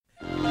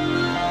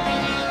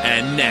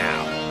And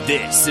now,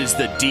 this is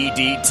the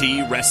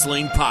DDT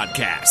Wrestling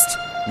Podcast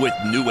with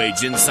New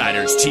Age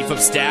Insider's Chief of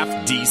Staff,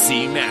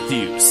 DC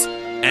Matthews,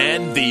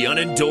 and the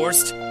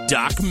unendorsed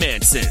Doc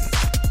Manson.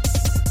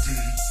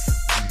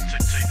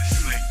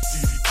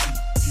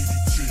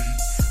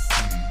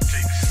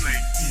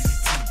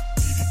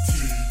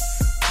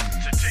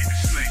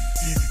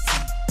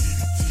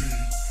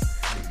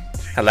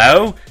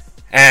 Hello,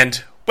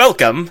 and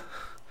welcome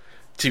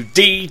to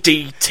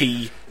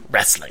DDT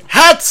Wrestling.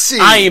 Hatsy!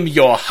 I am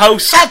your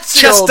host,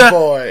 Hatsy, Chester old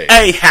boy.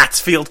 A.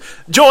 Hatsfield,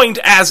 joined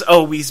as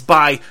always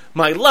by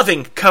my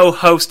loving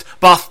co-host,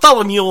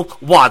 Bartholomew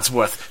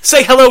Wadsworth.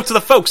 Say hello to the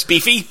folks,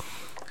 Beefy.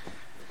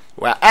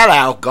 Well,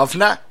 hello,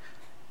 Governor.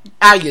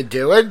 How you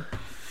doing?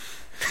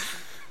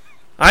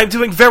 I'm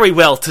doing very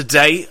well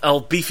today,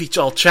 old Beefy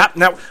old chap.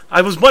 Now,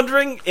 I was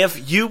wondering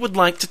if you would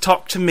like to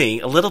talk to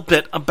me a little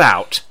bit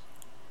about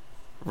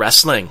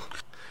wrestling.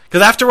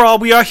 Because after all,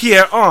 we are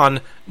here on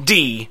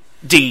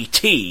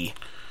DDT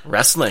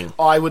Wrestling.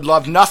 I would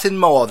love nothing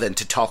more than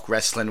to talk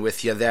wrestling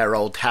with you there,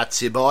 old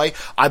Hatsy boy.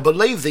 I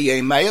believe the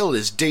email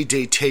is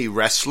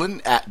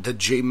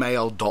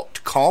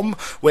ddtwrestling@thegmail.com,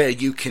 where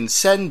you can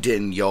send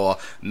in your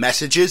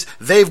messages.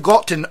 They've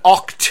got an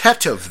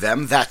octet of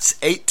them. That's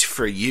 8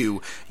 for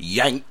you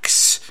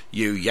Yanks,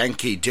 you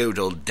Yankee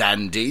Doodle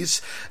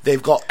dandies.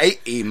 They've got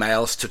 8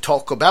 emails to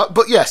talk about.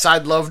 But yes,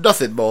 I'd love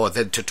nothing more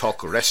than to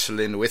talk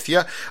wrestling with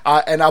you.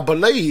 And I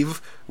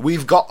believe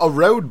we've got a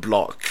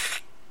roadblock.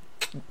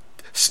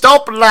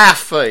 Stop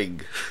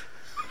laughing!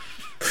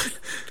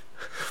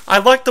 I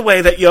like the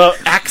way that your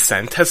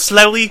accent has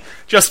slowly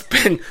just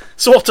been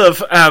sort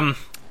of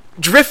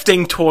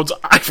drifting towards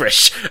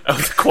Irish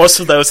over the course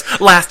of those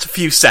last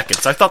few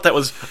seconds. I thought that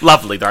was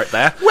lovely right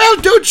there. Well,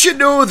 don't you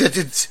know that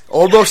it's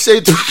almost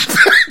St.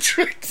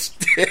 Patrick's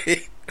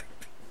Day?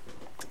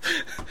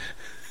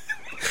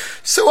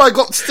 So I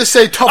got to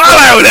say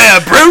Hello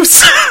there,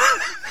 Bruce!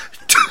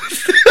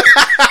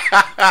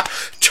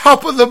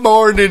 top of the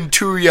morning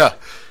to you.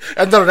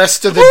 And the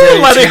rest of the day,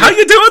 day. Laddie, how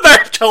you doing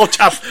there, old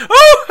chap?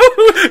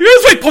 Oh,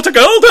 here's my pot of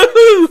gold.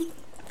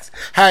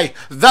 Hey,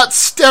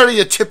 that's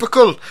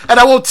stereotypical, and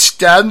I won't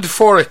stand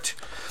for it.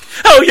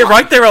 Oh, you're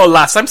right there, old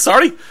lass. I'm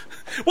sorry.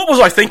 What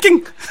was I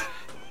thinking?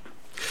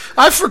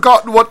 I've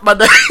forgotten what my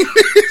name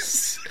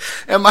is.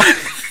 Am I?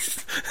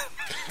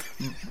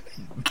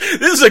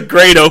 This is a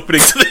great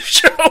opening to the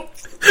show.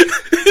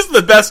 This is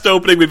the best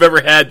opening we've ever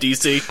had,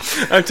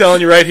 DC. I'm telling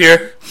you right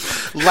here.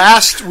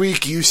 Last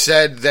week you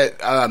said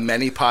that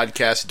many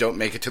podcasts don't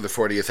make it to the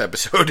 40th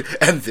episode,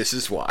 and this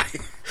is why.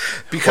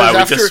 Because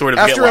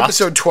after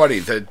episode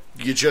 20,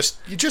 you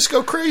just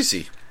go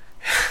crazy.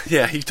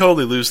 Yeah, you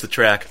totally lose the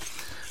track.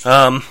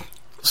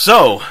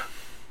 So,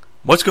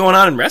 what's going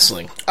on in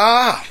wrestling?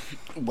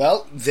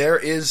 Well, there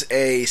is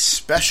a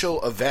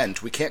special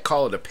event. We can't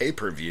call it a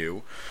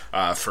pay-per-view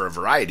for a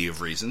variety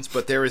of reasons,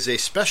 but there is a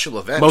special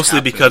event. Mostly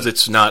happening because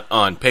it's not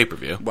on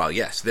pay-per-view. Well,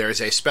 yes, there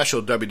is a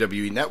special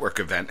WWE Network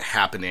event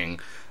happening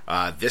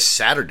this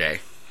Saturday.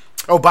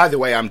 Oh, by the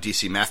way, I'm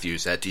DC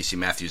Matthews at DC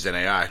Matthews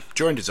NAI,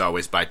 joined as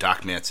always by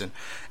Doc Manson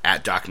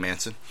at Doc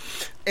Manson,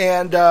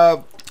 and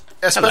a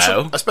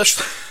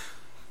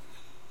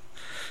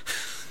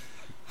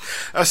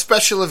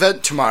special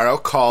event tomorrow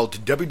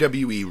called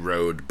WWE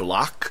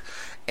Roadblock.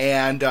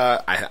 And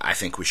I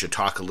think we should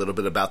talk a little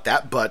bit about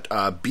that. But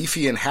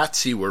Beefy and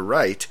Hatsy were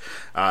right.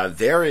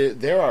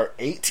 There are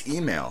 8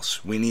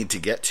 emails we need to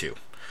get to.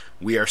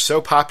 We are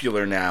so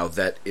popular now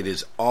that it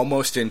is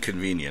almost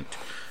inconvenient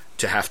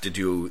to have to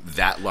do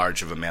that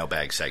large of a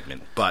mailbag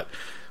segment. But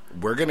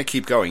we're going to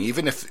keep going,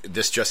 even if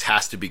this just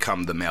has to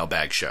become the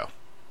mailbag show,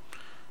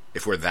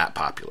 if we're that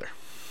popular.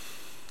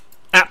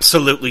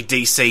 Absolutely,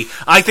 DC.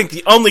 I think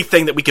the only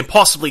thing that we can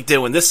possibly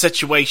do in this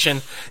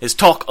situation is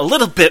talk a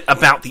little bit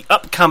about the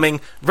upcoming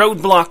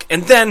Roadblock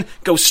and then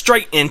go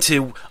straight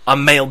into a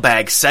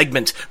mailbag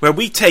segment where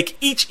we take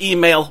each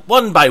email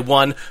one by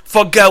one,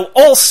 forgo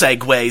all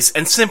segues,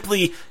 and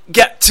simply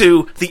get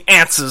to the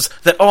answers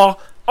that our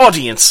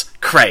audience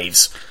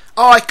craves.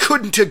 Oh, I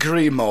couldn't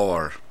agree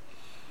more.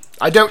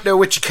 I don't know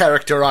which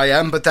character I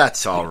am, but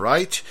that's all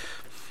right.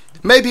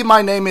 Maybe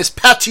my name is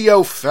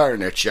Patio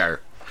Furniture.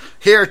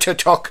 Here to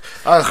talk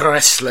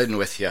wrestling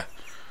with you.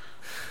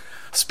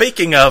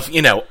 Speaking of,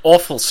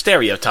 awful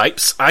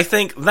stereotypes, I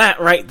think that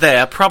right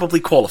there probably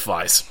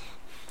qualifies.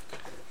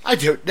 I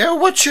don't know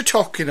what you're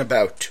talking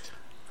about.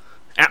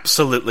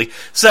 Absolutely.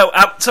 So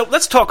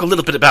let's talk a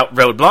little bit about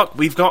Roadblock.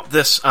 We've got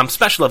this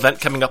special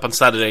event coming up on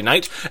Saturday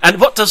night. And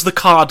what does the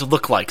card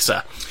look like,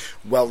 sir?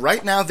 Well,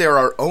 right now there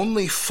are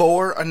only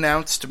 4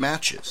 announced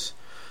matches,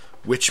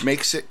 which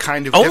makes it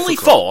kind of only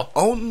difficult.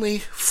 4? Only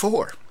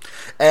 4.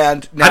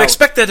 And now, I'd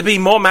expect there to be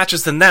more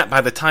matches than that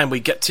by the time we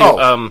get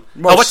to...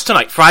 what's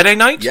tonight? Friday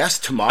night? Yes,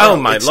 tomorrow. Oh,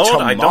 my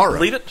lord, I don't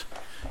believe it.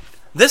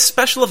 This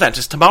special event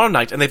is tomorrow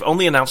night, and they've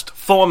only announced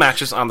 4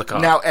 matches on the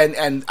card. Now,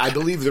 and I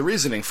believe the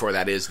reasoning for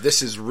that is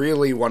this is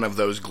really one of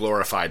those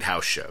glorified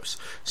house shows.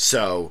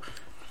 So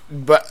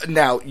But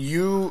now,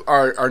 you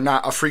are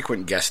not a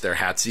frequent guest there,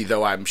 Hatsy,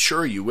 though I'm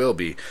sure you will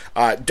be.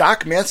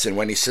 Doc Manson,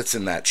 when he sits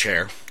in that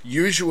chair,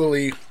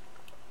 usually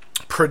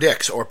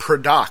predicts, or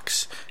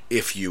predocts,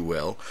 if you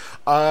will,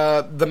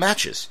 the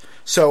matches.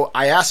 So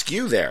I ask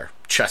you there,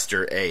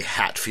 Chester A.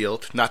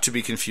 Hatfield, not to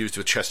be confused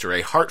with Chester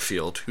A.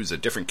 Hartfield, who's a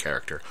different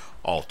character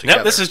altogether.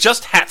 No, this is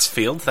just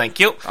Hatsfield, thank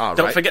you. All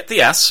Don't right. forget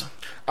the S.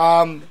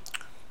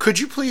 Could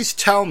you please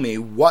tell me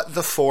what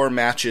the 4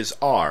 matches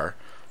are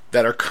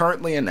that are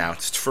currently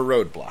announced for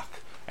Roadblock?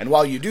 And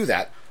while you do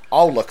that,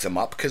 I'll look them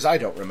up, because I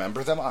don't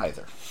remember them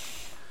either.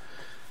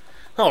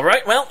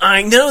 Alright, well,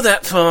 I know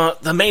that for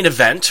the main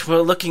event,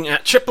 we're looking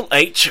at Triple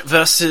H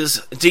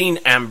versus Dean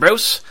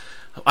Ambrose.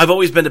 I've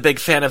always been a big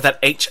fan of that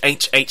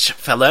HHH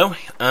fellow.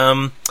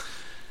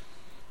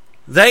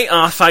 They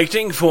are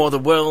fighting for the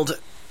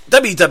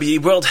WWE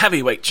World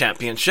Heavyweight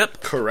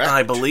Championship. Correct.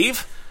 I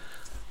believe.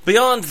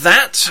 Beyond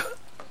that,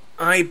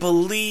 I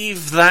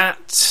believe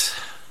that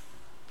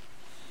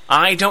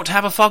I don't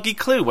have a foggy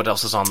clue what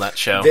else is on that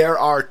show. There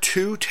are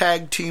 2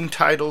 tag team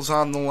titles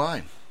on the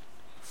line.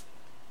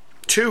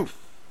 2.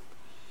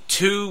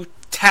 2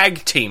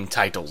 tag team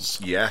titles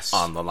Yes.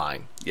 on the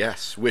line.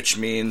 Yes, which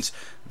means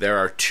there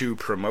are 2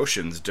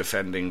 promotions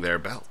defending their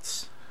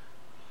belts.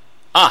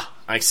 Ah,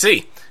 I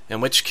see.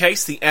 In which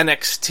case, the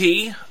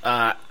NXT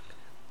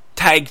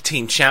tag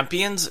team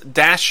champions,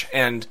 Dash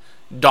and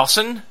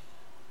Dawson,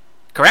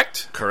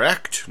 correct?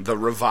 Correct. The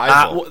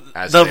Revival,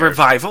 as the they're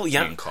Revival,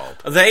 yeah. being called.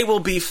 They will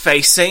be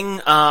facing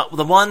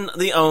the one,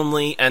 the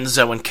only,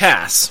 Enzo and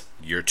Cass.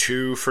 You're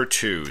 2 for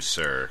 2,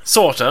 sir.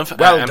 Sort of.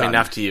 Well I mean, done.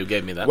 after you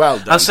gave me that. Well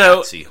done, So,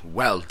 Patsy.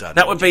 Well done.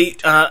 that would be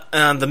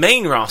the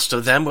main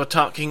roster, then. We're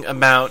talking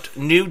about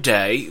New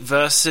Day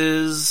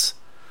versus...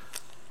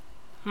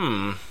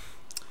 Who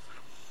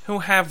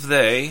have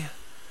they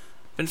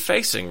been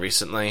facing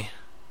recently?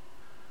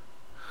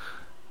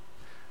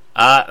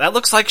 That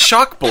looks like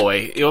Shark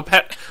Boy.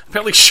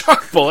 Apparently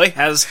Shark Boy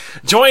has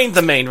joined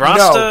the main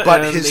roster. No,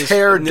 but and his is-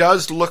 hair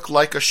does look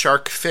like a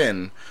shark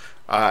fin.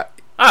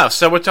 Oh,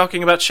 so we're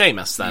talking about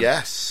Sheamus, then.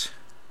 Yes.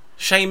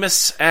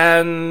 Sheamus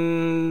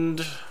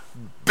and...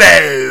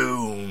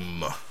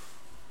 Boom!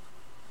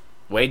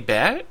 Wade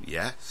Barrett?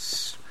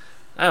 Yes.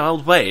 Oh,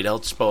 old Wade,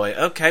 old boy.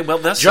 Okay, well,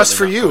 that's Just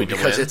for certainly not you, going to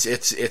because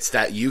win. it's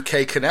that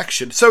UK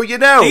connection. So you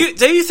know.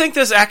 Do you think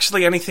there's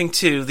actually anything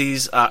to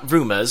these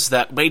rumors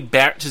that Wade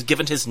Barrett has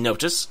given his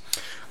notice?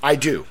 I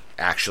do,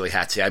 actually,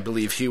 Hatsy. I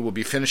believe he will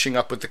be finishing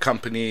up with the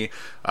company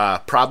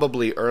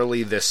probably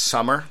early this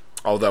summer,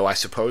 although I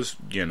suppose,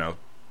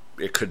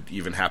 it could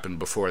even happen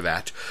before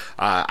that.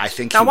 I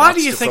think Now, he why wants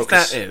do you to think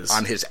focus that is?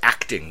 on his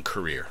acting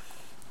career.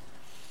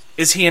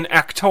 Is he an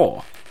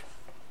actor?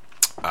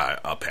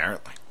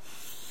 Apparently.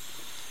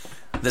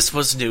 This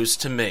was news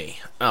to me.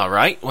 All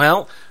right,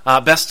 well,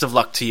 best of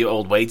luck to you,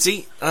 old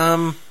Wadesy.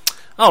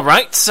 All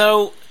right,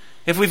 so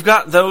if we've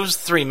got those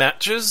 3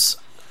 matches...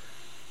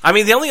 I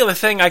mean, the only other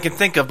thing I can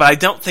think of, but I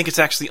don't think it's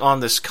actually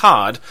on this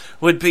card,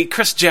 would be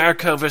Chris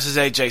Jericho versus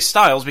AJ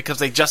Styles, because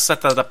they just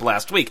set that up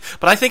last week.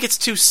 But I think it's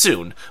too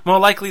soon. More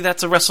likely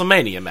that's a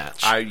WrestleMania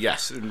match.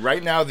 Yes. And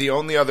right now, the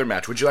only other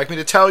match. Would you like me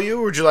to tell you,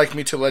 or would you like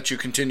me to let you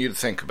continue to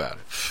think about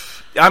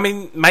it? I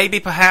mean, maybe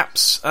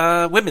perhaps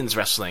women's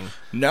wrestling.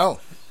 No.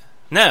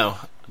 No.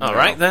 All No.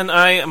 right, then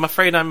I am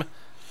afraid I'm...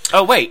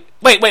 Oh, wait.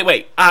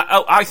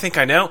 I think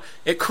I know.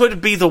 It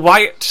could be the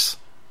Wyatt...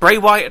 Bray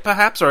Wyatt,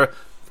 perhaps, or...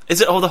 Is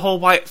it the whole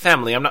Wyatt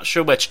family? I'm not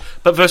sure which.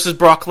 But versus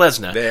Brock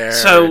Lesnar. There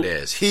it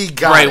is. He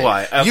got Bray it.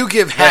 Wyatt. You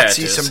give There it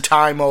Hatsy is. some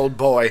time, old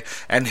boy,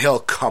 and he'll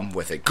come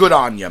with it. Good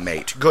on you,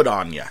 mate. Good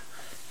on you.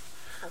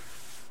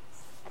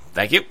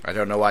 Thank you. I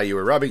don't know why you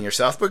were rubbing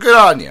yourself, but good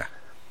on you.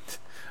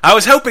 I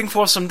was hoping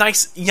for some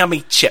nice,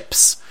 yummy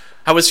chips.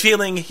 I was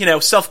feeling,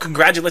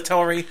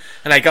 self-congratulatory,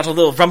 and I got a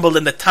little rumble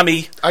in the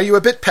tummy. Are you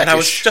a bit peckish? And I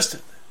was just...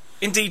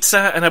 Indeed,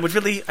 sir, and I would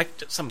really...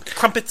 some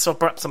crumpets or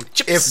perhaps some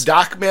chips. If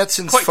Doc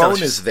Manson's Quite phone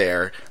delicious. is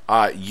there,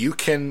 you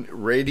can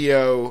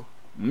radio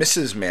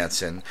Mrs.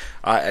 Manson,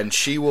 and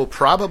she will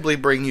probably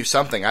bring you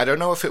something. I don't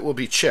know if it will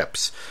be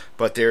chips,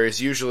 but there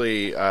is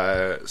usually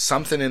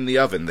something in the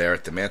oven there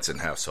at the Manson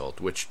household,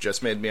 which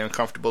just made me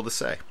uncomfortable to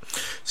say.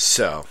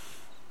 So...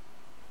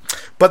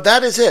 But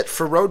that is it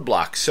for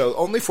Roadblock. So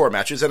only 4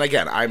 matches, and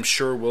again, I'm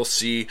sure we'll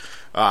see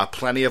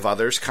plenty of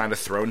others kind of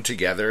thrown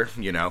together.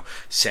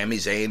 Sami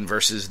Zayn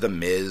versus The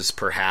Miz,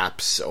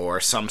 perhaps, or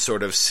some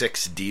sort of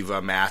 6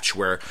 diva match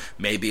where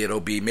maybe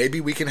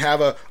we can have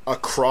a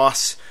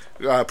cross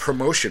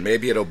promotion.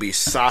 Maybe it'll be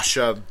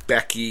Sasha,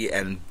 Becky,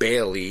 and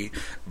Bayley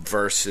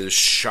versus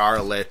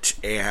Charlotte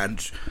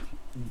and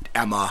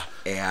Emma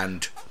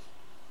and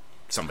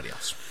somebody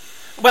else.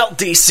 Well,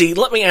 DC,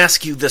 let me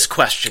ask you this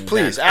question.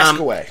 Please, then. ask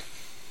away.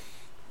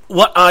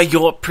 What are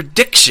your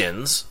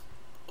predictions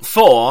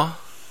for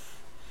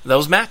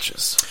those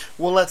matches?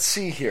 Well, let's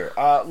see here.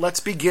 Let's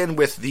begin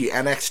with the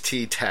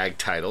NXT tag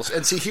titles.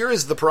 And see, here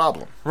is the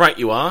problem. Right,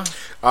 you are.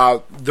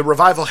 The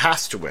Revival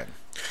has to win.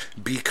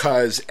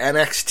 because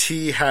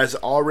NXT has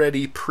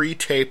already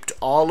pre-taped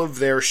all of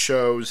their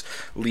shows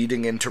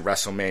leading into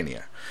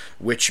WrestleMania,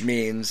 which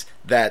means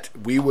that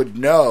we would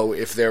know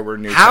if there were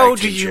new How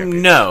tag do team you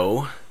champions.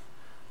 know?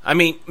 I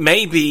mean,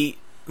 maybe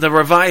the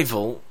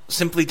Revival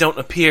simply don't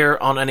appear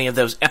on any of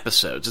those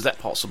episodes. Is that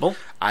possible?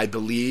 I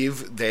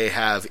believe they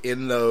have,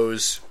 in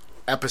those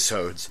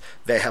episodes,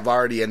 they have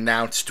already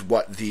announced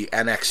what the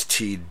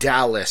NXT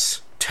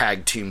Dallas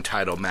tag team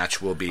title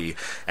match will be,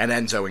 and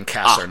Enzo and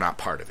Cass are not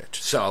part of it.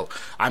 So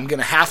I'm going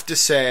to have to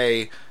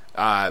say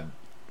that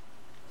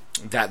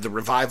the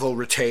Revival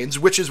retains,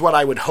 which is what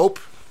I would hope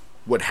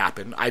would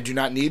happen. I do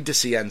not need to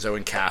see Enzo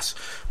and Cass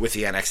with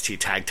the NXT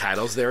tag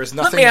titles. There is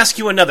nothing... Let me ask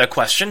you another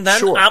question, then.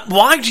 Sure.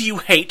 Why do you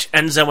hate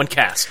Enzo and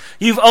Cass?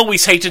 You've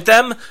always hated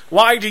them.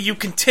 Why do you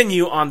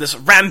continue on this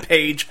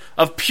rampage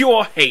of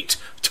pure hate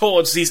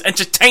towards these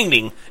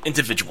entertaining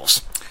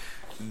individuals?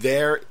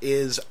 There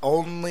is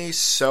only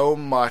so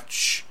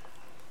much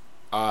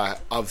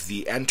of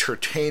the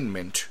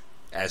entertainment,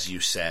 as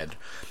you said,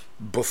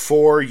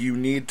 before you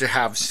need to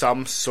have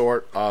some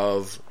sort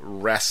of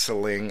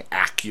wrestling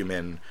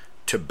acumen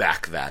to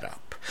back that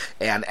up.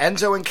 And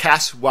Enzo and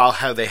Cass, while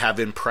how they have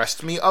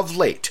impressed me of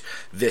late,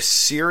 this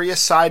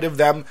serious side of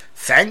them,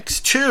 thanks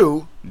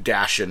to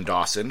Dash and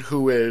Dawson,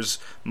 who are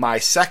my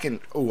second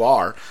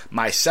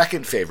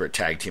favorite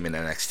tag team in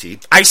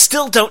NXT. I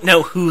still don't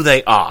know who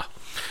they are.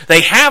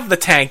 They have the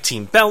tag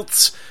team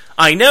belts.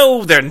 I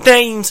know their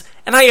names,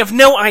 and I have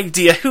no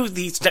idea who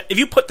these... If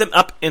you put them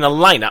up in a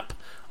lineup,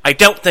 I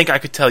don't think I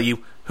could tell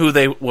you who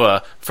they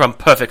were from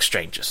Perfect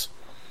Strangers.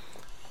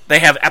 They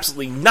have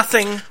absolutely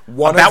nothing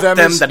about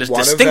them that is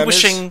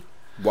distinguishing.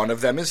 One of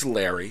them is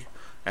Larry,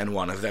 and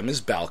one of them is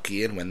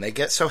Balky, and when they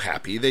get so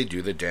happy, they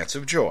do the Dance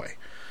of Joy.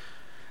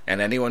 And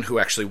anyone who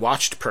actually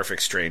watched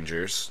Perfect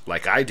Strangers,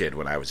 like I did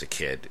when I was a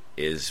kid,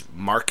 is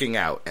marking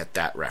out at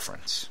that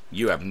reference.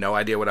 You have no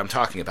idea what I'm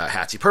talking about,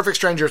 Hatsy. Perfect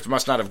Strangers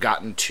must not have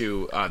gotten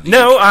to...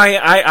 No,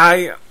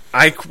 I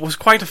was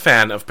quite a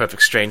fan of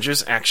Perfect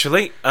Strangers,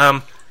 actually.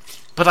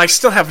 But I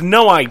still have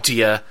no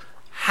idea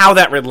how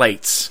that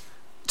relates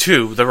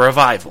to the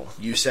Revival.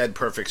 You said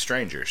Perfect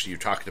Strangers. You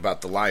talked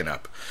about the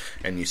lineup,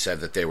 and you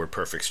said that they were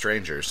perfect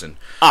strangers. And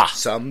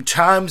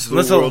sometimes the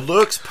world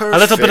looks perfect. A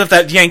little bit of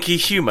that Yankee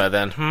humor,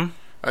 then,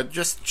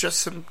 Just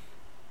some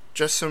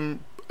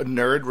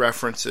nerd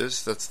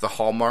references. That's the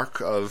hallmark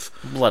of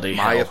Bloody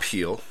my hell.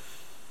 appeal.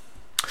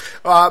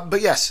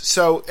 But yes,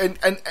 so and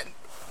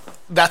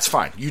that's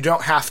fine. You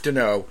don't have to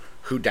know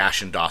who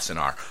Dash and Dawson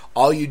are.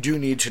 All you do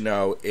need to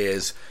know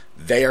is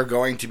they are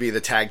going to be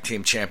the tag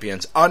team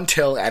champions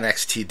until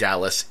NXT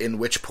Dallas, in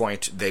which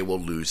point they will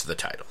lose the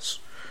titles.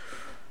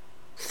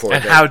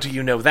 How do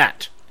you know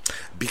that?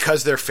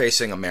 Because they're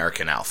facing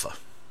American Alpha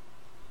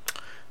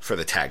for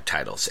the tag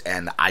titles,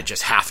 and I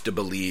just have to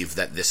believe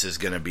that this is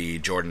going to be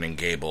Jordan and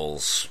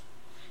Gable's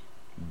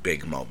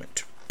big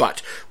moment.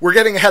 But we're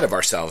getting ahead of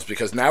ourselves,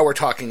 because now we're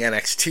talking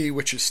NXT,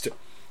 which is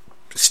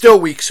still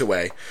weeks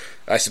away.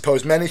 I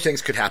suppose many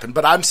things could happen,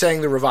 but I'm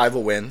saying the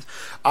Revival win.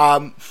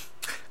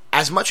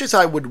 As much as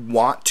I would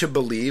want to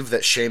believe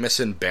that Sheamus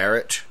and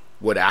Barrett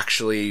would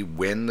actually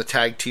win the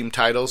tag team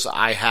titles,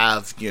 I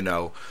have,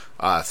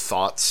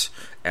 thoughts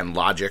and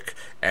logic,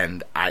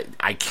 and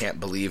I can't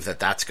believe that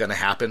that's going to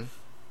happen.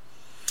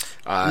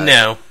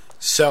 No.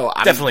 So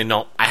definitely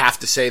not. I have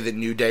to say that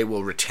New Day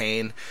will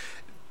retain.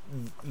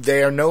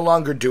 They are no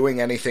longer doing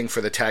anything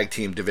for the tag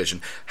team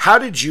division. How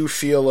did you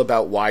feel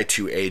about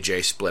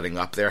Y2AJ splitting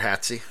up there,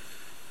 Hatsy?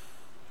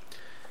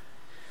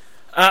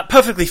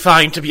 Perfectly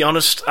fine, to be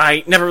honest.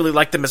 I never really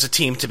liked them as a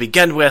team to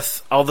begin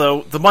with,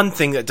 although the one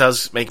thing that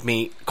does make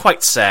me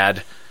quite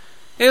sad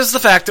is the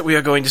fact that we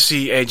are going to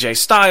see AJ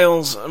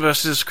Styles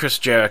versus Chris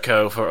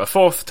Jericho for a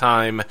fourth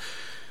time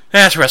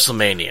at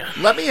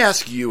WrestleMania. Let me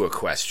ask you a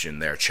question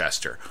there,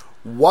 Chester.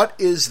 What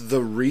is with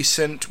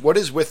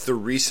the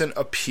recent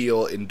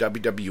appeal in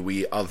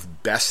WWE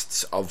of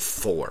bests of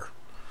 4?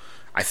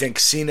 I think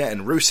Cena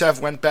and Rusev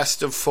went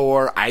best of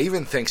 4. I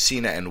even think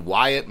Cena and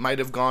Wyatt might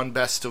have gone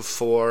best of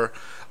 4.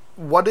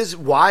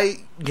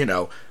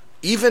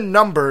 Even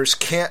numbers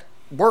can't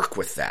work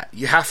with that.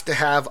 You have to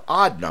have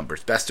odd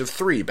numbers, best of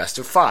 3, best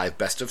of 5,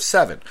 best of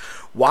 7.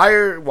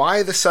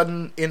 Why the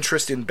sudden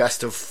interest in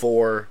best of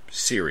 4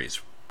 series?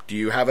 Do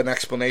you have an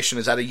explanation?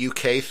 Is that a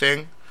UK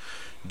thing?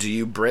 Do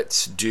you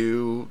Brits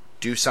do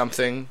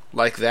something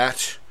like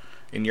that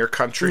in your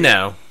country?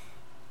 No.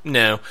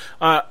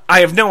 I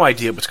have no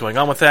idea what's going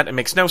on with that. It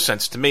makes no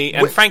sense to me.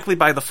 And frankly,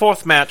 by the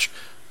 4th match,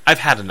 I've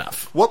had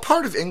enough. What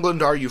part of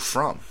England are you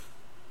from?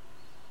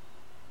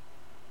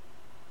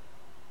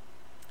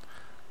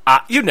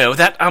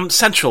 That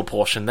central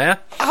portion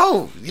there.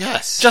 Oh,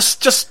 yes.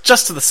 Just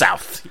to the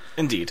south,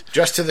 indeed.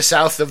 Just to the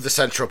south of the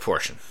central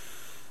portion.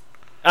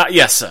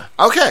 Yes, sir.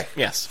 Okay.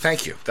 Yes.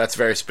 Thank you. That's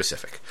very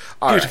specific.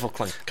 Beautiful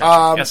country.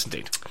 Yes,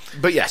 indeed.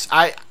 But yes,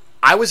 I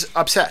was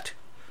upset.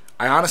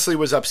 I honestly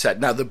was upset.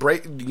 Now, the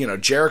break,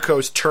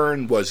 Jericho's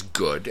turn was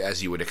good,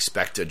 as you would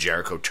expect a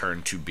Jericho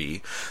turn to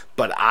be,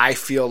 but I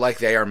feel like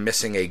they are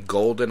missing a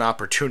golden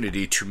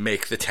opportunity to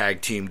make the tag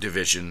team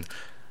division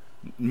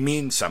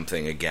mean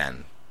something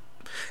again.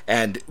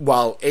 And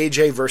while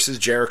AJ versus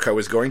Jericho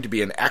is going to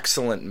be an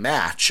excellent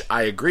match,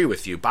 I agree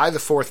with you. By the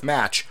fourth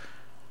match,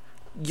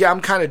 yeah,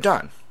 I'm kind of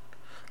done.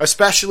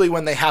 Especially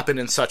when they happen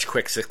in such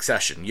quick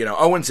succession. You know,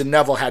 Owens and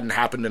Neville hadn't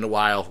happened in a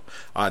while.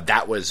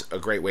 That was a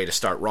great way to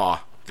start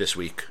Raw this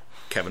week.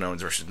 Kevin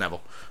Owens versus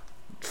Neville.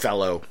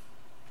 Fellow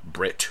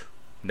Brit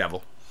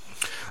Neville.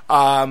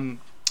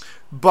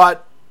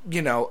 But,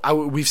 you know,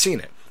 we've seen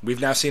it. We've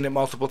now seen it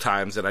multiple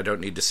times, and I don't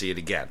need to see it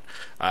again.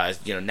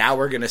 You know, now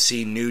we're going to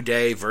see New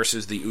Day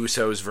versus the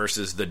Usos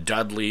versus the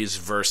Dudleys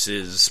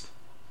versus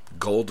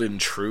Golden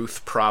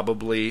Truth,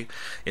 probably,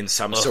 in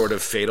some sort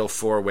of fatal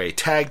four-way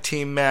tag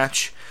team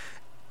match.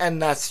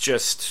 And that's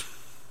just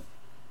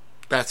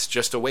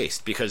a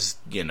waste, because,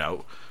 you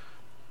know,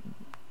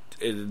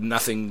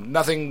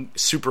 nothing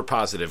super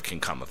positive can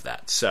come of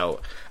that.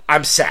 So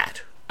I'm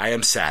sad. I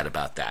am sad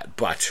about that,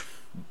 but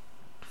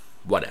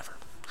whatever.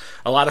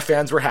 A lot of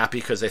fans were happy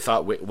because they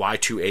thought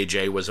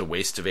Y2AJ was a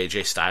waste of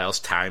AJ Styles'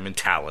 time and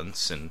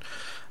talents, and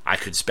I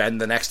could spend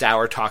the next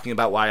hour talking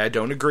about why I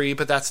don't agree,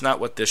 but that's not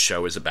what this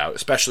show is about,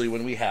 especially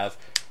when we have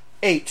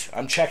 8.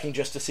 I'm checking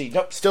just to see.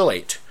 Nope, still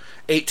 8.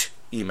 8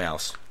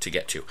 emails to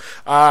get to.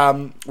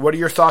 What are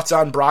your thoughts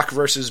on Brock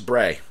versus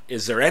Bray?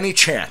 Is there any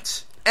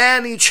chance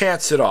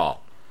at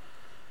all,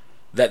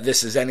 that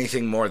this is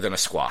anything more than a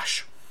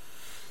squash?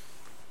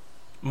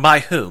 By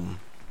whom?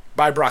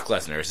 By Brock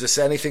Lesnar. Is this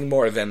anything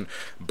more than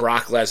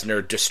Brock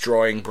Lesnar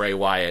destroying Bray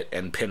Wyatt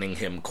and pinning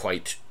him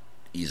quite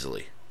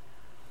easily?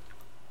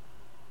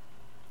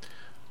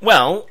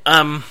 Well,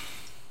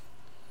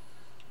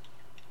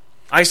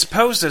 I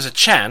suppose there's a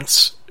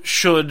chance,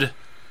 should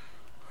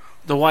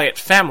the Wyatt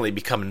family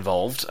become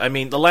involved. I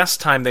mean, the last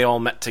time they all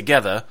met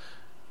together,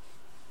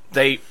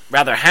 they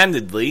rather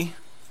handedly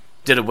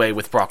did away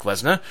with Brock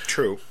Lesnar.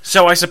 True.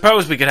 So I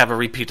suppose we could have a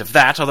repeat of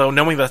that, although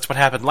knowing that's what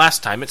happened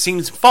last time, it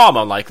seems far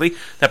more likely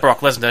that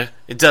Brock Lesnar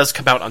does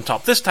come out on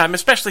top this time,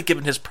 especially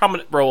given his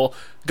prominent role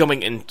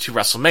going into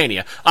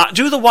WrestleMania.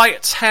 Do the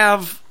Wyatts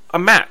have a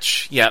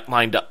match yet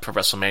lined up for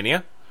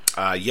WrestleMania?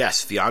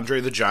 Yes, the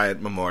Andre the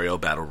Giant Memorial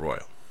Battle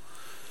Royal.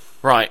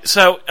 Right,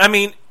 so, I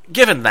mean,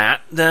 given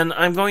that, then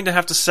I'm going to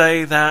have to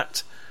say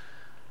that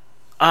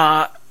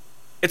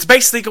it's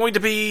basically going to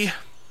be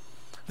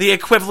the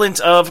equivalent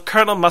of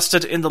Colonel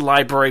Mustard in the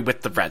library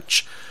with the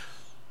wrench.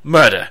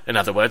 Murder, in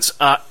other words.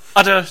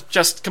 Utter,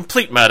 just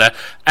complete murder,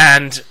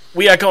 and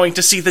we are going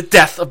to see the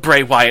death of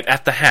Bray Wyatt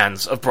at the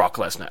hands of Brock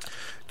Lesnar.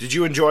 Did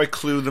you enjoy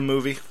Clue the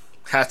movie,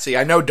 Hatsy?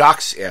 I know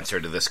Doc's answer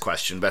to this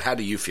question, but how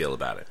do you feel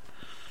about it?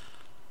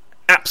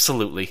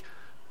 Absolutely.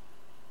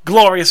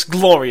 Glorious,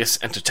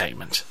 glorious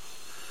entertainment.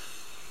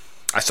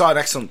 I saw an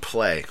excellent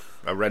play,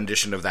 a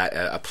rendition of that,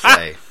 a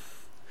play.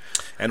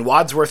 And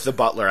Wadsworth the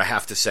Butler, I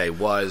have to say,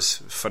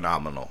 was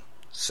phenomenal.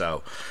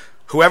 So,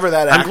 whoever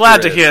that actor I'm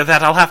glad to is, hear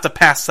that. I'll have to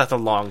pass that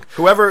along.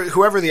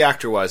 Whoever the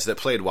actor was that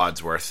played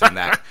Wadsworth in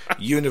that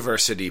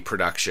university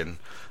production,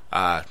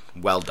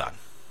 well done.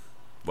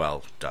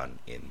 Well done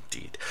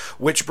indeed.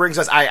 Which brings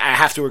us, I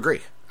have to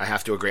agree.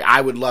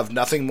 I would love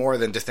nothing more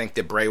than to think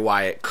that Bray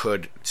Wyatt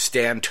could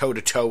stand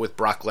toe-to-toe with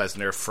Brock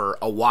Lesnar for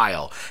a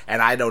while,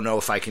 and I don't know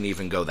if I can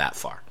even go that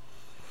far.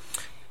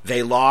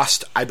 They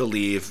lost, I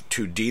believe,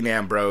 to Dean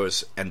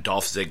Ambrose and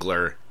Dolph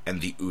Ziggler and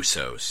the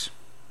Usos.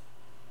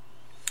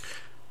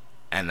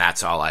 And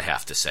that's all I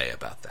have to say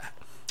about that.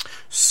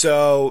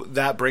 So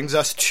that brings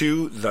us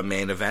to the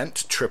main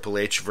event, Triple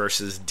H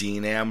versus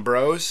Dean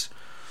Ambrose.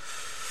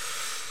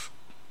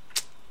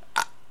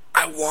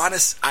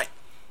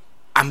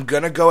 I'm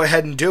going to go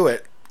ahead and do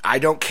it. I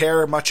don't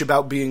care much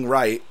about being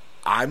right.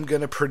 I'm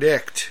going to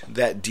predict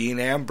that Dean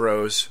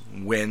Ambrose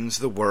wins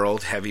the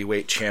World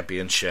Heavyweight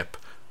Championship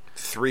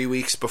 3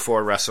 weeks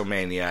before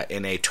WrestleMania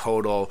in a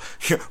total...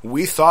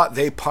 We thought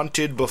they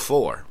punted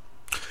before.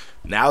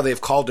 Now they've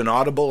called an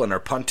audible and are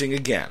punting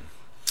again.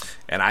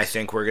 And I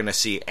think we're going to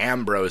see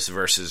Ambrose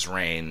versus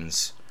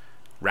Reigns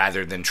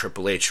rather than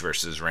Triple H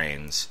versus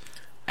Reigns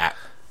at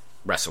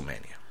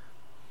WrestleMania.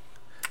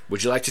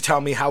 Would you like to tell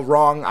me how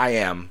wrong I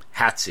am,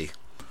 Hatsy?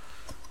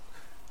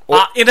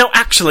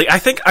 Actually, I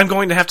think I'm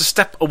going to have to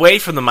step away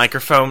from the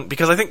microphone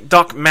because I think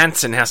Doc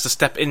Manson has to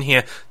step in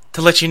here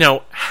to let you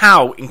know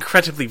how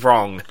incredibly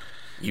wrong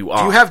you are.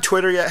 Do you have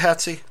Twitter yet,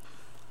 Hatsy?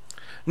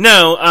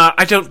 No,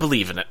 I don't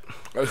believe in it.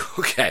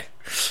 Okay.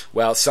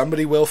 Well,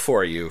 somebody will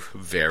for you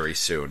very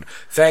soon.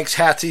 Thanks,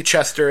 Hatsy,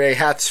 Chester A.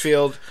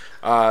 Hatsfield.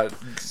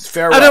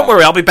 Farewell. Don't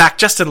worry, I'll be back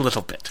just in a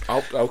little bit.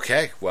 Oh,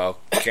 okay. Well,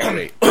 can't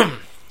wait.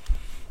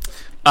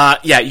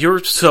 Yeah,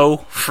 you're so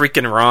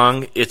freaking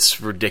wrong,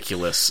 it's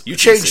ridiculous. You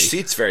changed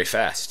seats very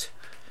fast.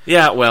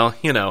 Yeah, well,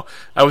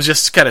 I was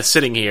just kind of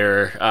sitting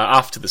here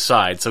off to the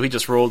side, so he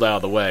just rolled out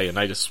of the way, and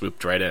I just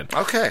swooped right in.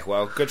 Okay,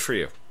 well, good for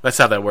you. That's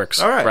how that works,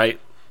 all right?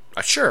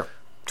 Sure.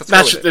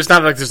 There's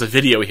not like there's a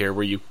video here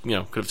where you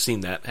could have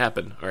seen that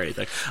happen or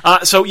anything.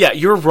 So yeah,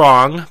 you're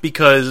wrong,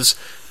 because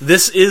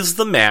this is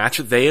the match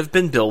they have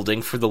been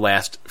building for the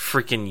last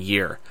freaking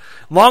year.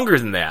 Longer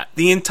than that.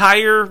 The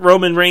entire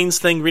Roman Reigns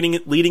thing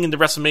leading into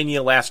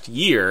WrestleMania last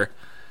year,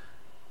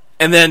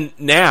 And then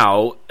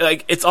now,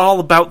 like, it's all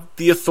about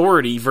the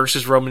Authority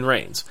versus Roman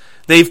Reigns.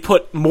 They've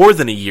put more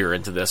than a year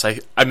into this. I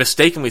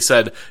mistakenly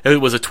said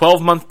it was a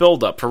 12-month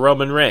build-up for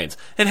Roman Reigns.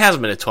 It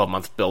hasn't been a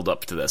 12-month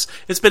build-up to this.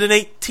 It's been an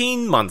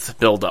 18-month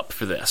build-up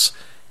for this.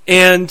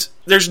 And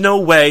there's no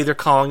way they're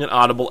calling an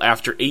audible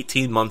after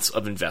 18 months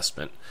of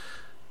investment.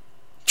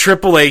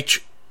 Triple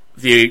H,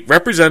 the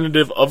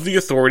representative of the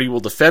Authority,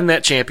 will defend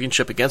that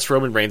championship against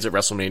Roman Reigns at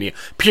WrestleMania.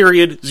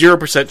 Period.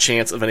 0%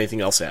 chance of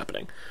anything else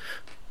happening.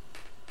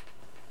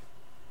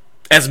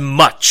 As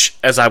much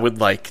as I would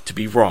like to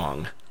be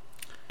wrong,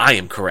 I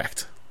am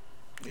correct.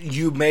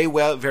 You may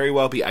very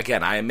well be.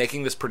 Again, I am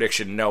making this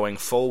prediction knowing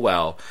full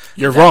well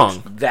you're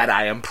wrong. That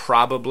I am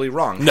probably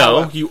wrong.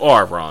 No, However, you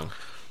are wrong.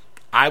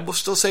 I will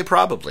still say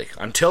probably.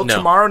 Until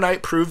tomorrow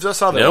night proves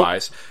us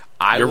otherwise,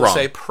 I will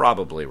say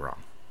probably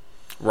wrong.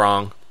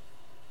 Wrong.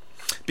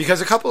 Because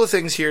a couple of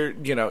things here,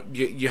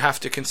 you have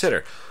to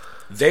consider.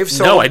 They've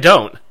sold... No, I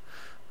don't.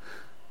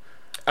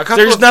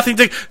 There's nothing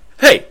to...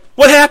 Hey,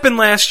 what happened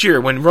last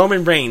year when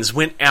Roman Reigns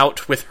went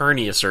out with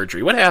hernia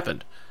surgery? What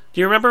happened? Do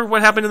you remember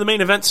what happened in the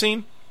main event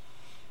scene?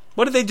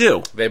 What did they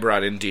do? They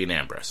brought in Dean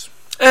Ambrose.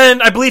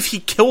 And I believe he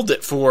killed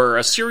it for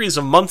a series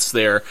of months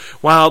there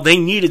while they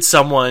needed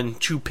someone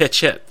to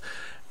pitch hit.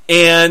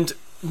 And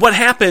what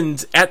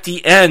happened at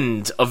the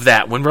end of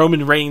that when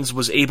Roman Reigns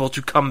was able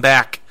to come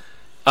back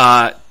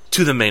to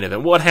the main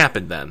event? What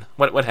happened then?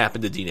 What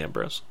happened to Dean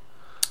Ambrose?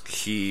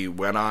 He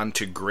went on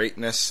to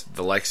greatness,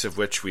 the likes of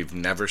which we've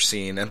never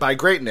seen. And by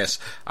greatness,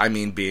 I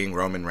mean being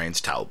Roman Reigns'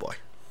 towel boy.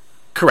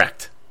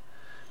 Correct.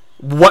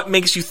 What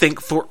makes you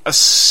think for a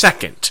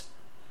second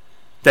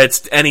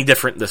that's any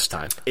different this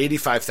time?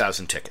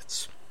 85,000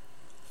 tickets.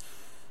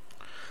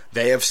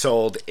 They have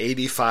sold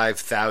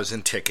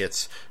 85,000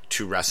 tickets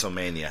to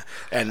WrestleMania.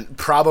 And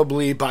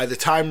probably by the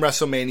time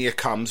WrestleMania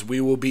comes,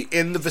 we will be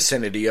in the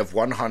vicinity of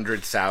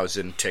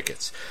 100,000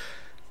 tickets.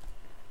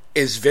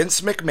 Is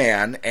Vince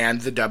McMahon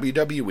and the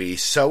WWE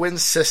so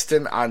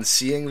insistent on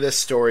seeing this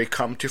story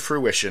come to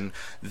fruition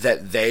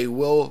that they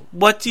will...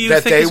 What do you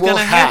think is going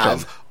to happen?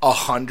 Have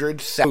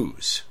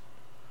 100,000?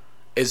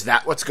 Is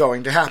that what's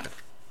going to happen?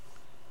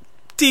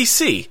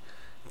 DC.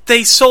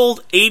 They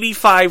sold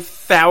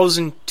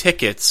 85,000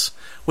 tickets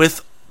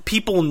with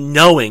people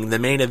knowing the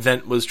main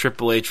event was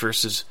Triple H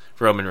versus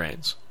Roman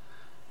Reigns.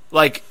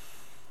 Like,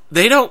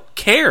 they don't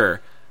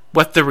care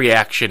what the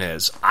reaction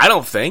is. I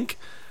don't think.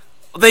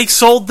 They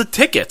sold the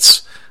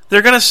tickets.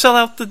 They're going to sell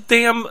out the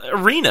damn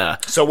arena.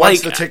 So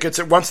once the tickets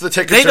they are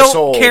sold, they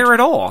don't care at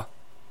all.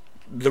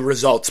 The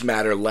results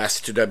matter less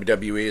to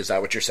WWE. Is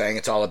that what you're saying?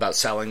 It's all about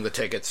selling the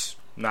tickets,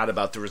 not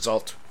about the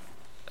result.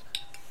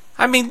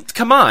 I mean,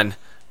 come on.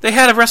 They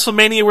had a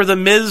WrestleMania where The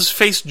Miz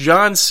faced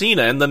John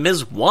Cena and The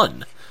Miz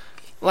won.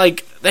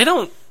 Like, they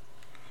don't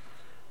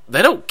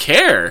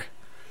care.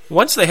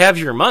 Once they have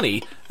your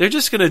money, they're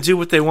just going to do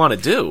what they want to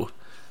do.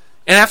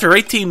 And after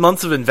 18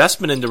 months of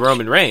investment into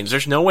Roman Reigns,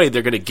 there's no way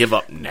they're going to give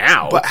up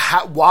now. But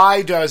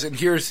why does... And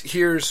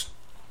here's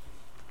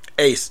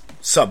a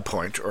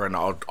sub-point, or an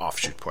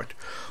offshoot point.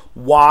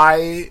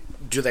 Why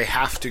do they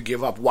have to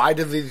give up? Why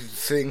do these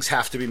things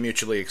have to be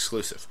mutually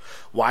exclusive?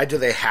 Why do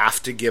they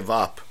have to give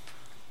up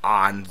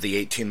on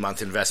the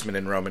 18-month investment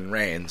in Roman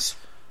Reigns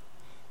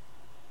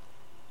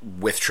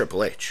with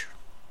Triple H?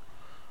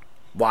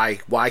 Why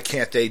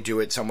can't they do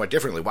it somewhat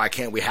differently? Why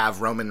can't we have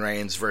Roman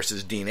Reigns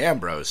versus Dean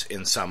Ambrose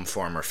in some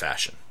form or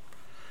fashion?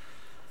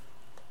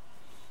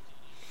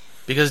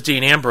 Because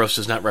Dean Ambrose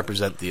does not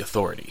represent the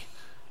Authority.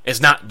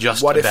 It's not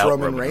just what about if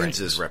Roman Reigns.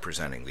 Reigns is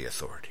representing the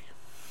Authority?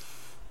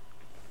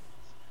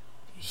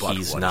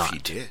 He's what not. if he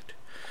did?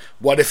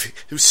 What if he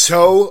was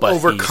so But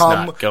overcome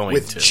he's not going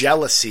with to.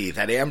 jealousy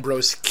that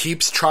Ambrose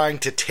keeps trying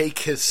to take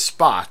his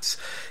spots,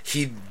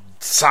 he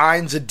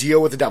signs a deal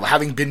with the devil.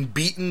 Having been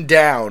beaten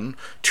down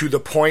to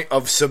the point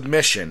of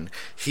submission,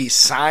 he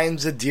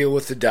signs a deal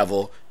with the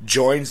devil,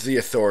 joins the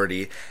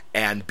Authority,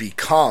 and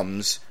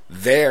becomes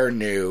their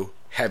new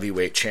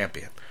heavyweight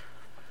champion.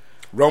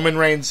 Roman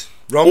Reigns...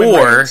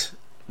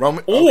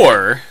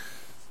 Or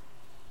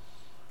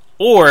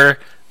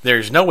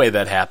there's no way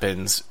that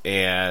happens,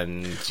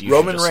 and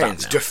Roman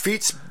Reigns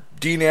defeats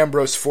Dean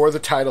Ambrose for the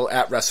title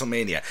at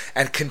WrestleMania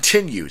and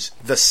continues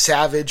the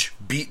savage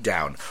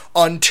beatdown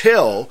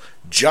until,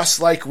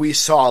 just like we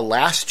saw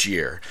last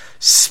year,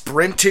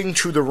 sprinting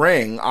to the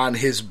ring on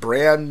his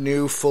brand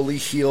new fully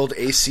healed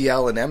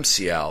ACL and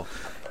MCL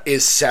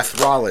is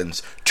Seth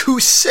Rollins to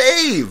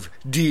save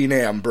Dean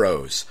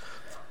Ambrose.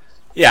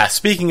 Yeah,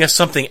 speaking of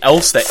something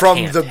else that from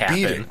can't the happen.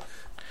 beating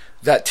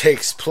that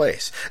takes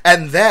place.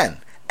 And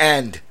then,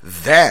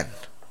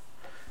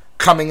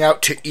 coming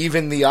out to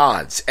even the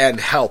odds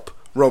and help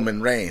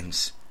Roman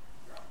Reigns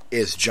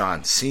is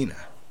John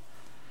Cena,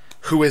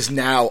 who is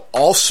now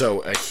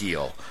also a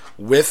heel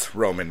with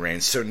Roman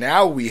Reigns. So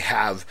now we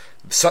have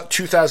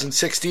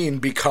 2016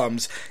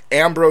 becomes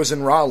Ambrose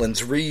and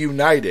Rollins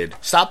reunited.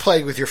 Stop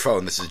playing with your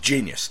phone. This is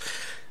genius.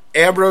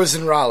 Ambrose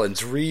and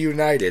Rollins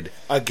reunited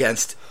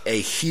against a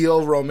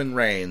heel Roman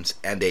Reigns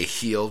and a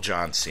heel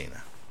John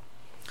Cena.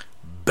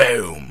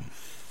 Boom.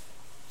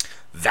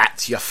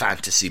 That's your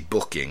fantasy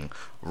booking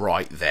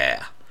right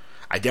there.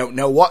 I don't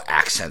know what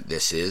accent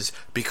this is,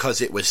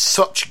 because it was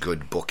such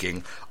good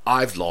booking,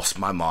 I've lost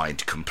my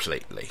mind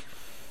completely.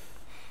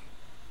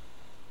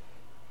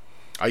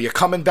 Are you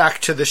coming back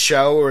to the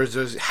show, or is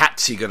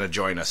Hatsy going to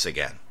join us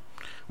again?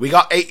 We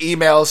got 8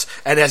 emails,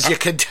 and as you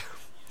can...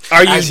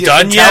 Are you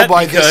done yet?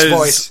 By because this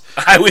voice,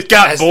 I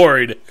got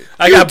bored.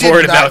 I got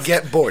bored about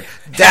get bored.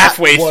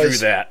 Halfway through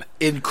that.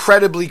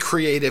 Incredibly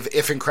creative,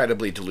 if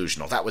incredibly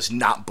delusional. That was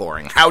not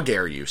boring. How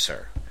dare you,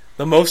 sir?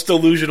 The most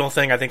delusional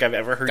thing I think I've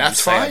ever heard you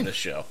say on this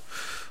show.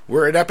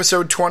 We're at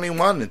episode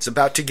 21. It's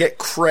about to get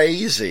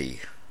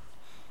crazy.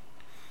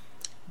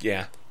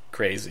 Yeah,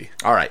 crazy.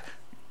 All right.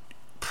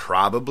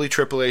 Probably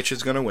Triple H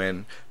is going to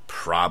win.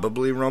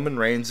 Probably Roman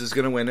Reigns is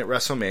going to win at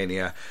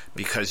WrestleMania,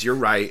 because you're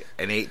right.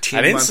 An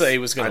 18-month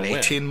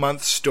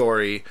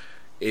story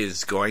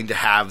is going to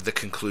have the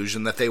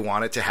conclusion that they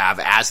want it to have.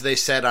 As they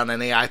said on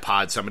NAI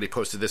Pod, somebody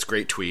posted this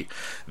great tweet: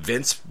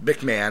 Vince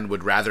McMahon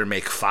would rather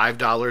make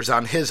 $5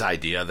 on his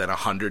idea than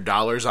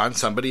 $100 on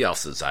somebody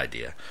else's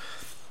idea.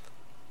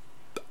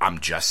 I'm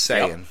just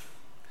saying. Yep.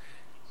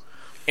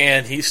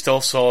 And he still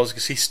sells,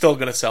 because he's still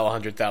going to sell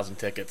 100,000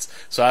 tickets.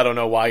 So I don't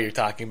know why you're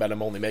talking about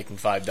him only making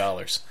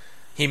 $5.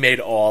 He made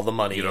all the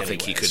money. You don't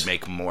think he could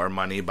make more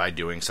money by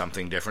doing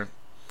something different?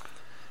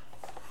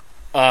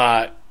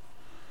 I'm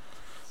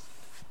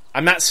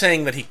not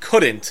saying that he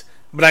couldn't,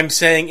 but I'm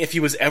saying if he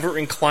was ever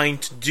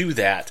inclined to do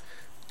that,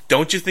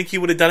 don't you think he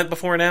would have done it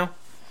before now?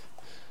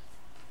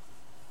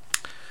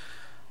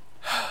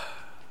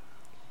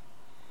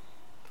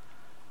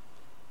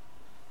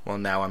 Well,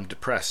 now I'm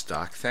depressed,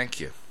 Doc. Thank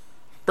you.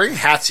 Bring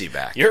Hatsy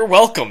back. You're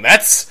welcome.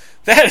 That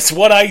is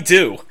what I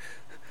do.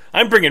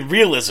 I'm bringing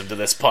realism to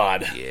this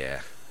pod.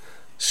 Yeah.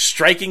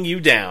 Striking you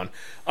down.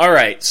 All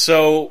right,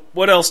 so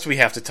what else do we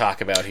have to talk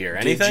about here?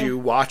 Anything? Did you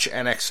watch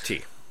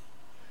NXT?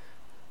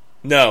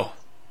 No.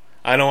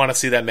 I don't want to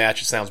see that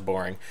match. It sounds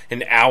boring.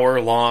 An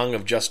hour long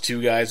of just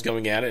 2 guys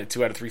going at it, a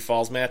 2 out of 3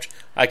 falls match.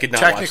 I could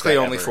not watch that. Technically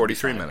only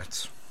 43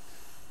 minutes.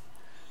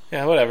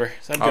 Yeah, whatever.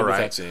 I'm good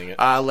without seeing it.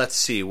 Let's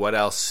see. What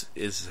else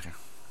is there?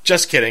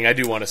 Just kidding. I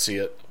do want to see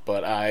it,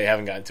 but I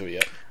haven't gotten to it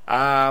yet.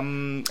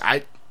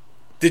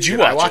 Did you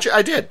watch it?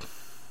 I did.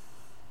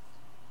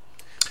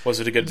 Was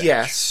it a good match?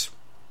 Yes.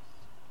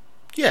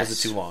 Was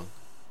it too long?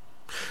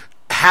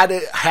 Had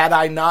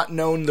I not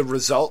known the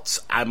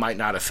results, I might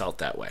not have felt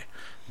that way.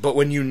 But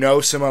when you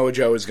know Samoa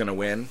Joe is going to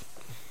win...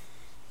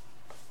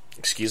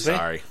 Excuse me?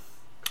 Sorry.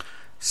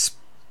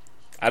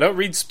 I don't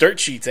read dirt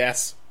sheets,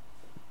 ass.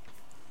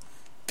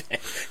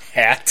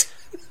 Hat.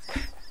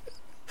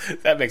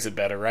 That makes it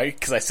better, right?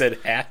 Because I said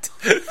hat.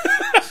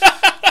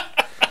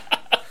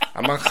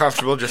 I'm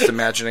uncomfortable just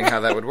imagining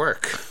how that would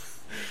work.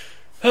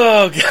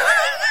 Oh, God.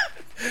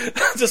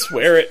 Just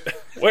wear it.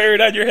 Wear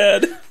it on your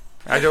head.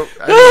 I don't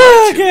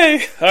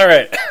okay. All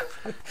right.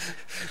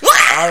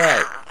 All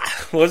right.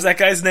 What was that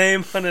guy's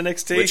name on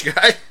NXT? Which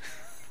guy?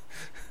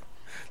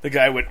 The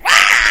guy went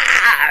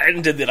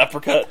and did that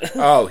uppercut.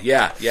 Oh,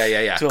 yeah.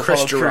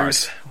 Chris Gerard.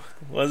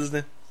 What was his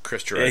name?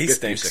 Chris Gerard. Yeah, he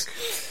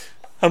stinks.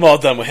 I'm all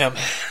done with him.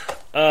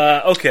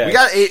 Okay. We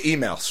got 8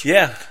 emails.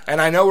 Yeah.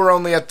 And I know we're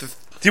only at the...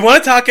 Do you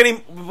want to talk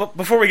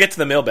before we get to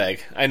the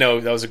mailbag? I know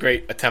that was a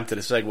great attempt at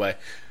a segue.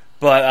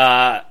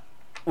 But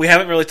we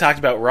haven't really talked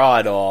about Raw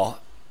at all.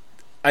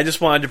 I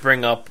just wanted to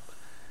bring up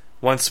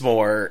once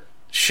more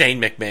Shane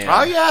McMahon.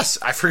 Oh, yes.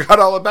 I forgot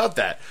all about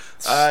that.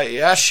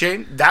 Yeah,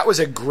 Shane, that was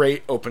a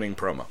great opening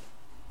promo.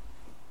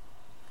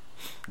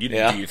 Do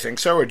you think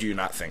so, or do you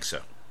not think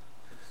so?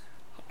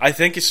 I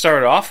think it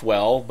started off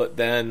well, but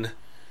then...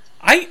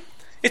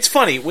 It's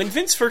funny, when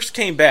Vince first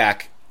came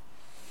back,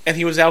 and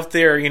he was out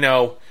there,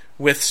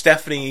 with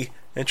Stephanie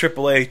and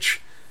Triple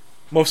H,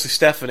 mostly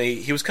Stephanie,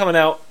 he was coming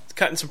out,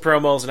 cutting some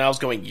promos, and I was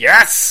going,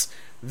 yes!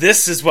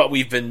 This is what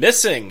we've been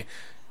missing!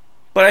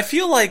 But I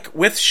feel like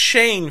with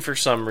Shane, for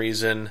some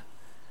reason,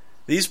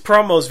 these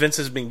promos Vince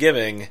has been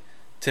giving,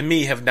 to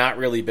me, have not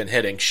really been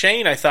hitting.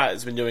 Shane, I thought,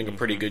 has been doing a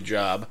pretty good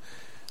job.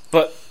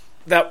 But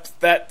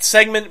that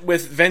segment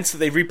with Vince that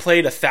they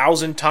replayed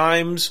 1,000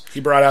 times... He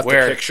brought out the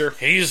picture.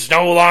 He's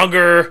no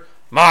longer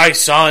my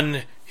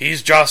son.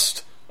 He's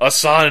just a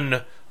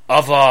son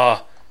of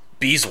a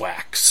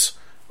beeswax.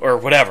 Or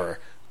whatever.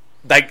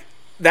 Like,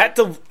 that...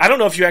 I don't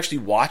know if you actually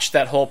watched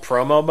that whole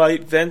promo by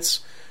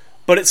Vince...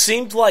 But it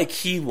seemed like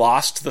he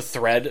lost the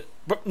thread.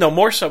 No,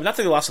 more so, not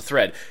that he lost the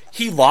thread.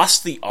 He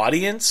lost the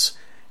audience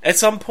at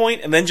some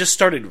point and then just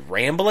started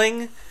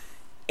rambling.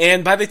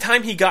 And by the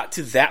time he got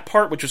to that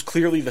part, which was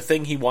clearly the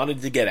thing he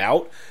wanted to get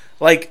out,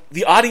 like,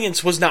 the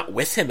audience was not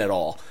with him at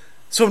all.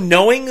 So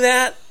knowing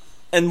that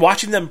and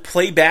watching them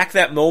play back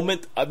that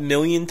moment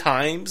 1,000,000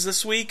 times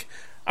this week,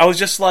 I was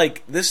just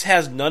like, this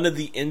has none of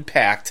the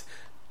impact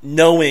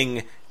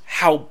knowing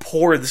how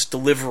poor this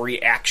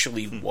delivery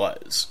actually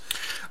was.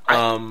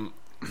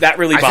 That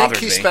really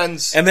bothered me.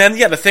 And then,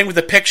 the thing with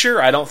the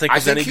picture, I don't think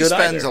was any good either. I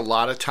think he spends a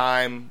lot of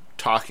time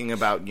talking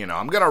about,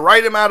 I'm going to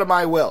write him out of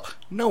my will.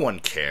 No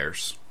one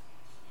cares.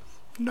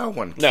 No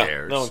one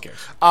cares. No one cares.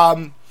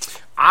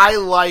 I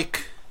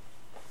like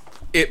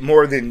it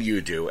more than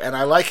you do, and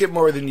I like it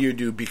more than you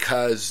do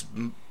because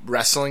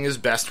wrestling is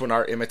best when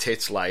art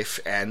imitates life,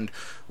 and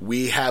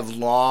we have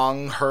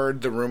long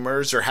heard the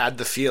rumors or had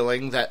the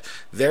feeling that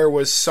there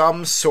was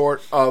some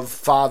sort of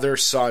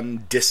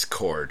father-son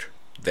discord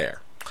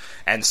there.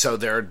 And so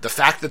the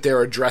fact that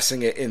they're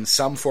addressing it in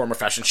some form or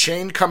fashion,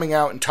 Shane coming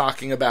out and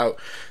talking about,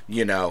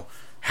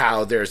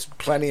 how there's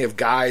plenty of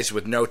guys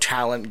with no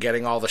talent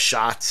getting all the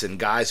shots and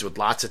guys with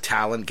lots of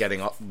talent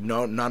getting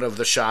none of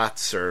the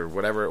shots or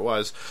whatever it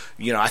was.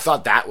 I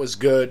thought that was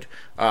good.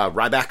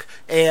 Ryback.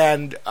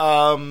 And,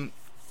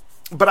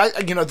 but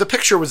the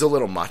picture was a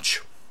little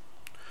much.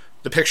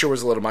 The picture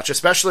was a little much,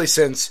 especially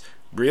since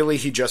really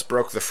he just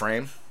broke the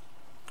frame.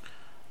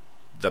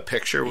 The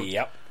picture.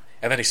 Yep.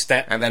 And then he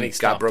snapped. And then he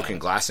got broken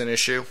glass in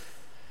his shoe,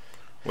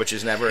 which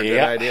is never a good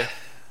idea.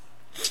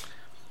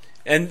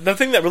 And the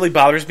thing that really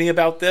bothers me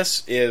about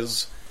this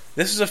is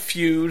a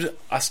feud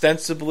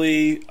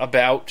ostensibly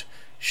about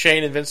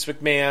Shane and Vince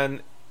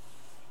McMahon,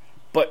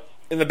 but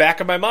in the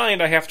back of my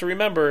mind, I have to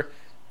remember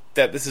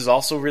that this is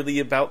also really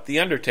about The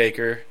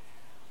Undertaker,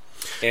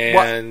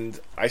 and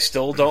I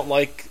still don't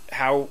like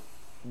how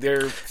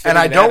they're. And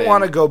I don't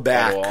want to go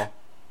back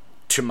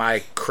to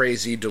my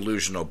crazy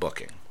delusional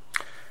booking,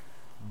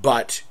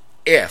 but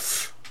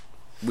if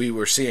we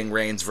were seeing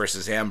Reigns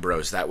versus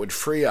Ambrose, that would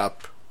free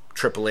up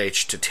Triple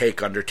H to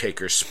take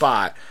Undertaker's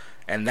spot,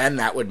 and then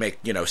that would make,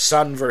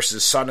 son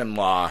versus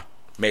son-in-law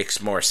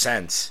makes more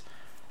sense.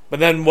 But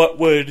then what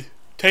would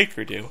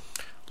Taker do?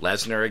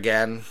 Lesnar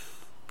again.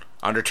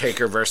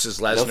 Undertaker versus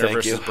Lesnar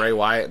versus Bray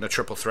Wyatt in a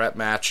triple threat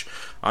match.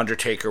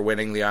 Undertaker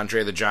winning the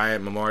Andre the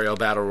Giant Memorial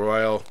Battle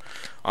Royal.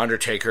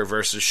 Undertaker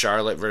versus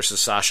Charlotte versus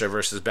Sasha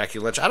versus Becky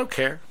Lynch. I don't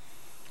care.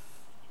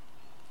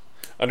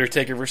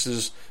 Undertaker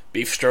versus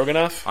Beef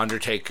Stroganoff.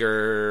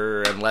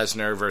 Undertaker and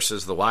Lesnar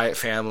versus the Wyatt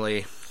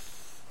family.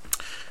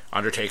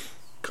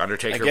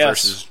 Undertaker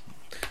versus...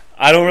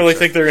 I don't really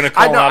think they're going to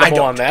call an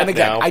audible on that. And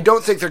again, now. I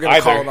don't think they're going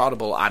to call an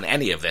audible on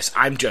any of this.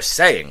 I'm just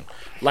saying,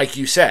 like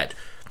you said,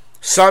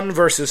 son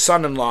versus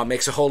son-in-law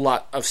makes a whole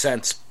lot of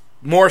sense,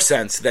 more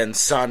sense than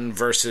son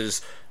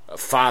versus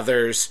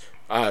father's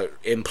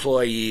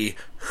employee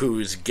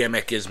whose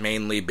gimmick has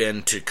mainly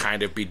been to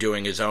kind of be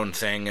doing his own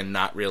thing and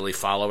not really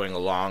following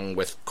along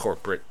with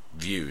corporate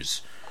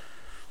views,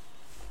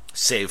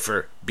 save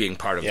for being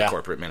part of the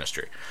corporate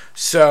ministry.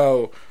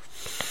 So,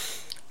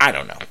 I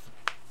don't know.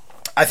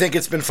 I think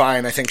it's been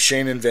fine. I think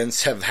Shane and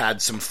Vince have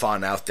had some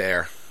fun out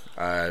there,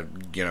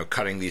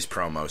 cutting these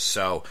promos.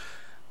 So,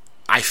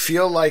 I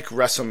feel like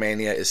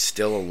WrestleMania is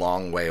still a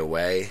long way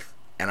away,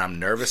 and I'm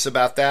nervous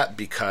about that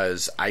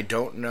because I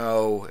don't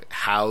know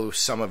how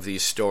some of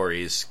these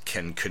stories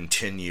can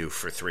continue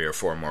for 3 or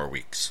 4 more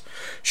weeks.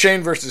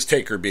 Shane versus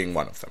Taker being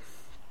one of them.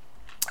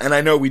 And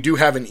I know we do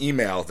have an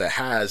email that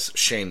has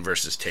Shane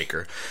versus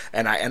Taker,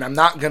 and I'm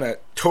not going to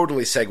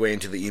totally segue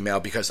into the email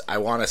because I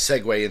want to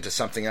segue into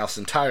something else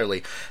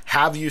entirely.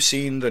 Have you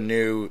seen the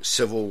new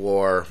Civil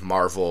War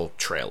Marvel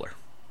trailer?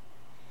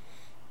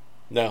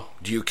 No.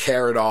 Do you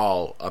care at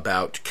all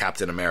about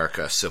Captain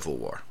America Civil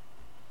War?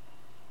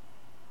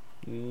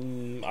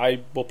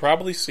 I will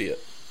probably see it.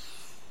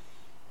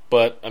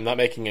 But I'm not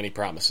making any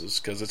promises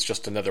because it's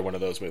just another one of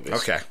those movies.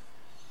 Okay.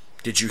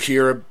 Did you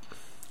hear...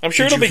 I'm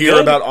sure Did it'll you be hear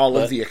good, about all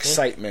of the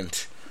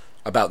excitement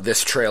about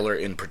this trailer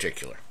in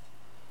particular?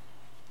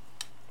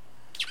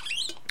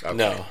 Okay.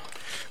 No.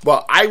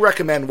 Well, I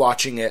recommend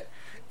watching it,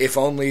 if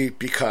only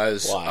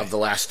because of the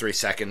last 3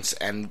 seconds,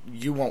 and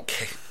you won't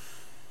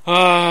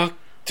care.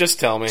 Just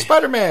tell me.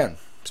 Spider-Man!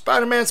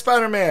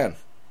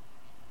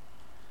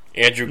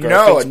 Andrew Garfield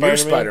No, a Spider-Man? new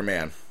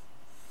Spider-Man.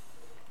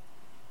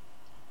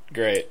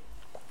 Great.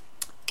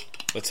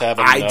 Let's have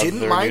another I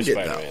didn't mind it,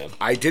 Spider-Man. though.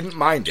 I didn't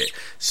mind it.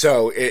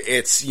 So,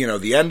 it's,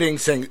 the ending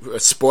thing...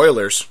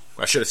 spoilers.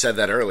 I should have said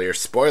that earlier.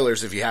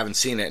 Spoilers if you haven't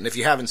seen it. And if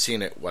you haven't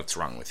seen it, what's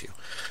wrong with you?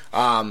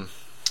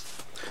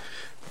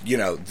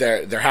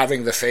 They're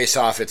having the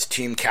face-off. It's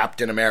Team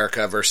Captain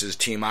America versus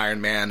Team Iron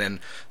Man, and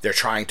they're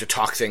trying to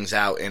talk things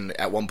out. And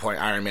at one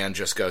point, Iron Man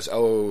just goes,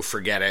 "Oh,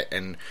 forget it,"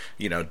 and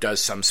does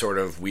some sort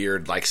of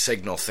weird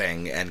signal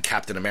thing. And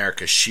Captain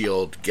America's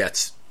shield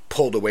gets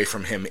pulled away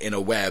from him in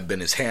a web,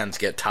 and his hands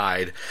get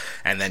tied.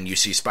 And then you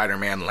see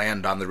Spider-Man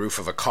land on the roof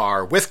of a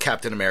car with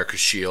Captain America's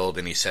shield,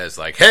 and he says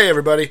 "Hey,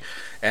 everybody,"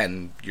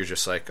 and you're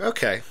just like,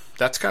 "Okay,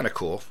 that's kind of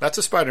cool. That's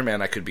a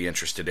Spider-Man I could be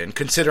interested in,"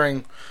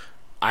 considering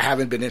I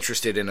haven't been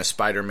interested in a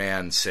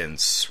Spider-Man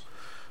since...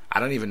 I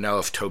don't even know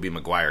if Tobey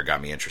Maguire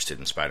got me interested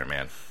in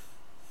Spider-Man.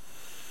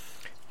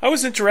 I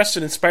was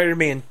interested in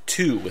Spider-Man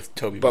 2 with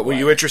Tobey Maguire. But were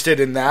you interested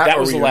in that? That or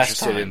was were the you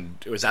last interested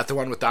time. Was that the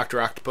one with Dr.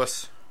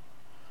 Octopus?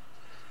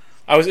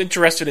 I was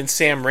interested in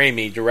Sam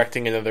Raimi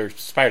directing another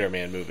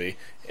Spider-Man movie.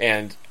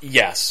 And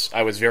yes,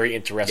 I was very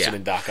interested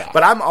in Doc Ock.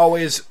 But I'm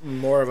always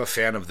more of a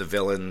fan of the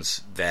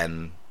villains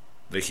than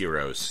the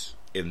heroes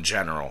in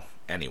general,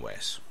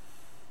 anyways.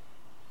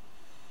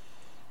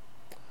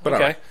 But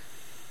okay. Right.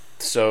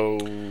 So...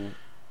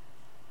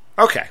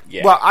 Okay.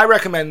 Yeah. Well, I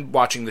recommend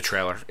watching the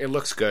trailer. It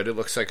looks good. It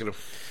looks like it'll...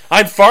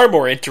 I'm far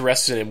more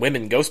interested in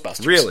women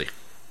Ghostbusters. Really?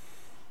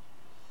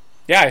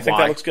 Yeah, I think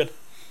Why? that looks good.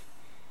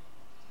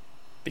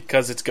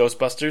 Because it's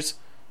Ghostbusters.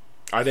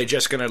 Are they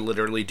just going to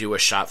literally do a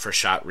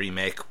shot-for-shot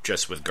remake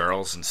just with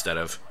girls instead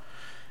of...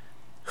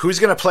 Who's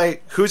going to play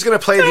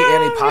the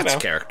Annie Potts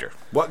character?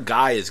 What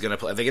guy is going to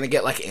play? Are they going to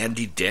get like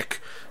Andy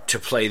Dick to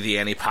play the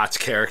Annie Potts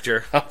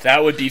character? Oh,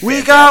 that would be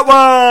fantastic. We got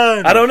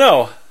one! I don't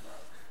know.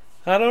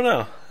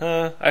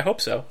 I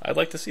hope so. I'd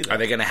like to see that. Are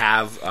they going to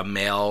have a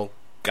male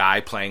guy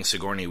playing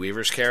Sigourney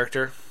Weaver's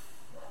character?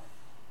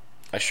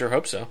 I sure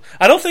hope so.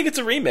 I don't think it's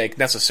a remake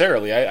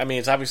necessarily. I mean,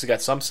 it's obviously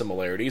got some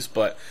similarities,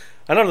 but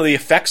I don't know. The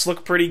effects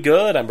look pretty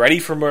good. I'm ready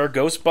for more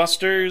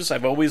Ghostbusters.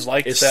 I've always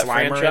liked that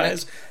Slimer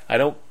franchise.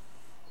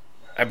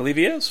 I believe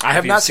he is. I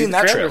have not seen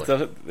that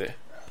trailer.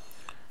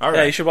 All right.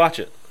 Yeah, you should watch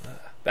it.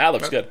 That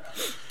looks good.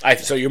 I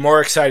think. So you're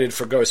more excited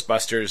for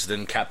Ghostbusters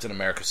than Captain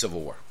America: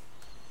 Civil War?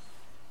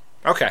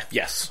 Okay.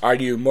 Yes. Are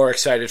you more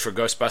excited for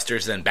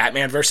Ghostbusters than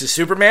Batman vs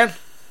Superman?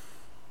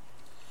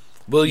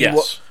 Will you?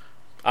 Yes.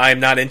 I'm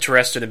not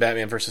interested in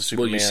Batman vs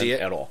Superman Will you see it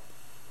at all.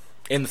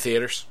 In the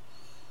theaters?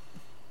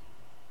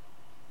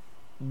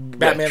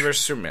 Batman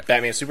vs Superman.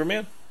 Batman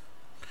Superman?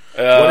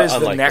 What is the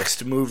unlikely.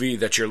 next movie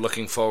that you're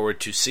looking forward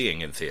to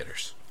seeing in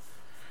theaters?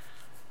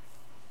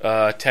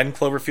 10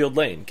 Cloverfield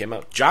Lane came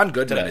out. John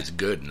Goodman today. is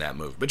good in that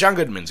movie, but John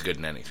Goodman's good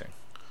in anything.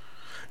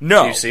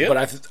 No, Did you see it?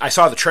 but I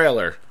saw the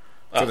trailer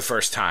for the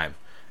first time,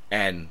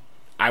 and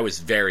I was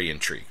very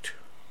intrigued.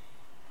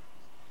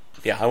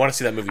 Yeah, I want to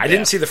see that movie. I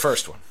didn't see the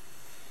first one.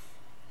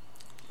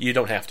 You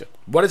don't have to.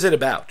 What is it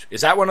about?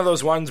 Is that one of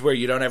those ones where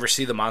you don't ever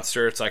see the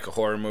monster? It's like a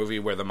horror movie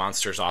where the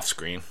monster's off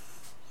screen.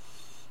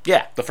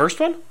 Yeah. The first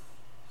one?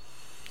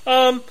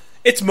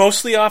 It's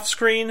mostly off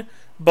screen,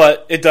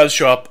 but it does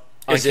show up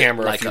on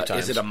camera a few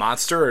times. Is it a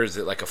monster, or is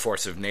it like a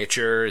force of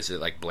nature? Is it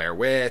like Blair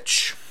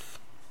Witch?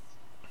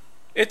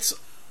 It's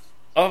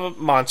a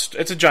monster.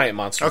 It's a giant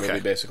monster movie,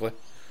 basically.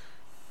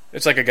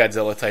 It's like a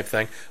Godzilla type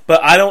thing.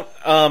 But I don't...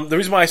 the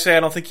reason why I say I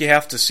don't think you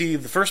have to see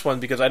the first one,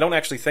 because I don't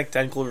actually think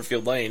 10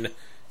 Cloverfield Lane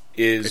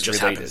is It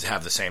just related. happens to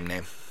have the same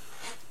name.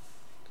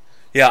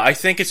 Yeah, I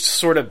think it's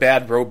sort of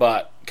Bad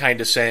Robot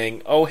kind of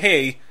saying, oh,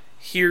 hey,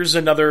 here's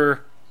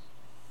another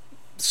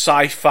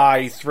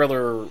sci-fi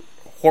thriller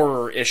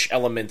horror-ish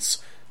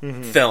elements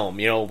film.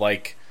 You know,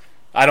 like,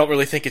 I don't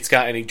really think it's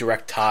got any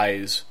direct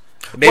ties.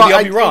 Maybe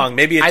I'll be wrong.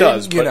 Maybe it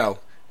does, but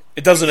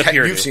it doesn't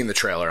appear You've to. seen the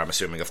trailer, I'm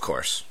assuming, of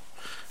course.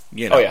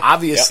 You know, yeah.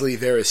 obviously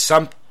there is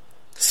some...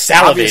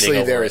 Salivating Obviously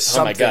over there it. is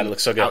something oh my God, it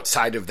looks so good.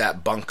 outside of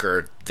that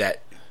bunker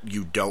that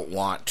you don't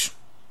want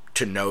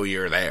to know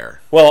you're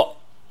there. Well,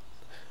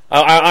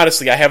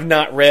 honestly, I have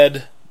not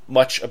read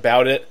much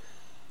about it.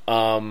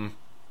 But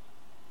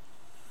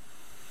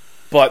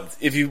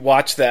if you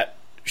watch that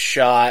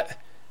shot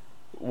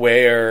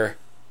where,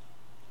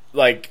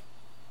 like,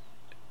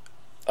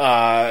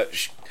 where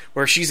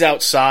she's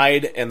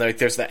outside and like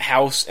there's that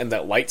house and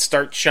that light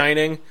starts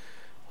shining,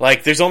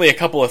 like there's only a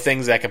couple of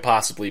things that could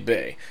possibly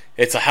be.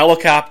 It's a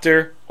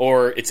helicopter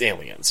or it's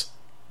aliens.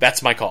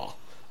 That's my call.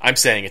 I'm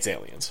saying it's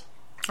aliens.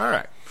 All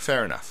right,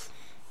 fair enough.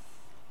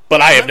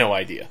 But I have no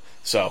idea,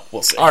 so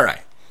we'll see. All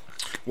right.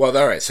 Well,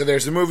 all right. So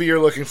there's a movie you're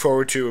looking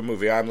forward to, a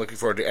movie I'm looking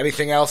forward to.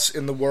 Anything else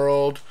in the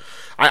world?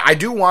 I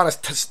do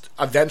want to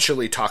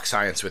eventually talk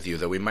science with you,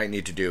 though we might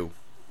need to do...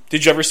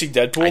 Did you ever see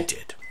Deadpool? I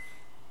did.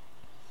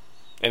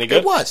 Any good?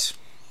 It was.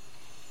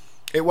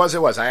 It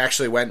was. I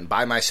actually went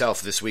by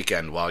myself this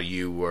weekend while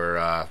you were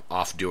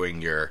off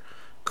doing your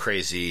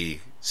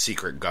crazy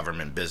secret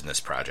government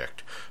business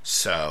project.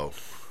 So,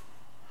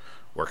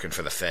 working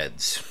for the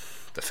feds,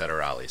 the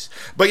federales.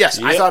 But yes,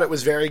 I thought it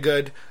was very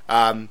good.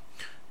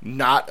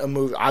 Not a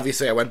movie.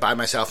 Obviously, I went by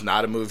myself.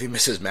 Not a movie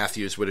Mrs.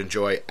 Matthews would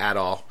enjoy at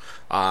all.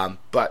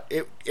 But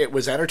it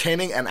was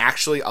entertaining and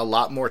actually a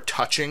lot more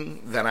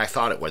touching than I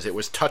thought it was. It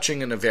was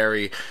touching in a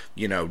very,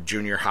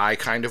 junior high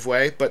kind of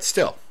way, but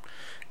still,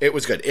 it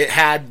was good. It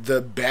had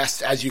the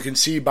best, as you can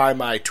see by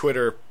my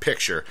Twitter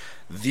picture,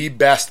 the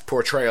best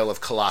portrayal of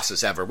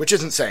Colossus ever, which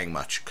isn't saying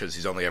much because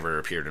he's only ever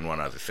appeared in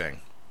one other thing,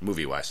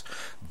 movie-wise.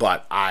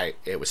 But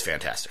it was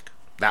fantastic.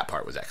 That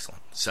part was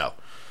excellent. So,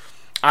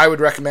 I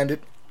would recommend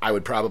it. I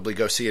would probably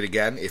go see it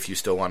again. If you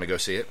still want to go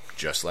see it,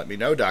 just let me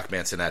know, Doc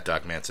Manson at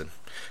Doc Manson.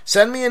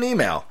 Send me an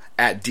email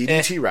at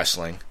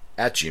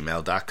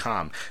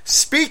ddtwrestling@gmail.com.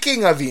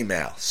 Speaking of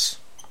emails,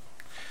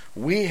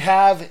 we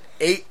have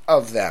 8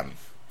 of them.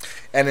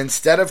 And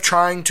instead of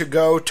trying to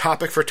go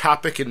topic for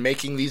topic and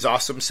making these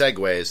awesome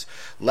segues,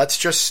 let's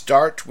just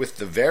start with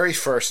the very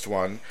first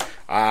one.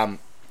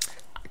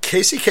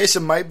 Casey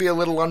Kasem might be a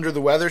little under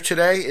the weather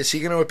today. Is he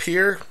going to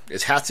appear?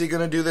 Is Hatsy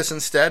going to do this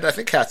instead? I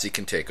think Hatsy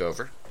can take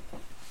over.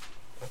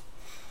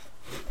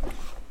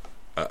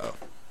 Uh-oh.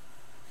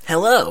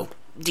 Hello,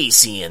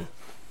 DC and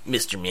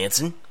Mr.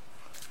 Manson.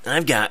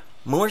 I've got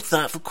more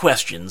thoughtful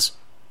questions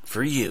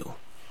for you.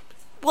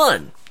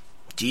 1.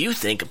 Do you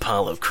think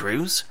Apollo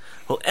Crews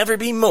will ever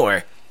be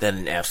more than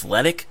an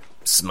athletic,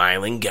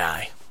 smiling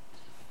guy?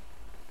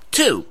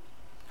 2.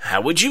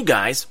 How would you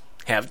guys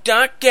have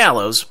Doc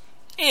Gallows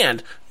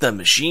and the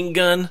Machine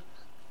Gun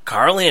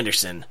Carl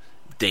Anderson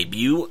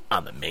debut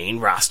on the main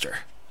roster?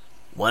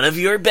 one of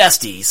your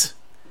besties,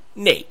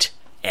 Nate,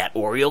 at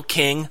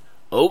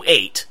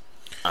OrielKing08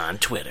 on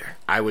Twitter.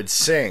 I would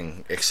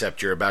sing,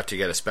 except you're about to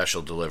get a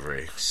special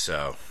delivery,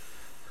 so...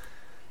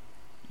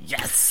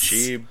 Yes!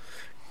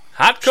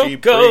 Hot cocoa! She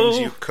brings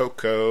you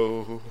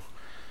cocoa,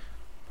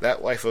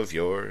 that wife of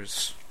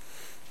yours.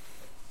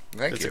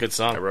 Thank you. It's a good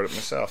song. I wrote it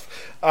myself.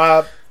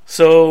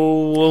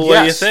 So, what do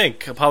you Yes.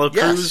 think? Apollo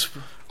Crews?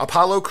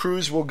 Apollo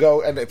Crews will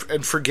go,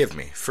 and forgive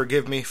me.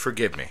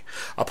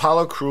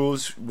 Apollo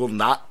Crews will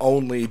not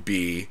only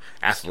be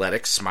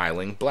athletic,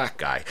 smiling black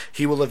guy.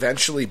 He will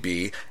eventually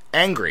be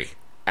angry,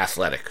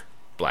 athletic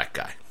black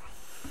guy.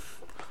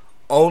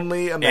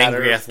 Only a matter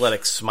Angry, of...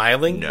 athletic,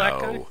 smiling black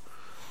guy? No.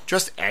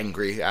 Just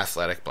angry,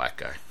 athletic black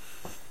guy.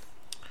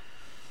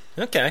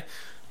 Okay.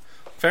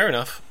 Fair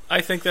enough. I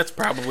think that's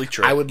probably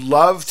true. I would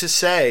love to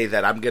say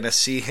that I'm going to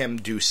see him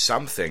do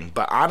something,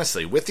 but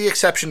honestly, with the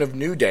exception of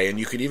New Day, and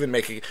you could even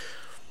make it...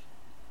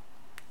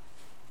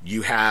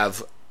 You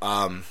have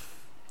a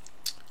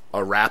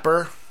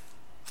rapper.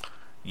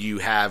 You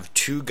have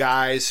two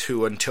guys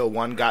who, until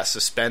one got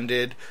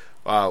suspended,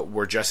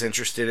 were just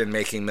interested in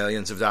making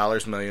millions of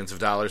dollars.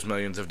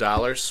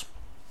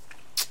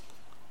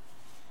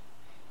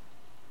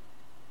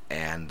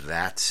 And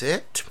that's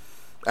it.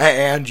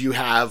 And you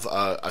have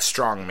a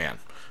strong man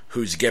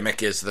whose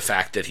gimmick is the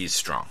fact that he's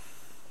strong.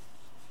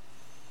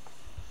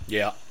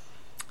 Yeah.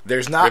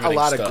 There's not Riveting a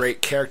lot stuff. of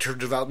great character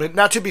development.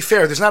 Now, to be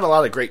fair, there's not a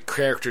lot of great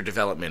character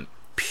development,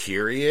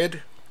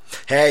 period.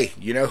 Hey,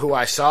 you know who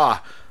I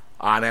saw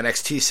on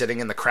NXT sitting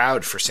in the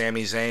crowd for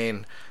Sami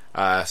Zayn,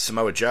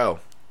 Samoa Joe?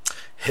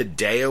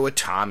 Hideo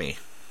Itami.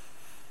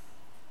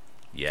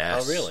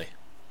 Yes. Oh, really?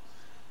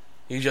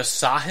 You just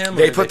saw him?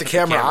 They put the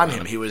camera on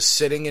him. He was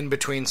sitting in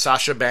between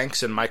Sasha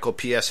Banks and Michael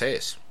P.S.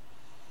 Hayes.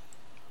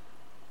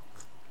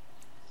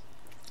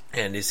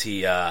 And is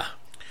he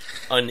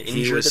uninjured?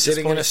 He was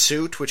sitting in a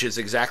suit, which is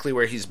exactly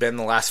where he's been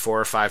the last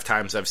 4 or 5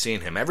 times I've seen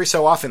him. Every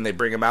so often they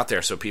bring him out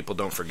there so people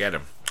don't forget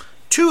him.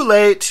 Too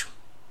late.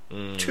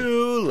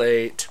 Too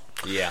late.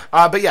 Yeah.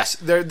 But yes,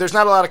 there's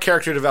not a lot of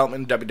character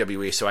development in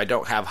WWE, so I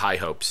don't have high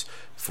hopes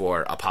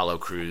for Apollo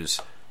Crews'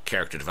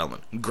 character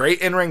development.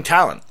 Great in-ring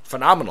talent.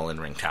 Phenomenal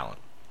in-ring talent.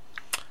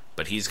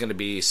 But he's going to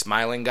be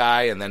smiling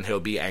guy, and then he'll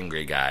be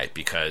angry guy,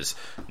 because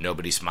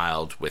nobody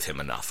smiled with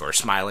him enough, or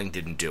smiling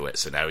didn't do it,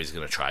 so now he's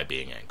going to try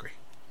being angry.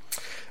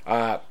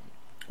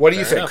 What do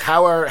you think?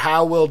 enough.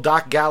 How will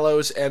Doc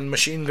Gallows and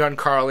Machine Gun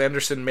Carl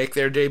Anderson make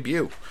their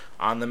debut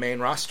on the main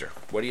roster?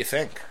 What do you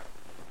think?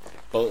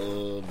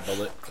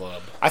 Bullet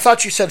Club. I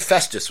thought you said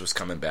Festus was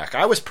coming back.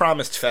 I was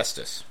promised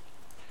Festus.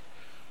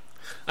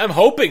 I'm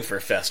hoping for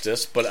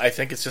Festus, but I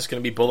think it's just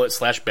going to be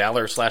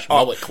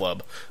Bullet/Balor/Bullet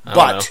Club. I don't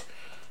know. But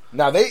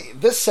now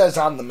this says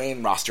on the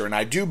main roster, and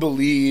I do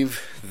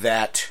believe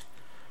that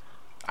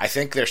I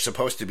think they're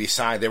supposed to be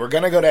signed. They were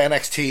going to go to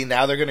NXT,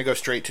 now they're going to go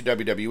straight to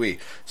WWE.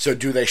 So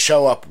do they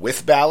show up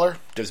with Balor?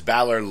 Does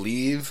Balor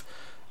leave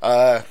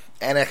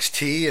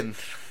NXT? And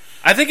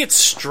I think it's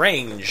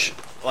strange.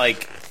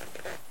 Like,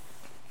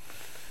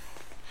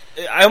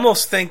 I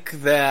almost think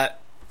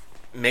that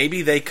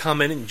maybe they come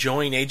in and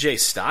join AJ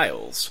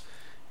Styles.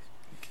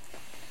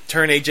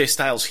 Turn AJ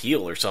Styles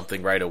heel or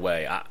something right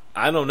away.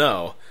 I don't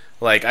know.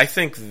 Like, I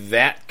think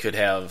that could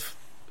have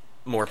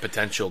more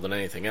potential than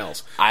anything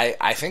else.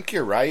 I think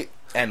you're right.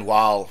 And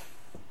while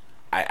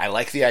I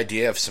like the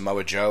idea of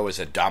Samoa Joe as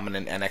a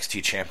dominant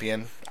NXT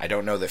champion, I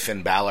don't know that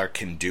Finn Balor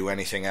can do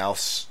anything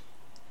else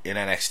in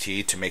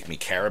NXT to make me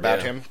care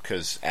about him,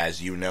 because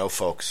as you know,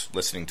 folks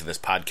listening to this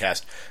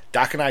podcast,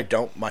 Doc and I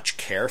don't much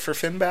care for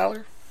Finn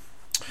Balor.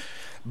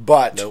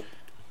 But Nope.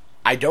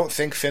 I don't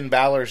think Finn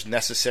Balor's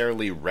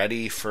necessarily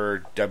ready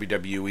for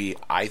WWE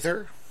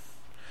either.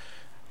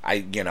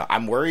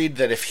 I'm worried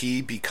that if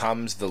he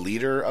becomes the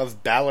leader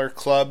of Balor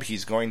Club,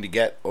 he's going to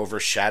get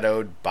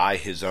overshadowed by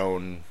his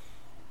own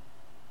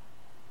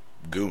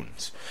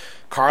goons.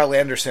 Carl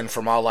Anderson,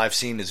 from all I've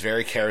seen, is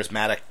very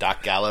charismatic.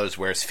 Doc Gallows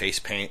wears face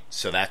paint,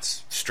 so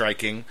that's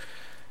striking.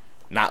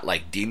 Not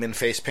like demon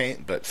face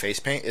paint, but face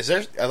paint. Is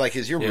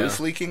your roof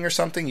leaking or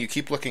something? You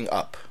keep looking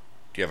up.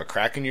 Do you have a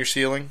crack in your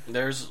ceiling?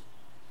 There's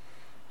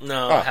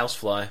no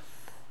housefly.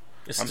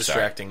 It's I'm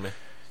distracting me.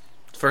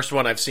 First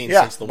one I've seen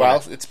since the winter.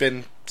 Well, it's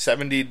been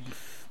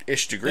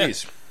 70-ish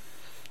degrees. Yeah.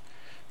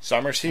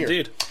 Summer's here.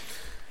 Indeed.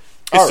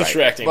 All It's right.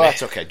 distracting Well, me.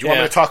 that's okay. Do you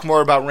want me to talk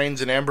more about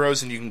Reigns and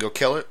Ambrose and you can go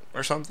kill it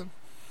or something?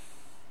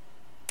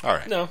 All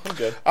right. No, I'm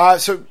good.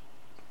 So,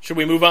 Should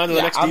we move on to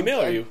the next I'm-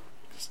 email, or are you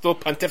still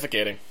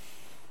pontificating?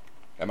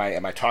 am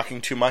I talking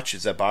too much?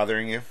 Is that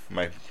bothering you?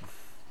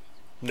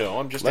 No,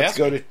 I'm just Let's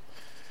asking. go to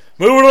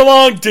Moving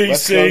along, DC.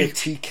 Let's go to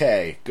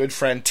TK. Good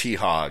friend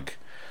T-Hog.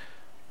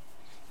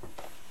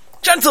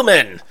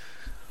 Gentlemen,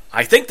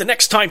 I think the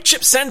next time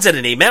Chip sends in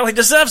an email, he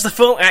deserves the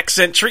full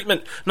accent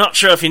treatment. Not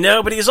sure if you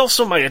know, but he is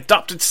also my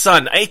adopted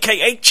son,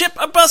 a.k.a. Chip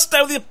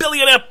Augusto, the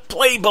billionaire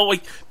playboy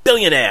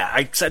billionaire.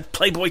 I said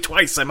Playboy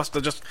twice. I must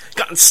have just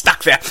gotten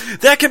stuck there.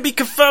 That can be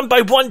confirmed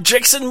by one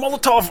Jason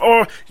Molotov,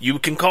 or you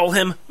can call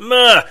him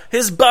Murr,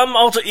 his bum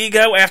alter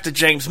ego after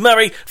James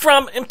Murray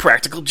from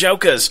Impractical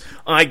Jokers.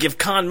 I give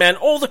Conman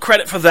all the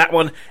credit for that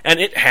one, and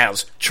it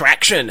has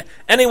traction.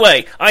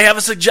 Anyway, I have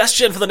a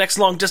suggestion for the next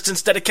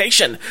long-distance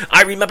dedication.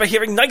 I remember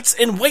hearing Knights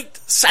in White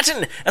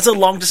Satin as a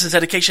long-distance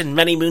dedication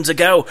many moons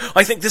ago.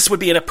 I think this would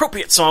be an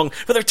appropriate song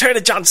for the return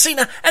of John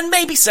Cena and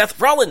maybe Seth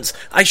Rollins.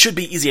 I should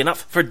be easy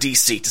enough for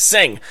DC to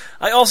sing.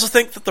 I also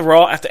think that the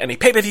Raw after any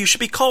pay-per-view should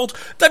be called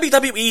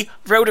WWE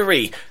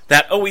Rotary.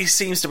 That always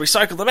seems to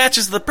recycle the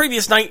matches of the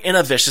previous night in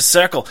a vicious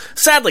circle.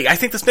 Sadly, I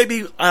think this may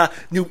be a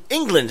New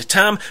England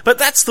term, but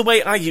that's the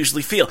way I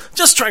usually feel.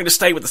 Just trying to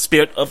stay with the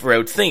spirit of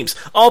road themes.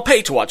 I'll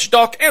pay to watch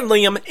Doc and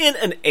Liam in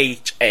an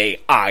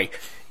HAIAC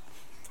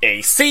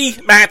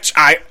match.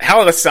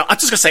 Hell in a Cell. I'm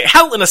just gonna say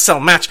Hell in a Cell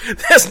match.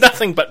 There's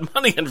nothing but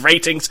money and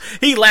ratings.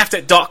 He laughed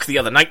at Doc the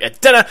other night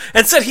at dinner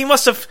and said he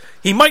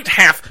might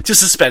have to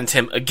suspend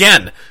him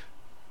again.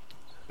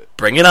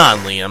 Bring it on,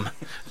 Liam.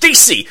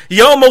 DC,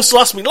 you almost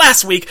lost me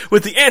last week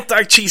with the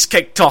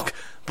anti-cheesecake talk,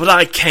 but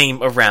I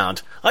came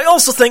around. I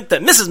also think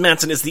that Mrs.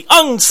 Manson is the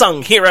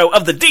unsung hero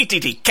of the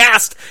DTT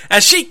cast,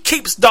 as she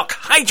keeps Doc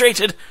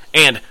hydrated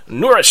and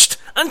nourished.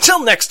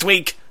 Until next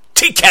week,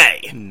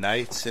 TK!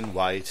 Knights in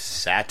white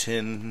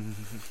satin,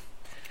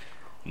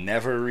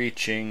 never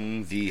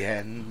reaching the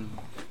end.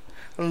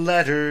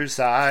 Letters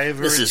I've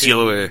written, This is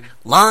your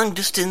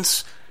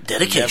long-distance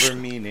dedication.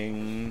 never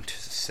meaning to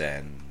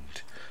send.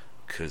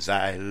 'Cause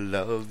I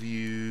love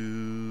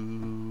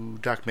you,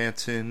 Doc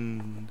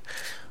Manson.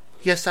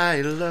 Yes,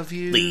 I love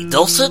you. The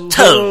dulcet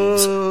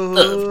tones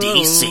of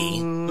DC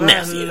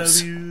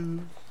Matthews.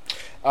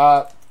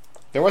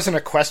 There wasn't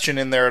a question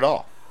in there at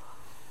all.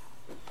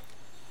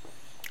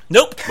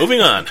 Nope,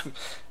 moving on.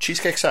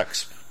 Cheesecake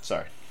sucks.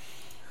 Sorry.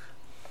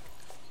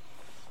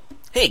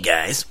 Hey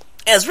guys,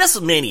 as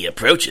WrestleMania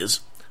approaches,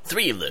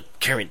 3 of the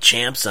current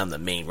champs on the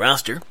main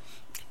roster,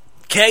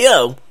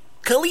 KO,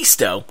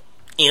 Kalisto,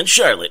 and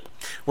Charlotte,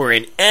 were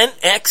in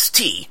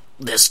NXT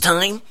this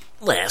time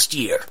last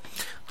year.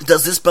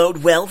 Does this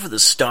bode well for the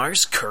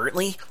stars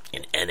currently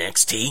in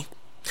NXT?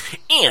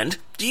 And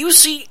do you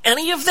see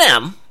any of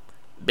them,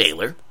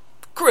 Baylor,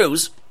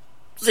 Cruz,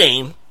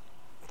 Zayn,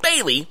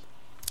 Bayley,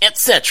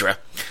 etc.,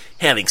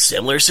 having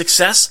similar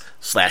success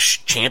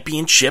 /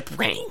 championship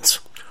reigns?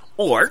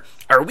 Or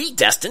are we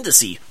destined to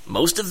see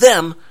most of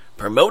them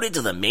promoted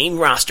to the main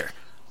roster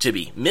to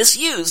be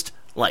misused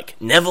like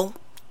Neville,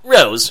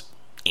 Rose,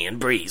 and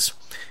Breeze?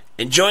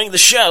 Enjoying the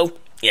show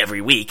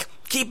every week.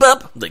 Keep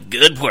up the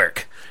good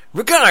work.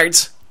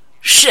 Regards,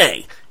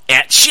 Shay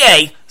at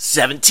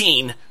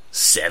Shay1717.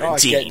 I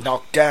get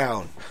knocked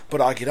down, but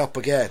I get up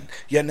again.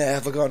 You're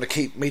never going to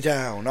keep me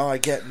down. I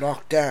get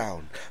knocked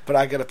down, but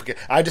I get up again.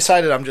 I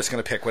decided I'm just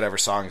going to pick whatever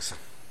songs.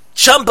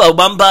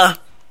 Chumbawamba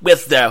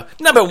with the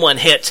 #1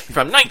 hit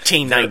from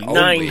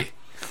 1999,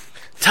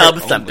 Tub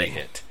Thumping.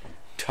 Hit.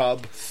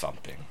 Tub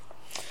Thumping.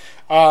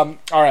 All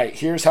right,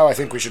 here's how I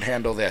think we should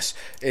handle this.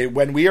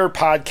 When we are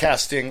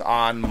podcasting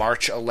on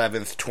March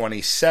 11th,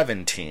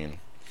 2017,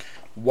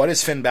 what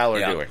is Finn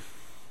Balor doing?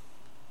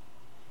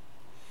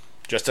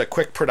 Just a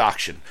quick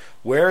production.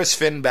 Where is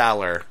Finn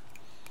Balor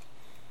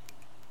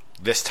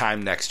this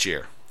time next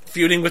year?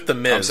 Feuding with The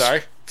Miz. I'm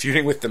sorry?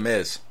 Feuding with The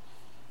Miz.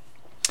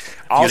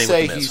 I'll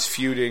say he's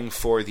feuding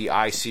for the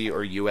IC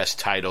or US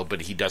title,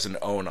 but he doesn't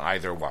own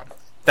either one.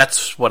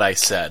 That's what I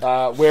said.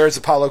 Where is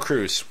Apollo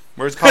Crews?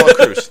 Where's Apollo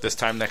Crews this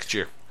time next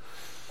year?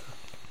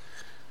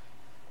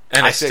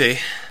 NXT.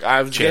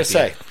 I was going to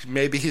say,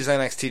 maybe he's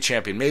NXT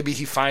champion. Maybe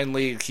he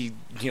finally,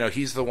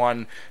 he's the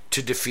one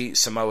to defeat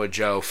Samoa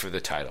Joe for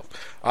the title.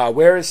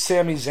 Where is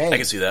Sami Zayn I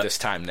can see that. this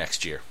time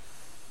next year?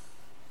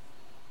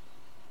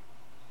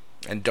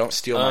 And don't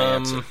steal my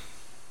answer.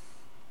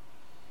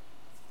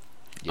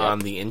 Yep, on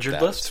the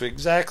injured list? That's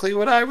exactly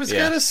what I was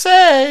going to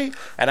say.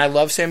 And I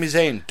love Sami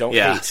Zayn. Don't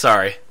hate.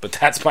 Sorry. But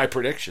that's my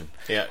prediction.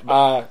 Yeah.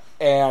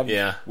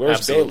 Where's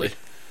absolutely. Bayley?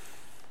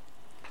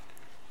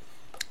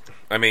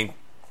 I mean,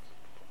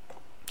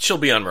 she'll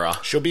be on Raw.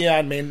 She'll be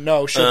on main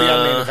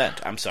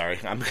event. I'm sorry.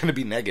 I'm going to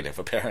be negative,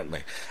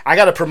 apparently. I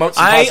got to promote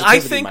some positivity I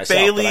think myself,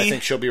 Bayley, but I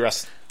think she'll be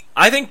wrestling.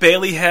 I think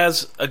Bayley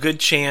has a good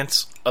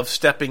chance of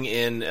stepping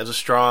in as a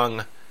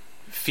strong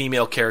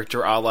female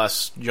character a la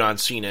John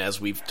Cena,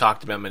 as we've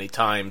talked about many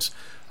times.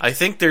 I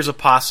think there's a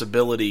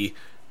possibility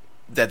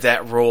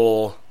that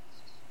role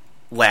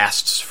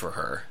lasts for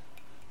her.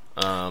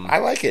 I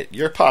like it.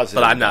 You're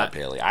positive, but I'm not,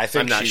 Bayley. I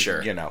think I'm not she's,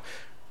 sure.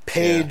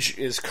 Paige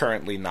is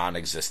currently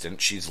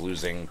non-existent. She's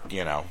losing,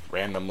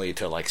 randomly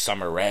to like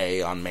Summer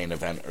Rae on main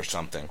event or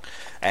something.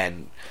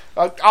 And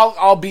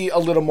I'll be a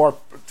little more.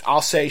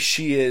 I'll say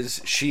she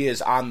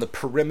is on the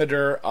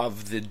perimeter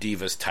of the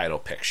Divas title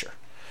picture.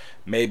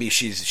 Maybe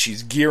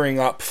she's gearing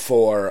up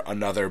for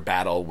another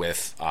battle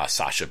with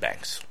Sasha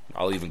Banks.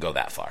 I'll even go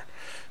that far.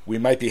 We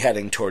might be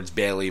heading towards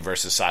Bayley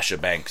versus Sasha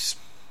Banks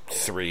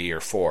 3 or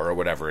 4 or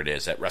whatever it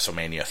is at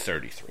WrestleMania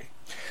 33.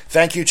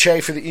 Thank you,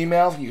 Che, for the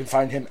email. You can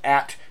find him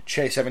at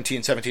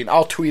Che1717.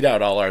 I'll tweet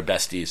out all our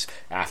besties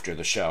after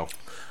the show.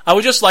 I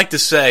would just like to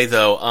say,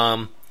 though,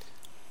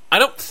 I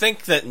don't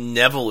think that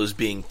Neville is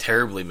being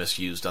terribly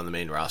misused on the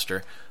main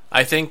roster.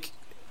 I think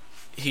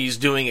he's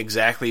doing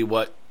exactly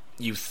what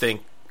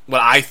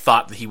I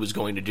thought that he was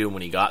going to do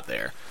when he got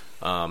there.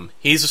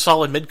 He's a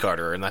solid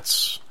mid-carder, and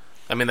that's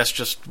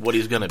just what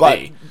he's going to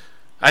be.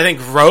 I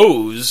think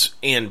Rose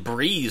and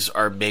Breeze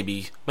are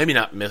maybe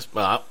not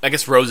I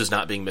guess Rose is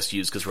not being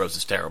misused because Rose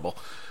is terrible.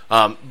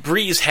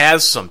 Breeze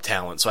has some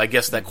talent, so I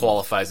guess that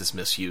qualifies as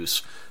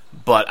misuse.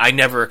 But I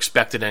never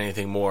expected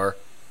anything more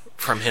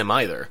from him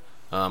either.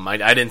 I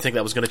didn't think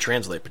that was going to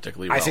translate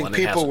particularly well. I think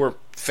people were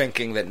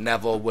thinking that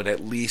Neville would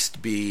at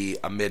least be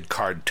a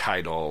mid-card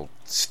title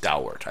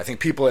stalwart. I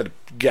think people had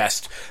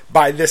guessed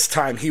by this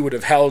time he would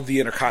have held the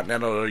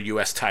Intercontinental or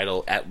U.S.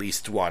 title at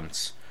least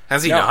once.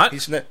 Has he not?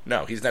 He's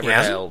never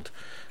held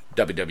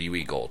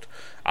WWE Gold.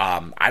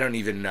 I don't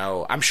even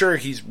know. I'm sure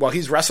he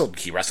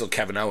wrestled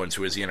Kevin Owens,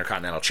 who is the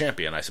Intercontinental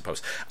Champion, I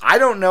suppose. I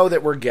don't know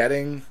that we're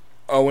getting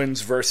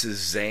Owens versus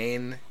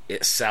Zayn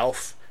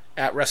itself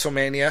at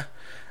WrestleMania.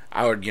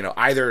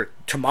 Either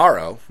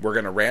tomorrow we're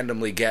going to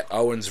randomly get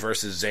Owens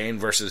versus Zayn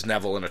versus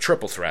Neville in a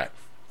triple threat,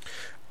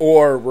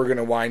 or we're going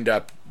to wind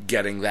up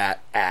getting that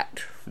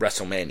at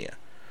WrestleMania.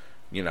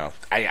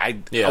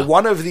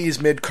 One of these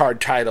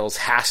mid-card titles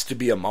has to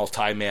be a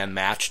multi-man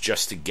match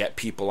just to get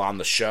people on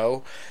the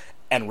show.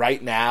 And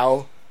right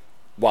now,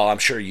 while I'm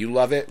sure you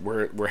love it,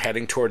 we're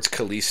heading towards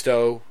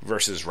Kalisto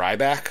versus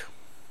Ryback.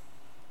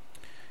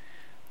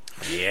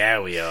 Yeah,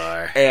 we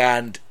are.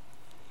 And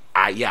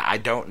I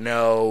don't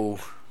know.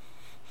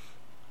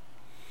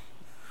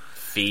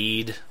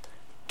 Feed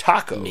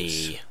tacos.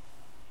 Me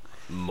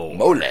more.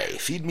 Mole.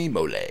 Feed me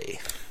mole.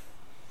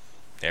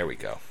 There we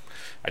go.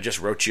 I just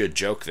wrote you a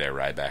joke there,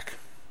 Ryback.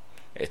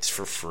 It's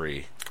for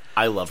free.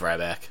 I love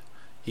Ryback.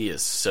 He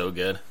is so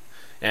good.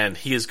 And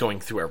he is going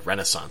through a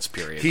renaissance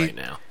period right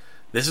now.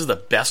 This is the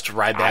best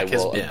Ryback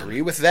has been. I will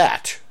agree with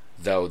that,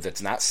 though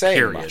that's not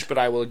saying much, but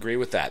I will agree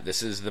with that.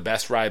 This is the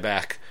best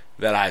Ryback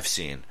that I've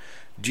seen.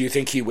 Do you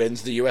think he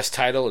wins the U.S.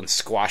 title and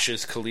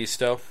squashes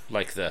Kalisto?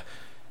 Like the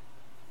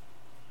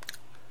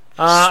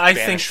I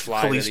think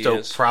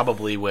Kalisto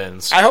probably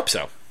wins. I hope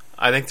so.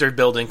 I think they're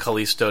building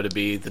Kalisto to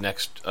be the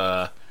next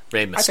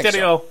Rey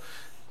Mysterio,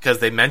 because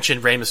they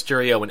mentioned Rey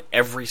Mysterio in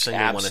every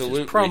single one of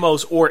his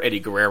promos, or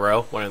Eddie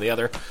Guerrero, one or the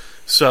other.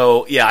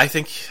 So yeah, I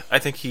think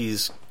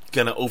he's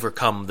gonna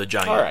overcome the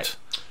giant,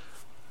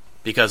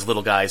 because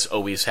little guys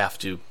always have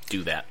to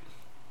do that.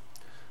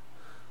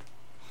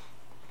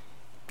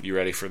 You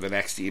ready for the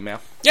next email?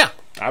 Yeah.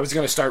 I was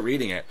going to start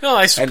reading it. Well,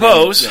 I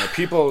suppose. And,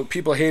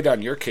 people hate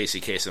on your Casey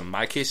Kasem.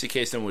 My Casey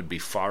Kasem would be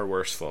far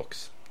worse,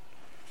 folks.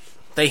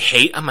 They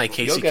hate on my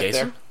Casey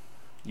Kasem?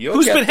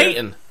 Who's been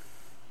hating?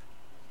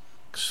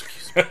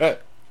 Excuse me.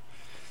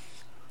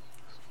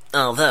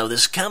 Although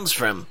this comes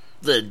from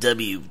the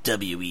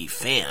WWE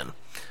fan.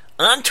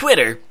 On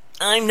Twitter,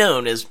 I'm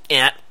known as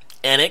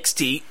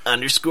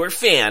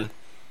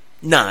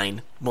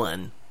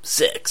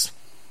 @NXT_fan916.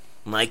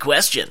 My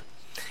question: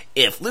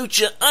 if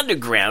Lucha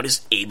Underground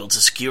is able to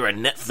secure a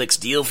Netflix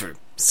deal for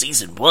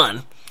Season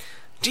 1,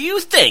 do you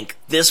think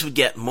this would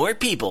get more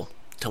people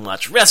to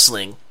watch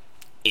wrestling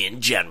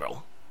in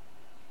general?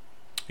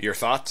 Your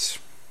thoughts?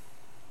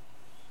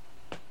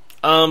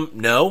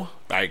 No.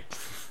 I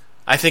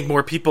think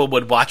more people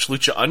would watch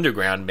Lucha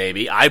Underground,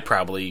 maybe. I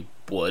probably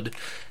would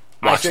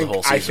watch the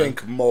whole season. I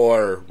think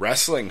more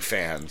wrestling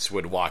fans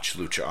would watch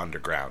Lucha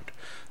Underground.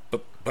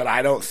 But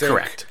I don't think...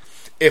 Correct.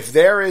 If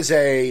there is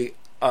a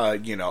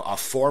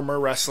former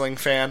wrestling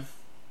fan,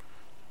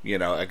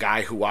 a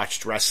guy who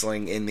watched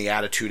wrestling in the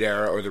Attitude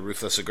Era or the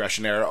Ruthless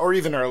Aggression Era or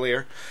even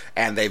earlier,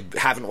 and they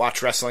haven't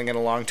watched wrestling in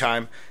a long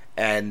time,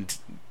 and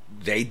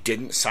they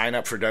didn't sign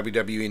up for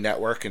WWE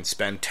Network and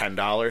spend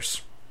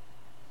 $10,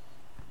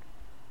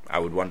 I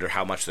would wonder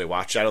how much they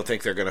watched. I don't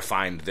think they're going to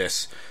find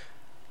this.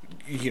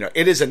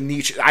 It is a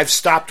niche. I've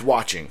stopped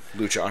watching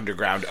Lucha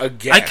Underground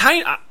again.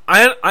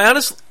 I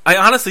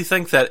honestly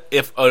think that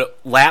if a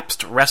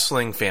lapsed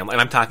wrestling fan, and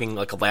I'm talking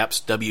like a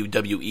lapsed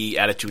WWE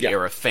Attitude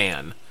Era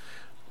fan,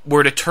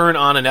 were to turn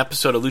on an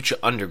episode of Lucha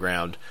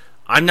Underground,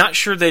 I'm not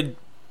sure they'd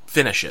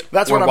finish it.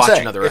 That's or what I'm watch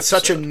saying. Another it's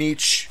episode. Such a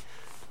niche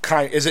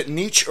kind. Is it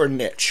niche or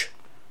niche?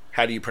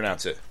 How do you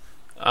pronounce it?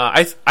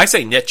 I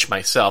say niche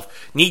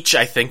myself. Nietzsche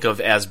I think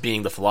of as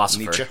being the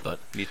philosopher. Nietzsche? But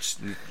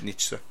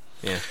Nietzsche.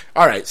 Yeah.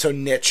 All right, so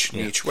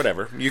niche,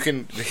 whatever. You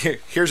can.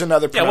 Here's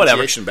another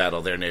pronunciation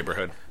battle there,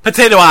 neighborhood.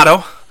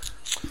 Potatoato.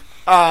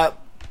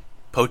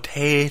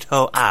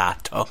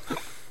 Potatoato.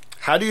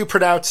 How do you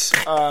pronounce?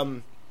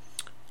 Oh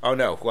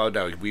no, well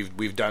no,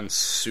 we've done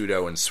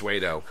pseudo and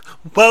pseudo.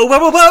 Whoa, whoa,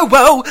 whoa, whoa,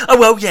 whoa, oh,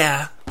 whoa,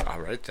 yeah.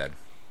 All right then.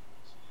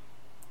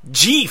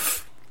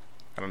 Jeef.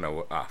 I don't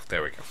know.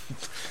 There we go.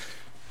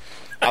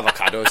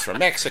 Avocados from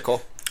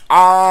Mexico.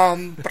 What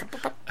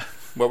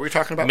were we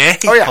talking about?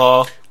 Mexico. Oh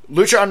yeah,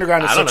 Lucha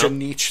Underground is such a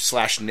niche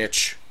 /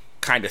 niche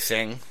kind of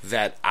thing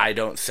that I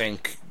don't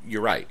think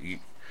you're right.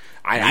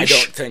 I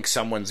don't think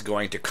someone's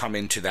going to come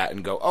into that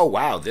and go, oh,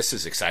 wow, this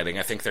is exciting.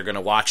 I think they're going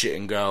to watch it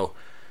and go,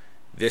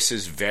 this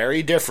is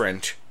very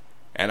different,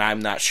 and I'm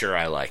not sure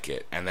I like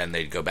it. And then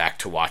they'd go back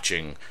to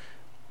watching,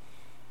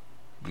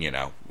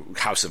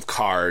 House of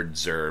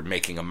Cards or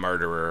Making a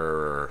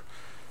Murderer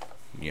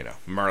or,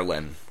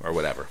 Merlin or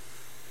whatever.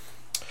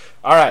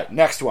 All right,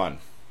 next one.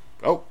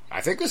 Oh,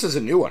 I think this is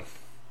a new one.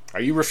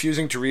 Are you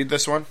refusing to read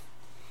this one?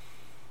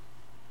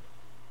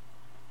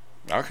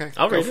 Okay,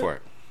 I'll go read for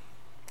it.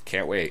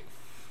 Can't wait.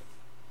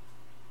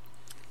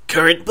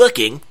 Current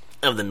booking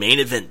of the main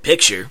event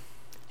picture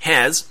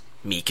has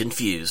me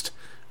confused.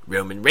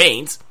 Roman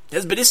Reigns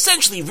has been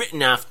essentially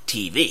written off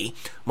TV,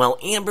 while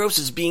Ambrose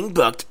is being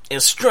booked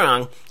as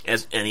strong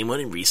as anyone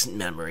in recent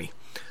memory.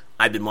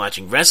 I've been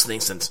watching wrestling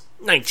since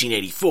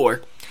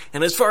 1984,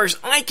 and as far as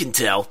I can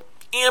tell,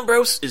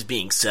 Ambrose is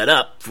being set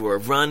up for a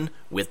run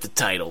with the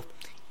title,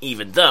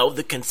 even though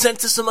the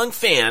consensus among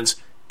fans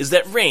is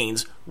that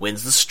Reigns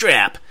wins the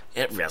strap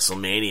at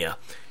WrestleMania.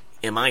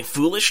 Am I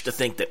foolish to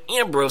think that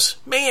Ambrose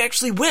may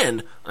actually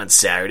win on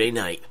Saturday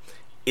night?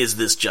 Is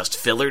this just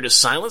filler to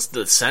silence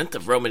the dissent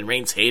of Roman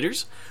Reigns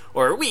haters?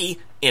 Or are we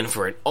in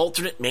for an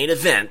alternate main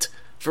event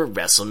for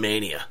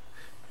WrestleMania?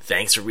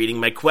 Thanks for reading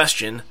my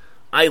question.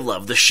 I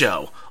love the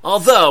show,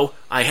 although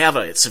I have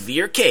a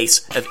severe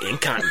case of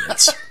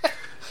incontinence.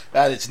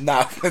 That is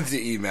not what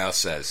the email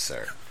says,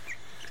 sir.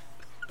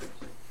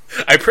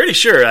 I'm pretty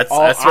sure that's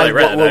what I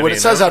read. What it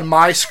says on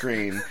my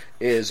screen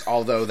is,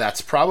 although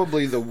that's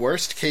probably the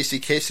worst Casey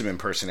Kasem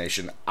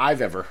impersonation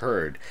I've ever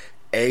heard.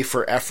 A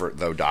for effort,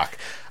 though, Doc.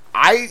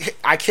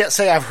 I can't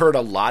say I've heard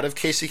a lot of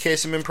Casey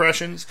Kasem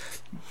impressions,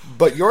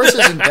 but yours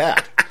isn't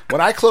bad.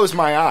 When I close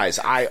my eyes,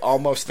 I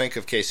almost think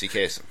of Casey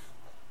Kasem.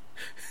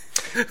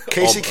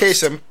 Casey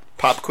Kasem,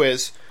 pop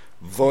quiz,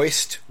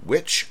 voiced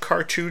which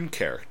cartoon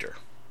character?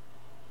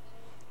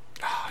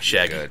 Oh,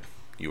 Shaggy. Good.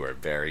 You are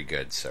very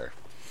good, sir.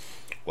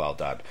 Well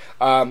done.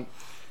 Now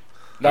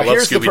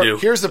here's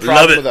the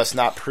problem with us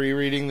not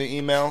pre-reading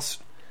the emails.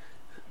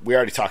 We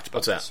already talked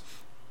about this.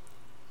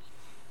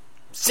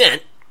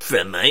 Sent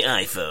from my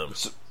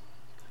iPhone.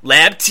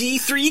 Lab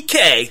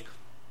T3K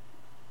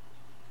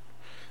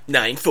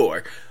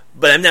 94.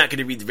 But I'm not going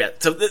to read the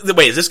rest. So,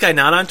 wait, is this guy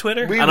not on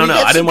Twitter? I don't know.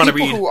 I didn't want to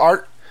read. People who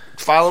aren't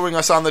following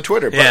us on the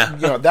Twitter,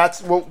 but that's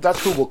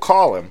who we'll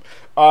call him.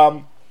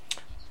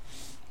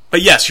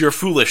 But yes, you're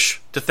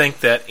foolish to think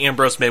that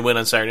Ambrose may win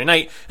on Saturday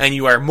night, and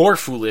you are more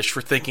foolish for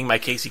thinking my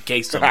Casey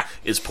Kasem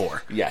is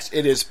poor. Yes,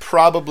 it is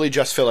probably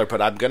just filler, but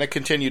I'm going to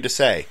continue to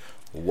say,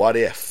 what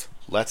if?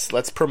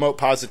 Let's promote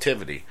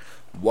positivity.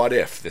 What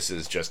if this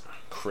is just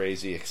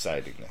crazy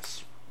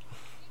excitingness?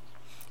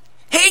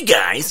 Hey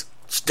guys,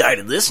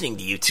 started listening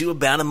to you two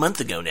about a month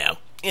ago now,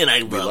 and I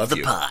love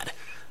the pod.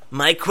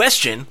 My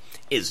question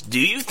is, do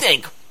you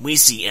think we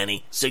see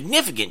any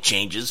significant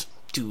changes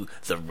to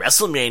the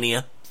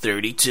WrestleMania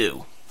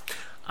 32?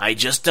 I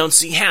just don't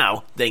see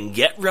how they can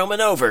get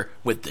Roman over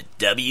with the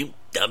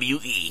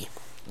WWE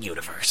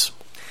Universe.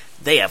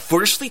 They have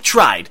forcefully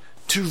tried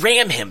to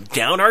ram him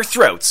down our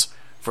throats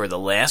for the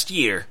last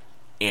year,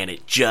 and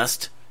it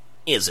just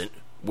isn't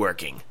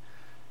working.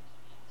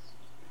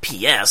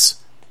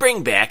 P.S.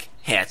 Bring back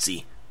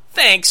Hatsy.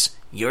 Thanks,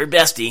 your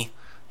bestie,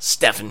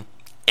 Stefan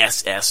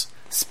S.S.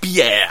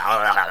 Spiel.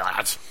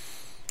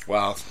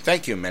 Well,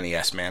 thank you, Many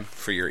S-Man,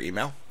 for your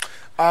email.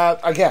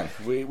 Again,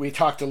 we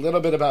talked a little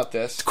bit about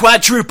this.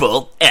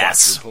 Quadruple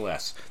S. Quadruple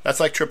S. That's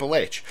like Triple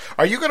H.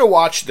 Are you going to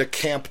watch the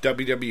Camp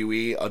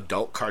WWE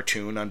adult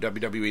cartoon on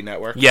WWE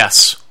Network?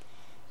 Yes.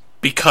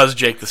 Because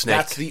Jake the Snake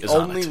That's the is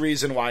only on it.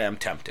 reason why I'm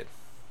tempted.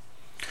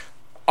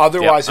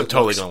 Otherwise, I'm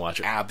totally going to watch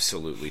it.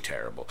 Absolutely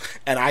terrible.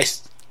 And I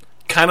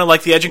kind of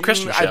like the Edge and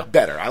Christian show.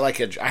 Better. I like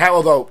Edge.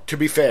 Although, to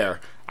be fair,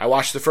 I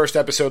watched the first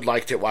episode,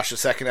 liked it. Watched the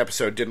second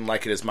episode, didn't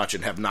like it as much,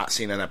 and have not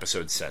seen an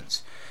episode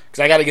since.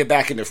 Because I got to get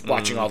back into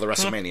watching all the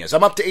WrestleManias.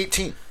 I'm up to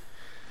 18.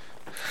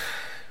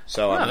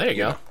 So there you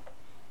go.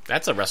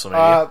 That's a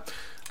WrestleMania.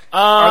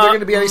 Are there going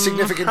to be any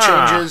significant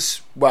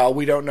changes? Well,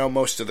 we don't know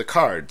most of the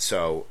card,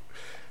 so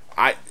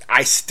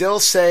I still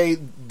say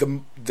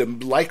the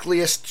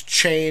likeliest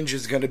change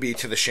is going to be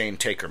to the Shane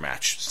Taker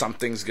match.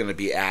 Something's going to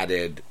be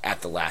added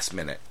at the last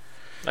minute.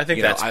 I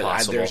think that's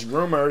possible. There's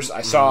rumors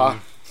I saw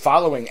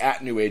following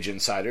at New Age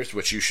Insiders,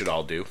 which you should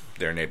all do,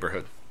 their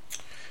neighborhood,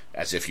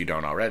 as if you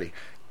don't already,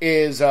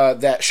 is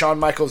that Shawn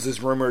Michaels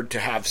is rumored to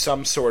have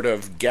some sort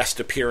of guest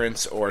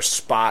appearance or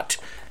spot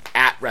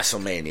at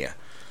WrestleMania.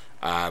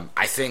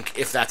 I think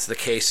if that's the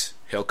case,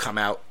 he'll come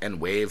out and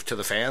wave to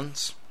the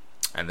fans,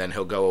 and then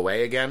he'll go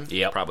away again,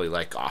 probably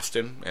like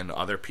Austin and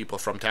other people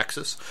from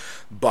Texas.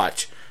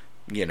 But,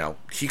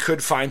 he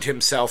could find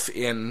himself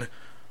in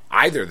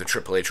either the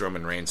Triple H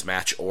Roman Reigns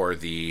match or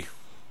the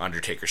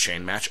Undertaker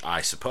Shane match,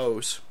 I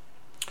suppose.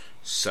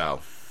 So,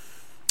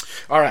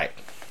 all right.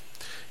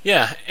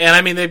 Yeah, and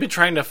I mean, they've been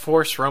trying to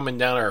force Roman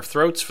down our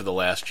throats for the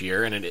last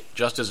year, and it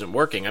just isn't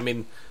working. I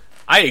mean,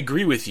 I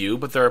agree with you,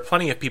 but there are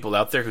plenty of people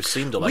out there who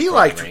seem to like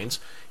Roman Reigns.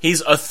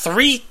 He's a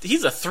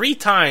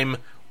three-time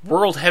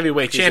world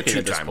heavyweight He's champion a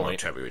at this two-time world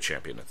point. heavyweight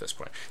champion at this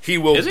point. He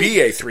will Is he? be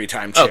a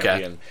three-time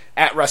champion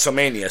at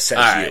WrestleMania, says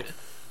All you. right.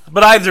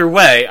 But either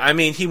way, I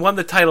mean, he won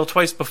the title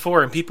twice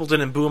before, and people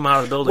didn't boo him out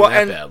of the building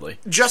that badly.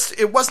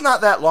 It was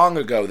not that long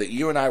ago that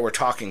you and I were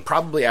talking,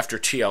 probably after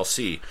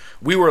TLC,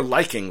 we were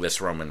liking this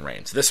Roman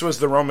Reigns. This was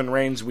the Roman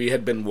Reigns we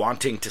had been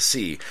wanting to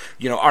see.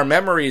 You know, our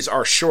memories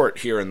are short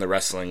here in the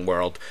wrestling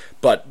world,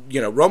 but,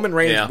 you know, Roman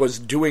Reigns was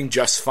doing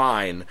just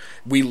fine.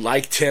 We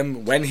liked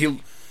him when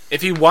he...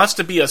 If he wants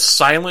to be a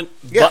silent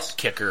butt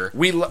kicker,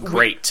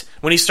 great.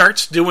 When he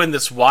starts doing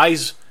this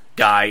wise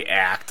guy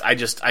act, I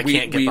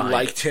can't get behind We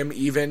liked him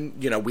even,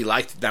 you know, we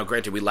liked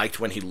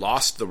when he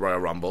lost the Royal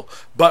Rumble,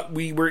 but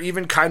we were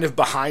even kind of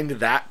behind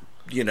that,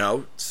 you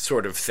know,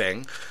 sort of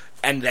thing.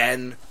 And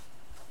then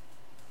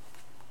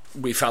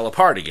we fell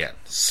apart again.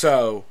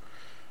 So,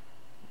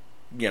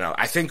 you know,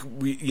 I think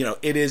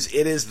it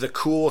is the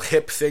cool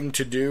hip thing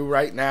to do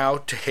right now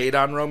to hate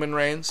on Roman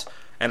Reigns.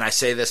 And I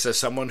say this as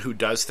someone who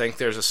does think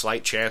there's a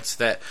slight chance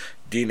that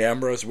Dean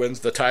Ambrose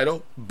wins the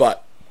title,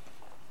 but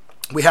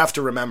we have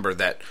to remember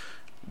that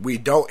we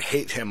don't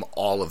hate him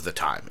all of the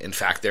time. In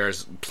fact,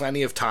 there's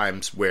plenty of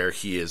times where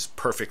he is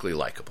perfectly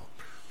likable.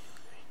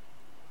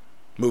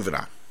 Moving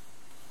on.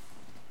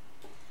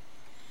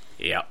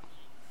 Yep.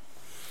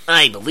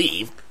 I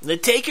believe the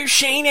Taker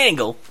Shane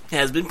angle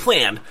has been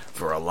planned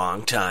for a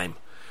long time.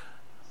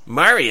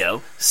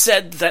 Mario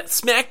said that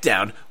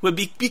SmackDown would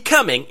be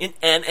becoming an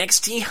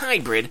NXT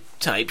hybrid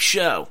type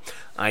show.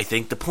 I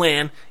think the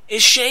plan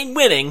is Shane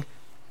winning,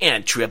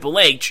 and Triple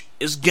H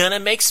is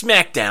gonna make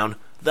SmackDown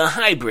the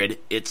hybrid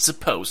it's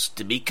supposed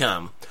to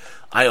become.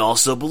 I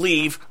also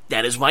believe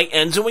that is why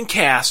Enzo and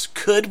Cass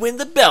could win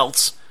the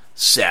belts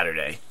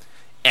Saturday.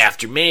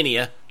 After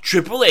Mania,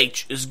 Triple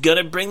H is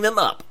gonna bring them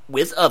up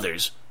with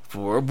others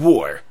for a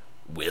war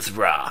with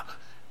Raw.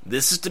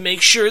 This is to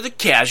make sure the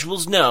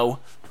casuals know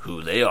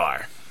who they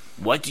are.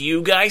 What do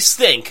you guys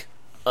think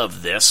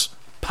of this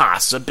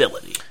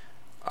possibility?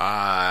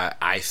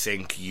 I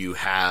think you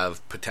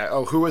have potential.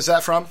 Oh, who was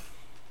that from?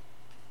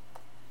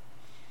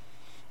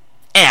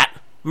 At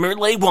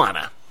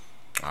Merlewana.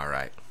 All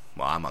right.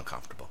 Well, I'm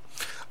uncomfortable.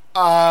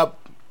 I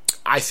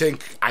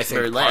think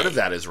Merle. part of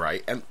that is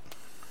right, and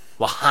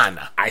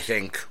Wahana. I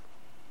think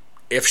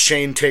if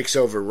Shane takes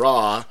over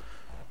Raw,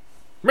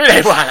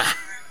 Merlewana.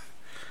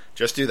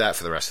 just do that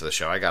for the rest of the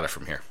show. I got it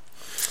from here.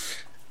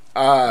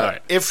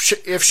 Right.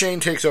 If Shane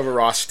takes over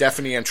Raw,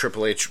 Stephanie and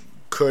Triple H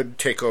could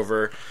take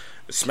over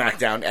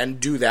SmackDown and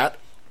do that.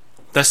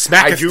 The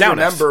SmackDown. I do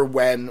remember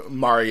when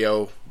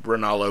Mario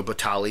Ronaldo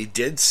Batali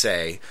did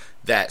say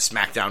that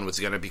SmackDown was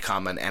going to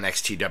become an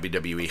NXT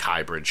WWE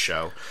hybrid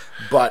show,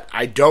 but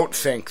I don't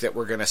think that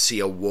we're going to see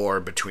a war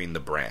between the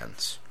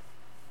brands.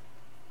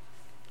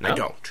 No? I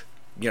don't.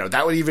 You know,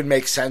 that would even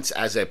make sense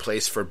as a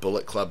place for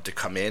Bullet Club to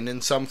come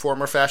in some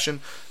form or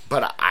fashion,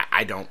 but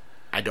I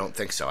don't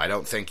think so. I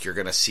don't think you're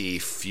going to see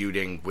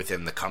feuding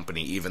within the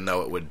company, even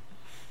though it would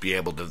be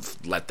able to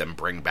let them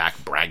bring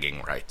back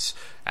bragging rights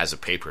as a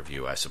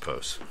pay-per-view, I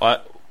suppose.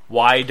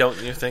 Why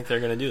don't you think they're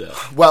going to do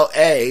that? Well,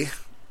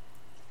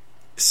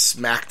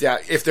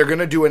 SmackDown, if they're going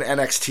to do an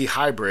NXT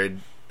hybrid,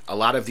 a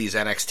lot of these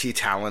NXT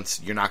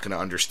talents you're not going to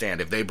understand.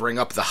 If they bring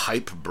up the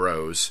Hype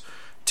Bros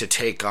to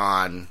take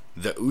on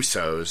the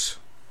Usos...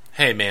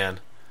 Hey, man,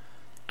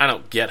 I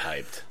don't get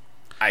hyped.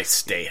 I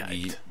stay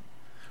hyped.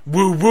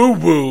 Woo, woo,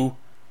 woo.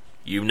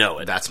 You know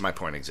it. That's my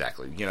point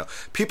exactly. You know,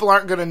 people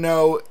aren't going to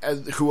know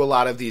who a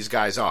lot of these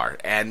guys are,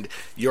 and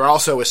you're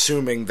also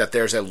assuming that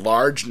there's a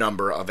large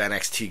number of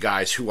NXT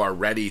guys who are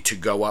ready to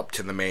go up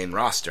to the main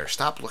roster.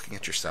 Stop looking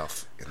at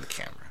yourself in the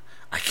camera.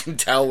 I can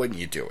tell when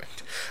you do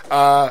it.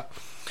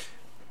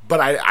 But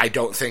I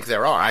don't think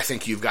there are. I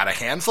think you've got a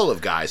handful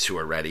of guys who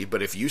are ready,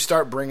 but if you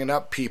start bringing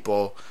up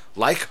people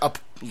like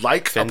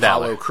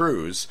Apollo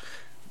Crews,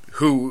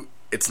 who...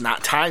 it's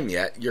not time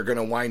yet, you're going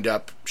to wind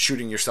up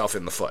shooting yourself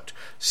in the foot.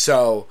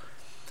 So...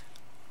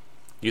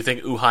 you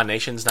think Uhaa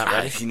Nation's not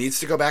ready? he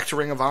needs to go back to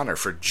Ring of Honor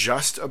for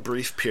just a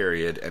brief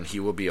period, and he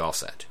will be all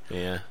set.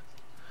 Yeah.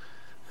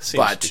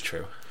 Seems to be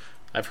true.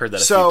 I've heard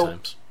that a few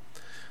times.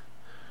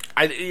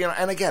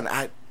 And again,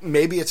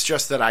 maybe it's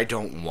just that I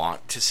don't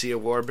want to see a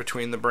war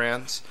between the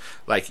brands.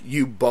 Like,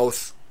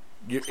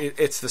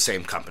 it's the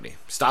same company.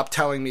 Stop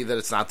telling me that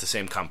it's not the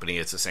same company.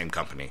 It's the same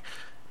company.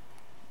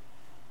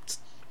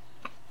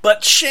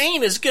 But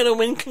Shane is going to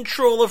win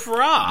control of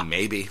Raw.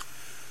 Maybe.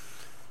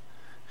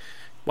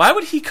 Why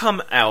would he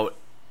come out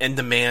and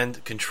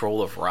demand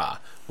control of Raw?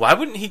 Why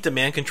wouldn't he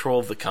demand control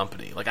of the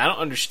company? Like, I don't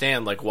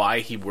understand, like, why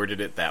he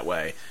worded it that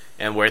way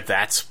and where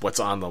that's what's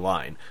on the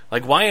line.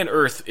 Like, why on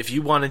earth, if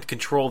you wanted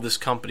control of this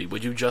company,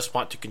 would you just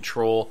want to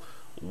control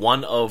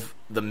one of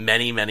the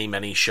many, many,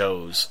 many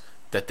shows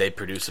that they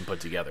produce and put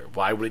together?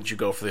 Why wouldn't you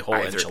go for the whole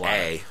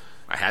enchilada?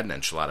 I had an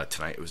enchilada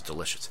tonight. It was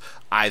delicious.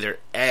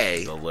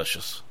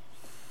 Delicious.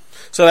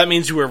 So that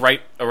means you were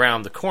right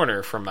around the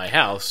corner from my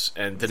house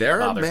and didn't bother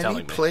telling me. There are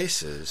many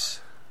places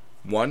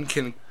one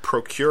can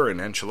procure an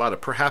enchilada.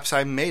 Perhaps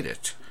I made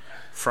it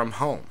from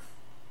home.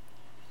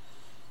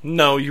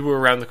 No, you were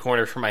around the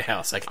corner from my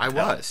house. I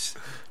was.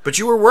 But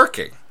you were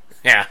working.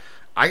 Yeah.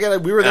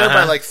 We were there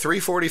by like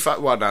 3:45.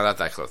 Well, no, not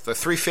that close. The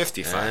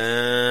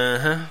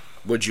 3:55.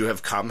 Would you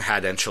have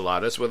had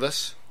enchiladas with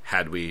us?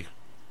 Had we?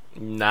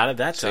 Not at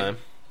that time.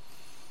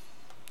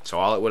 So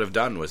all it would have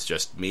done was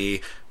just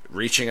me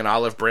reaching an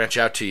olive branch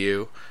out to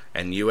you,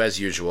 and you, as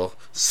usual,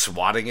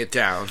 swatting it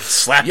down.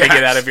 Slapping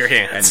it out of your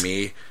hands. And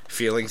me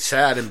feeling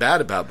sad and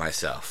bad about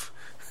myself.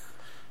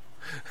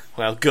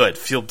 Well, good.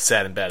 Feel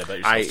sad and bad about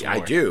yourself. I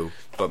do,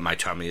 but my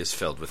tummy is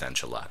filled with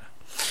enchilada.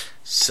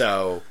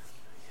 So,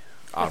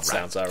 that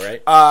sounds all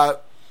right.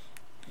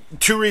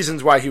 2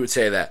 reasons why he would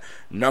say that.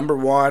 Number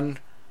one,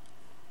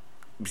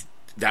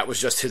 that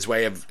was just his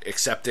way of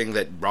accepting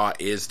that Raw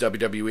is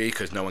WWE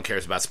because no one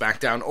cares about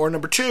SmackDown. Or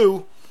number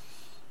 2,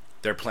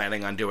 they're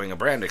planning on doing a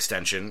brand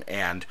extension,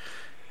 and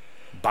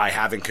by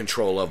having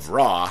control of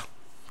Raw,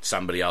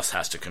 somebody else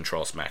has to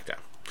control SmackDown.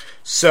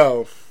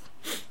 So,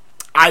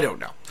 I don't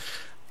know.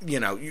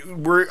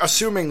 We're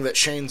assuming that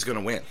Shane's going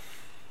to win.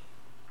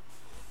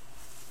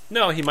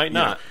 No, he might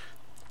not.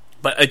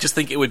 But I just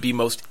think it would be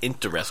most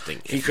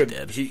interesting if he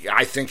did.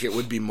 I think it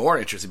would be more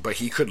interesting, but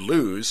he could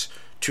lose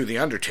to The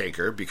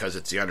Undertaker because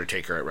it's The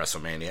Undertaker at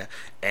WrestleMania.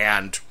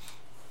 And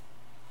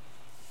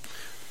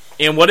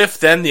what if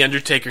then The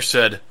Undertaker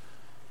said,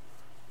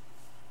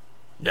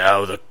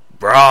 "Now the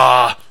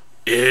bra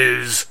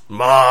is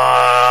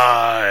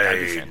mine"?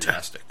 That'd be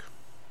fantastic.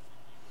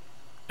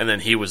 And then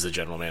he was the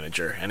general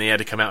manager, and he had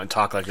to come out and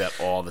talk like that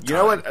all the time. You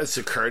know what has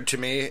occurred to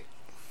me?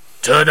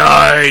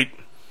 Tonight,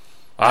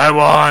 I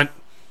want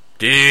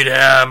Dean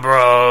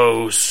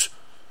Ambrose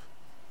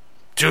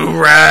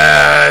to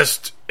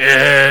rest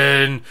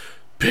in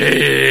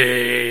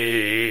peace.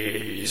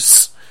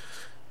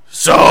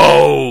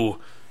 So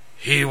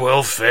he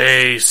will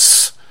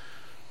face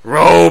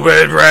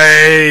Roman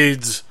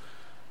Reigns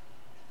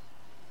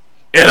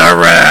in a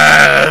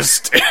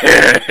rest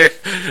in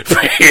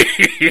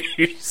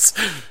peace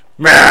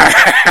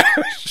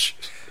match.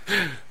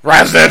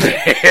 Rest in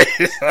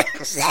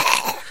peace.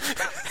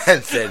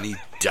 And then he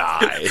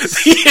dies.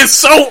 He is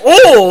so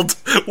old.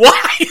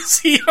 Why is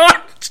he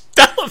on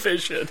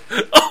television?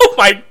 Oh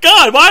my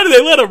God! Why do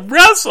they let him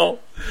wrestle?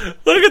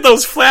 Look at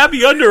those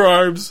flabby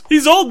underarms.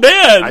 He's old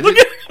man. Look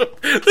at him.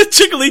 The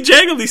jiggly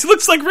jangly. He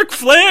looks like Ric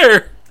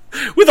Flair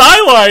with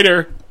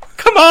eyeliner.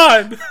 Come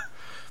on.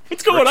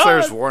 What's going Ric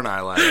Flair's on? worn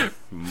eyeliner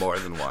more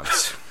than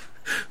once.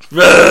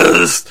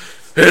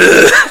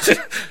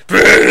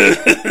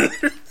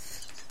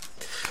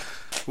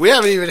 We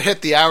haven't even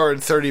hit the hour and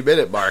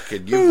 30-minute mark,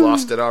 and you've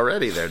lost it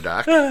already there,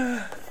 Doc.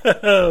 I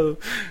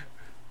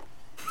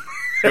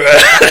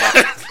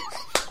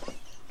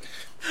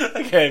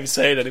can't even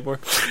say it anymore.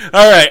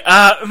 All right.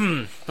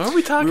 What were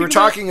we talking about? We were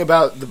talking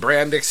about the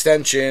brand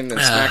extension and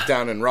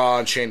SmackDown and Raw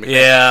and Shane McMahon.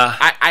 Yeah.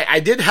 I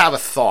did have a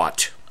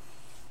thought.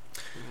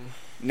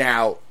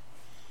 Now,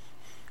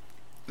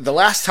 the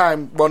last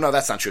time... Well, no,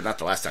 that's not true. Not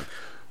the last time.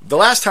 The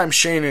last time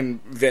Shane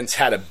and Vince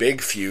had a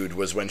big feud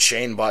was when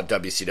Shane bought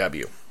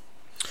WCW.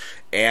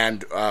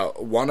 And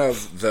one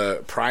of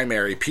the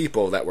primary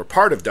people that were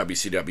part of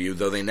WCW,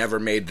 though they never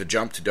made the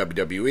jump to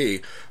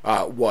WWE,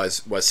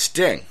 was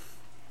Sting.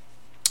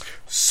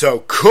 So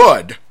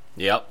could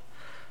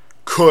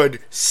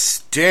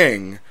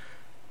Sting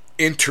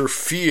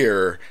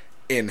interfere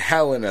in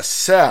Hell in a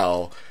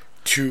Cell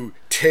to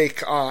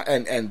take on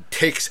and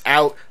takes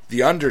out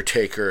The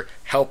Undertaker,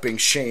 helping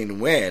Shane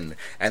win,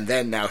 and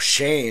then now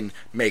Shane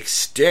makes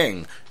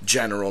Sting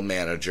general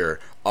manager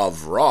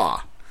of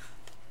Raw?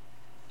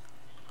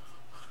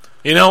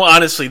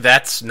 Honestly,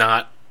 that's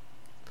not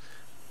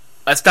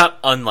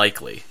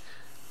unlikely.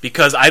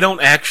 Because I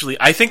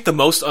think the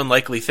most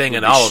unlikely thing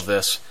in all of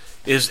this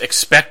is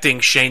expecting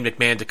Shane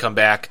McMahon to come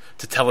back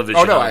to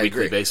television on a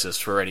weekly basis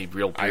for any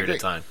real period of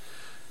time.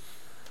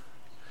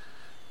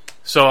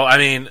 So,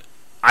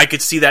 I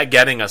could see that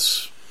getting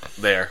us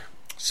there,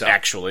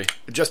 actually.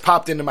 It just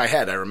popped into my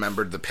head. I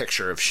remembered the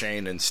picture of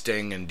Shane and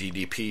Sting and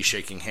DDP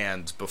shaking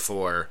hands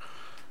before,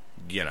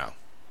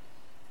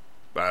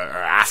 or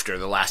after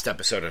the last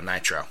episode of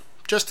Nitro.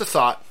 Just a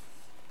thought.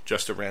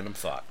 Just a random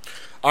thought.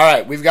 All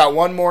right, we've got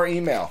one more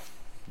email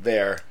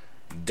there,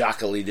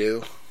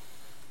 Dockily-doo.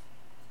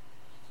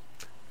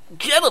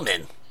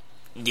 Gentlemen,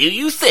 do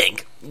you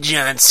think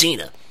John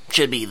Cena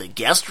should be the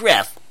guest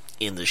ref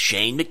in the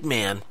Shane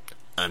McMahon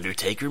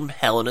Undertaker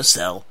Hell in a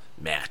Cell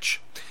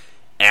match?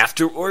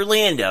 After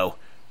Orlando,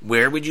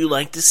 where would you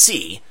like to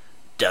see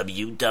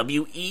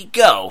WWE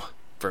go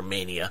for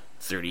Mania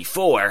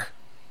 34,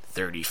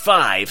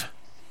 35,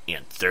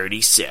 and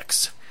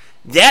 36?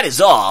 That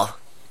is all.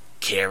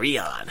 Carry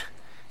on.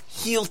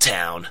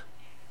 Heeltown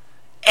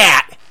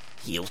at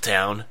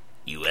Heeltown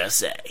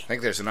USA. I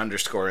think there's an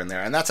underscore in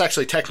there. And that's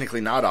actually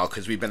technically not all,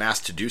 because we've been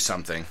asked to do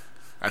something.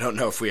 I don't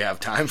know if we have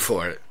time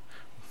for it.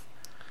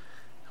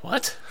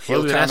 What?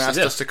 Heeltown asked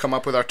us to come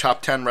up with our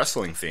top 10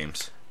 wrestling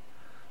themes.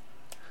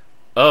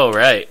 Oh,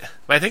 right.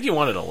 But I think you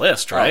wanted a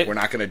list, right? We're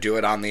not going to do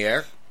it on the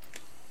air?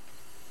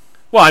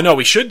 Well, I know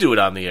we should do it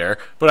on the air,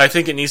 but I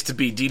think it needs to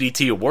be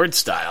DDT award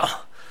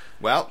style.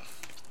 Well,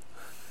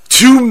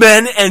 2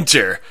 men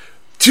enter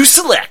To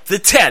select the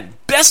 10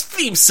 best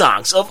theme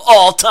songs of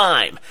all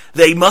time,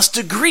 they must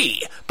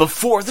agree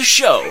before the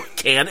show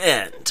can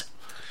end.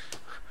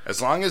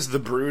 As long as The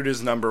Brood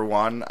is number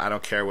 1, I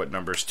don't care what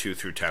numbers 2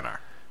 through 10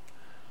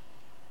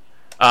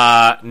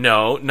 are.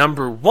 No,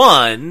 number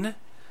 1,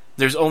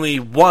 there's only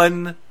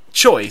one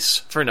choice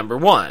for number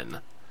 1.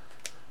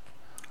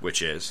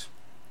 Which is?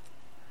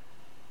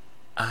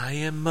 I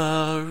am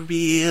a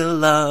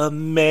real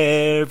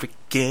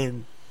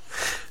American.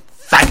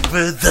 Fight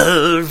for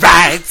the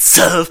rights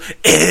of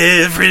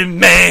every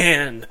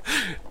man.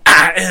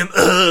 I am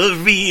a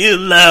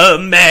real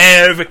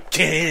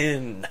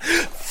American.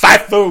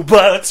 Fight for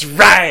what's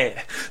right.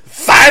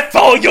 Fight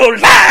for your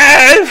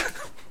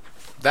life.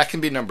 That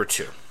can be number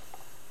 2.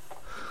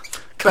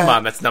 Come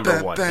on, that's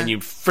number 1. And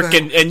you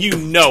and you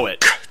know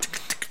it.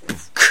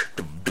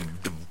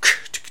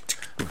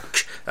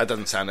 That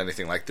doesn't sound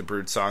anything like the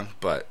Brood song,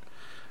 but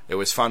it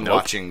was fun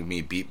watching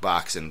me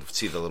beatbox and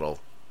see the little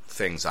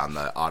things on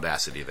the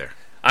Audacity there.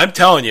 I'm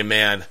telling you,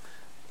 man,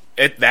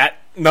 that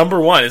number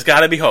 1 has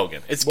got to be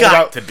Hogan. It's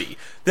got to be.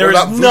 There's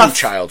what about Voodoo nothing.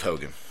 Child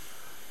Hogan?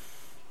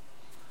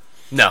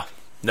 No,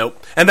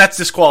 nope, and that's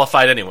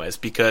disqualified anyways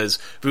because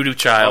Voodoo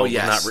Child was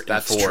not written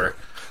that's for true.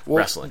 Well,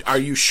 wrestling. Are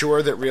you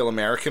sure that Real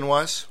American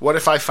was? What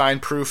if I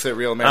find proof that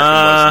Real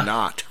American was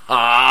not?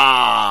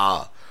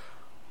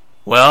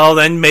 Well,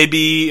 then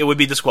maybe it would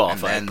be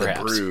disqualified. And then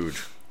perhaps. the Brood,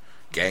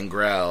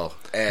 Gangrel,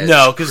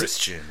 Edge,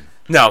 Christian.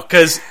 No,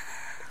 because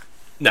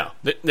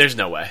there's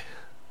no way.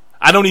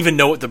 I don't even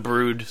know what the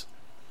Brood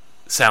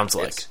sounds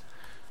like.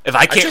 If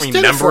I can't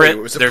remember it,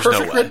 was a there's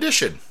perfect no way.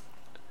 rendition.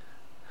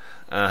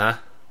 Uh-huh.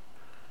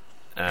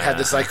 Had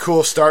this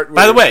cool start.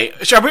 By the way,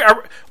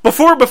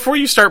 before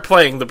you start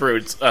playing the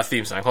Brood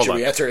theme song, hold on. Should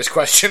we answer his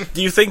question?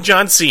 Do you think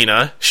John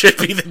Cena should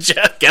be the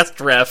guest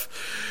ref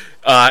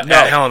at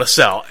Hell in a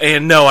Cell?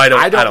 And no, I don't.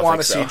 I don't want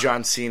think to so. see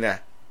John Cena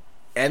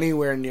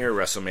anywhere near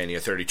WrestleMania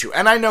 32,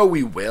 and I know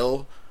we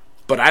will,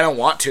 but I don't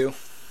want to.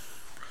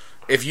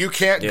 If you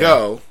can't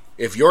go,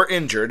 if you're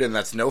injured, and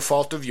that's no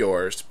fault of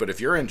yours, but if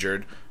you're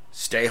injured,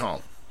 stay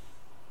home.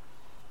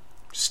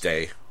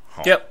 Stay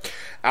home. Yep.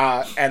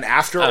 And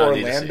after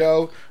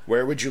Orlando,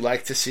 where would you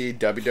like to see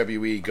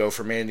WWE go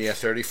for Mania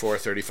 34,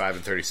 35,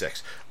 and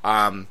 36?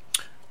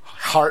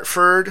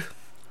 Hartford,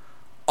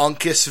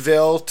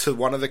 Uncasville to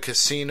one of the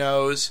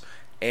casinos,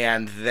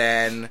 and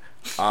then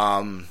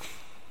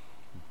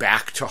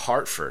back to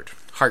Hartford.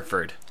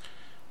 Hartford.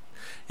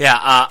 Yeah,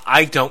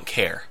 I don't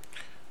care.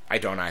 I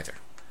don't either.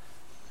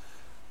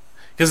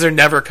 Because they're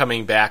never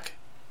coming back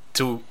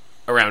to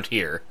around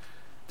here.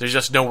 There's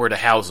just nowhere to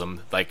house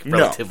them,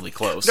 relatively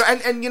close. No,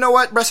 and you know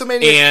what?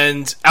 WrestleMania...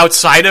 And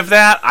outside of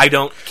that, I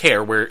don't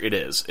care where it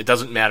is. It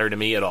doesn't matter to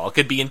me at all. It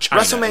could be in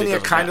China.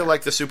 WrestleMania, kind of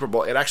like the Super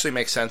Bowl, it actually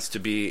makes sense to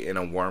be in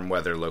a warm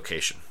weather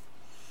location.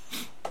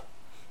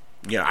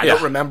 I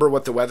don't remember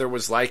what the weather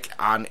was like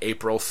on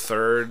April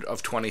 3rd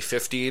of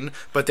 2015,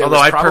 but there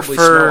was probably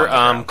snow on the I prefer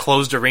ground.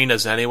 closed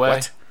arenas anyway.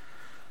 What?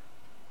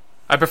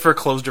 I prefer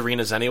closed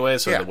arenas anyway,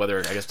 so the weather,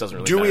 I guess, doesn't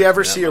really Do matter we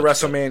ever that see a much,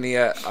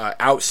 WrestleMania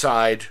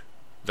outside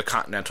the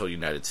continental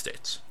United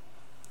States?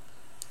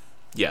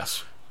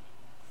 Yes.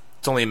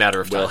 It's only a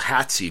matter of time. Will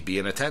Hatsy be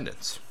in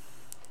attendance?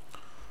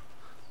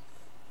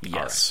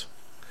 Yes.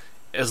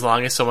 As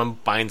long as someone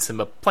binds him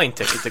a plane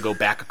ticket to go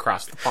back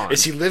across the pond.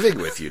 Is he living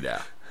with you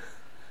now?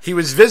 He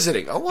was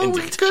visiting. Oh, well,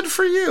 Indeed. good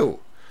for you.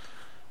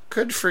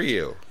 Good for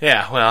you.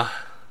 Yeah, well,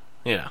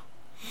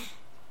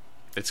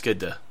 it's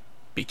good to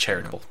be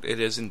charitable. It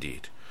is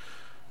indeed.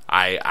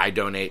 I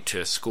donate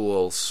to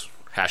schools,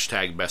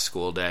 #Best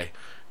School Day.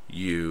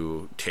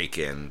 You take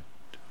in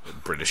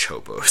British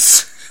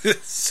hobos.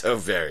 So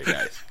very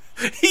nice.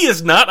 He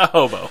is not a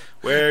hobo.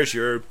 Where's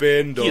your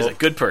bindle? He's a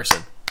good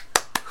person.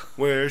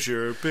 Where's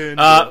your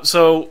bindle?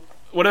 So,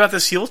 what about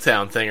this Heel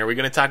Town thing? Are we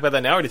going to talk about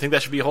that now, or do you think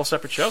that should be a whole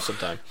separate show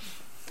sometime?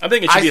 I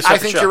think it should be a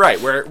separate show. I think you're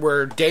right.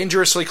 We're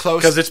dangerously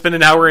close. Because it's been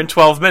an hour and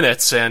 12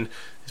 minutes, and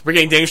we're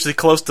getting dangerously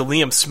close to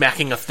Liam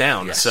smacking us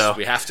down. Yes, so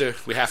we have to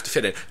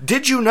fit in.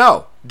 Did you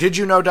know,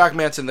 Doc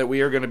Manson, that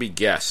we are going to be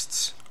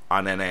guests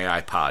on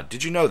NAI Pod?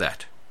 Did you know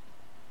that?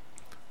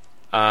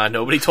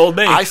 Nobody told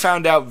me. I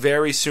found out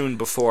very soon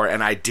before,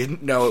 and I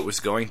didn't know it was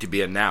going to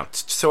be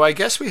announced. So I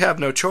guess we have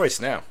no choice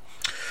now.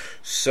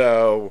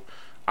 So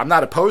I'm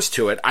not opposed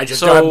to it. I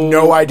just have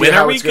no idea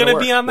how it's going to work. When are we going to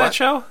be on that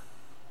show?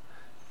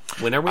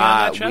 When are we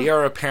on that show? We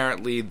are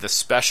apparently the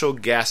special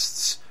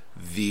guests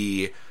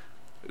the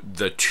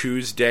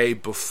Tuesday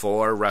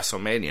before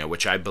WrestleMania,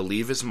 which I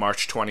believe is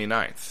March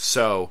 29th.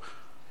 So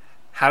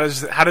how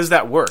does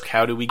that work?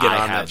 How do we get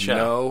on that show? I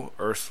have no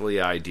earthly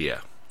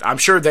idea. I'm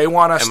sure they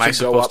want us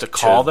to go up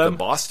to the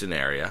Boston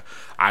area.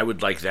 I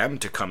would like them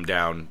to come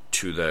down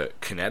to the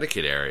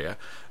Connecticut area,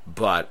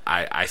 but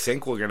I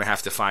think we're going to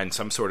have to find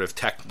some sort of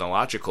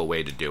technological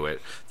way to do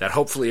it that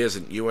hopefully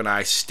isn't you and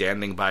I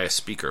standing by a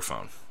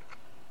speakerphone.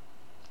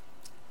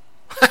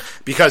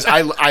 Because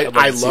I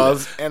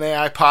love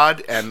NAI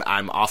Pod, and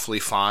I'm awfully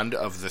fond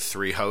of the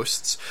three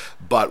hosts,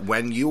 but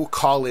when you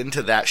call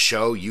into that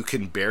show, you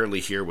can barely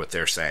hear what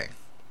they're saying.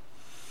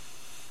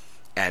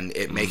 and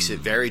it makes it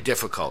very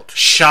difficult.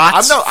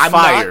 Shots I'm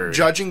fired. not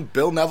judging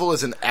Bill Neville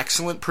as an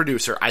excellent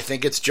producer. I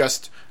think it's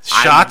just...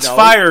 Shots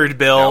fired,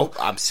 Bill.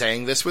 No, I'm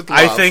saying this with love.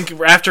 I think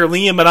after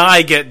Liam and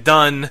I get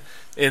done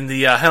in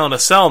the Hell in a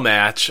Cell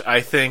match,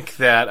 I think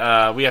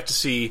that we have to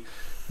see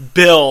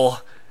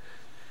Bill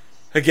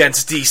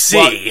against DC.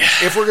 Well,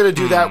 if we're going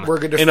to do that, we're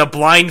going to... in a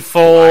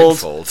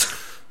blindfold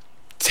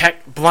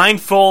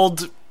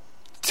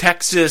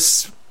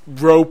Texas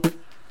rope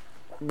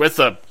with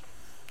a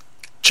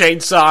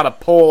chainsaw and a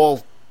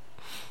pole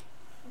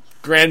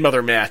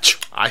grandmother match.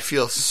 I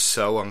feel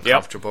so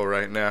uncomfortable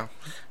right now.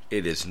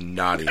 It is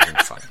not even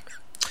funny.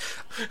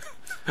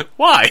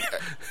 Why?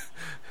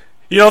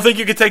 You don't think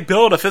you could take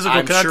Bill in a physical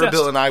contest? I'm sure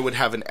Bill and I would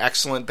have an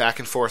excellent back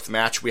and forth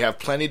match. We have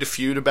plenty to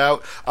feud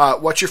about.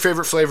 What's your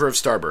favorite flavor of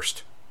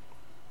Starburst?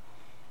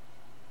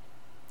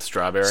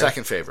 Strawberry.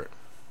 Second favorite.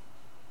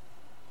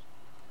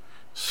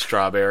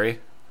 Strawberry.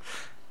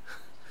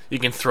 You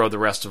can throw the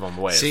rest of them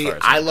away. See, as far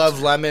as I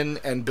love lemon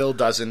and Bill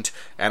doesn't,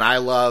 and I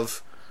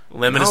love...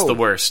 Lemon is the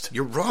worst.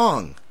 You're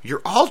wrong.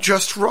 You're all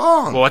just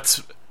wrong.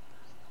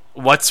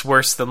 What's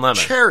worse than lemon?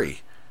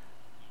 Cherry.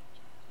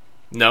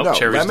 No,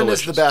 cherry's lemon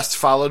delicious. is the best,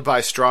 followed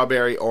by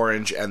strawberry,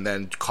 orange, and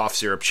then cough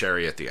syrup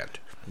cherry at the end.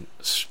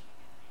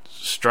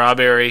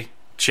 Strawberry,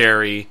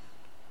 cherry,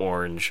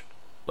 orange,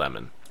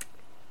 lemon.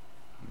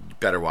 You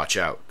better watch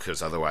out,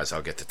 because otherwise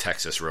I'll get the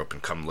Texas rope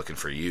and come looking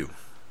for you,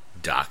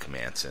 Doc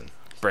Manson.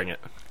 Bring it.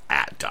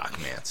 At Doc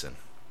Manson.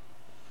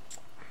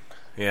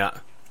 Yeah,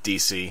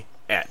 DC.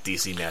 At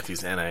DC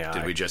Matthews NAI.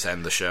 Did we just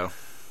end the show?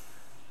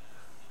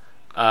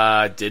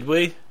 Did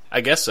we? I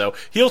guess so.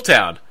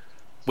 Heeltown.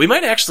 We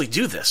might actually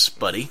do this,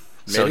 buddy.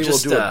 Maybe we'll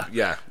do it.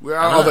 Yeah.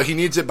 Although he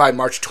needs it by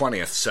March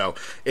 20th, so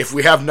if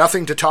we have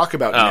nothing to talk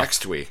about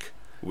next week,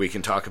 we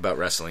can talk about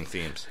wrestling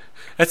themes.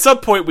 At some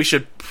point, we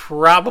should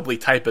probably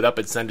type it up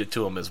and send it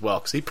to him as well,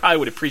 because he probably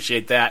would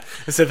appreciate that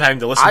instead of having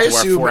to listen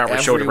to our 4-hour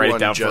show to write it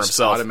down for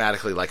himself.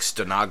 Automatically, like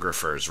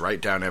stenographers,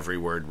 write down every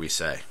word we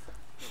say.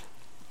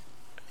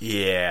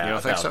 Yeah, you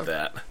don't think so?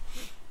 That.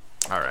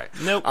 All right.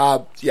 Nope.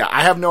 Yeah,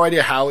 I have no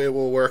idea how it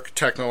will work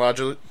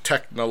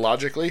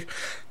technologically,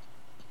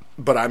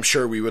 but I'm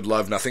sure we would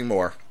love nothing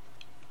more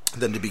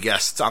than to be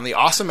guests on the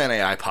awesome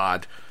NAI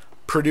pod,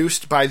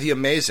 produced by the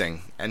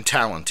amazing and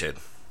talented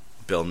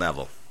Bill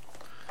Neville.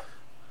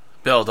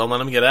 Bill, don't let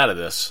him get out of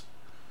this.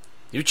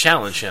 You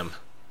challenge him.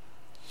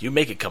 You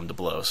make it come to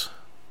blows.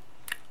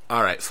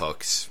 All right,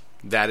 folks.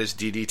 That is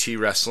DDT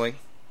Wrestling.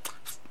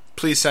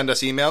 Please send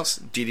us emails,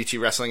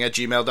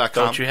 ddtwrestling@gmail.com.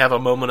 Don't you have a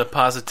moment of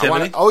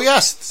positivity? Oh,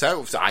 yes.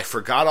 So, I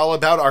forgot all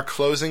about our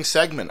closing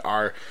segment.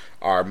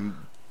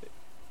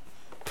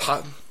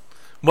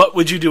 What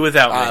would you do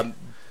without me?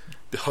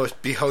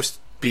 Be hosting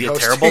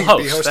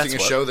a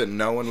show that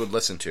no one would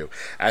listen to,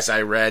 as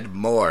I read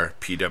more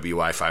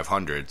PWI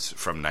 500s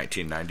from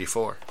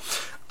 1994.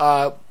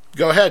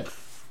 Go ahead.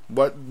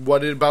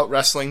 What about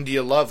wrestling do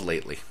you love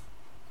lately?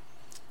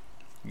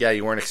 Yeah,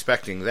 you weren't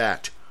expecting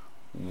that,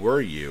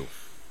 were you?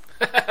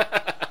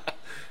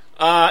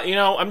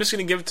 I'm just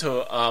going to give it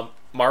to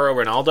Mauro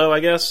Ronaldo, I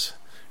guess.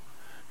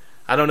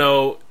 I don't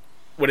know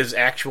what his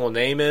actual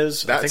name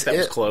is. I think that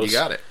was close. You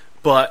got it.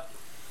 But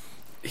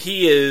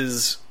he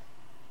is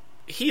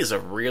a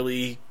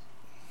really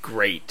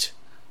great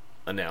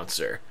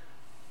announcer.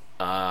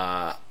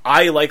 I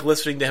like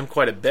listening to him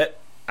quite a bit.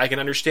 I can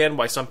understand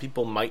why some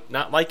people might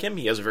not like him.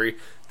 He has a very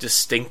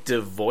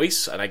distinctive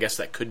voice, and I guess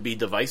that could be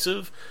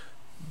divisive.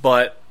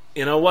 But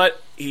you know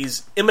what?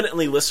 He's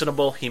eminently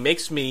listenable. He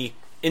makes me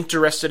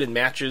interested in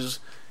matches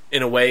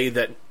in a way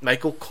that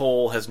Michael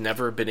Cole has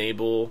never been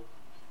able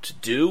to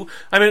do.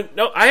 I mean,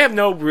 no, I have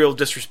no real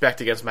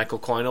disrespect against Michael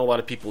Cole. I know a lot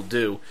of people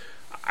do.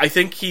 I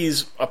think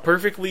he's a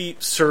perfectly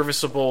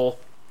serviceable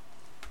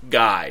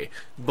guy,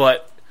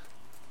 but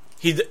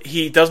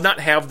he does not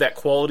have that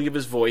quality of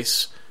his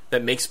voice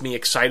that makes me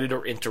excited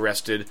or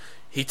interested.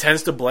 He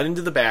tends to blend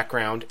into the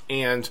background,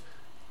 and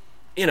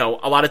a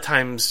lot of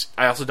times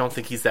I also don't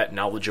think he's that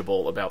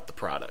knowledgeable about the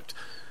product.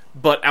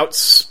 But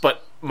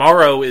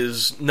Mauro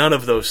is none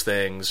of those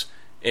things,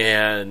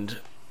 and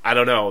I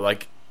don't know,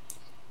 like,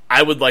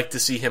 I would like to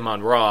see him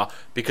on Raw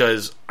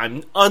because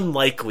I'm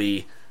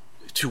unlikely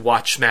to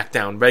watch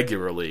SmackDown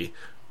regularly,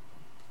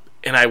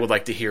 and I would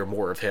like to hear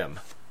more of him,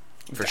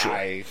 for sure.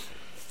 I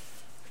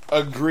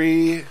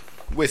agree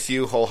with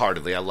you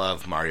wholeheartedly. I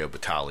love Mario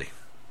Batali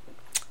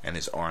and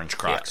his orange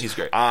Crocs. Yeah, he's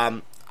great.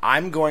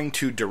 I'm going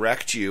to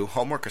direct you,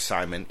 homework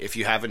assignment, if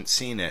you haven't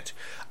seen it,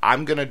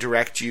 I'm going to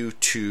direct you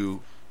to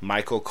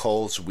Michael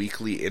Cole's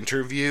weekly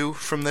interview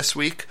from this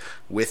week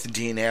with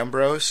Dean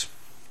Ambrose.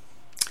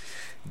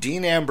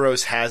 Dean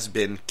Ambrose has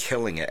been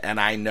killing it, and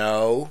I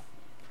know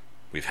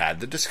we've had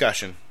the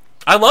discussion.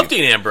 I love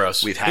Dean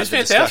Ambrose. We've had He's the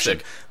fantastic.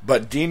 discussion.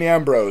 But Dean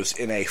Ambrose,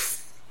 in a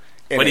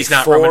he's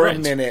not Roman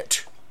Reigns.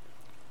 4-minute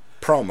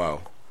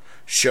promo,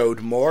 showed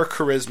more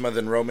charisma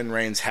than Roman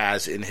Reigns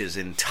has in his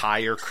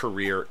entire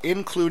career,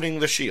 including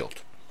the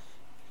Shield.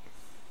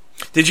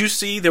 Did you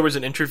see there was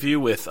an interview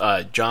with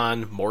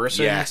John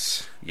Morrison?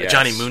 Yes.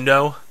 Johnny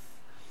Mundo?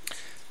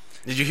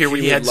 Did you hear what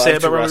he he had would to say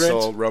love about Roman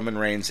wrestle Reigns? Roman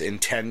Reigns in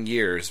 10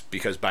 years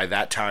because by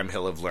that time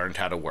he'll have learned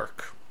how to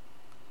work.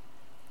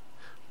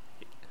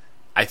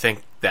 I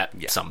think that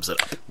sums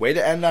it up. Way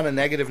to end on a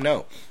negative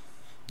note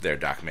there,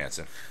 Doc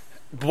Manson.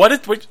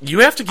 What you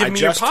have to give I me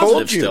your just positive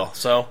told you. still.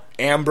 So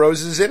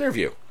Ambrose's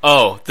interview.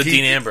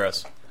 Dean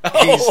Ambrose.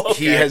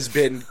 He has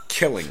been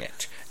killing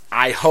it.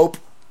 I hope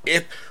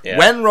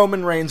when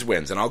Roman Reigns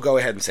wins, and I'll go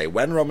ahead and say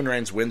when Roman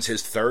Reigns wins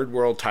his third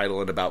world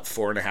title in about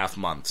 4.5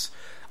 months,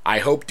 I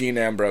hope Dean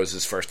Ambrose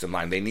is first in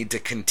line. They need to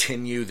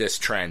continue this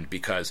trend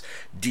because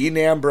Dean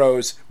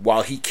Ambrose,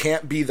 while he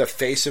can't be the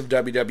face of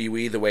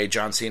WWE the way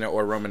John Cena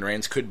or Roman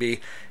Reigns could be,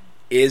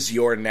 is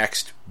your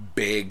next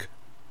big,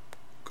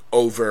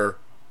 over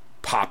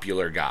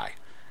popular guy.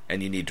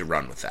 And you need to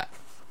run with that.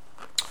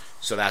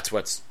 So that's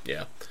what's...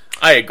 Yeah,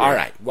 I agree. All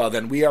right. Well,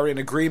 then we are in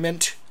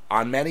agreement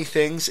on many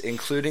things,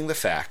 including the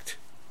fact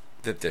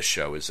that this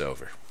show is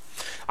over.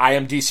 I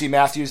am DC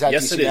Matthews at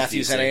Yes, DC it is,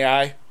 Matthews DC.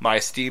 NAI. My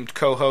esteemed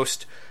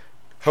co-host,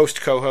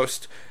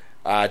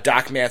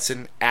 Doc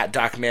Manson at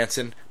Doc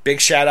Manson. Big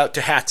shout out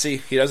to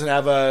Hatsy. He doesn't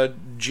have a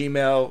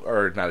Gmail,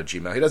 or not a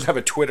Gmail. He doesn't have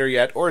a Twitter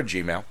yet or a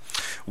Gmail.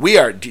 We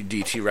are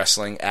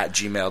DTWrestling at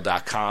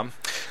gmail.com.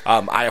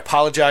 I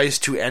apologize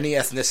to any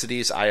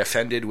ethnicities I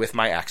offended with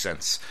my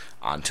accents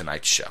on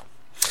tonight's show.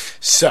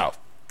 So,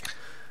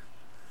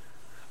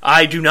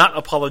 I do not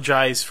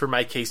apologize for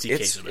my Casey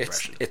Kasem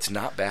impression. it's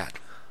not bad.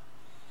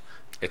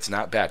 It's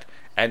not bad.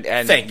 And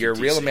Thank you, your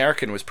Real DC.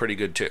 American was pretty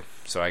good too,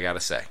 so I gotta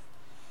say.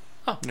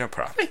 Oh, no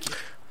problem. thank you.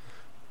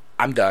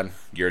 I'm done.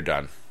 You're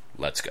done.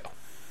 Let's go.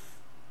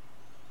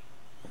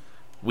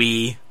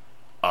 We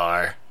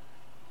are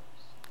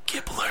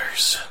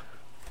Gibblers.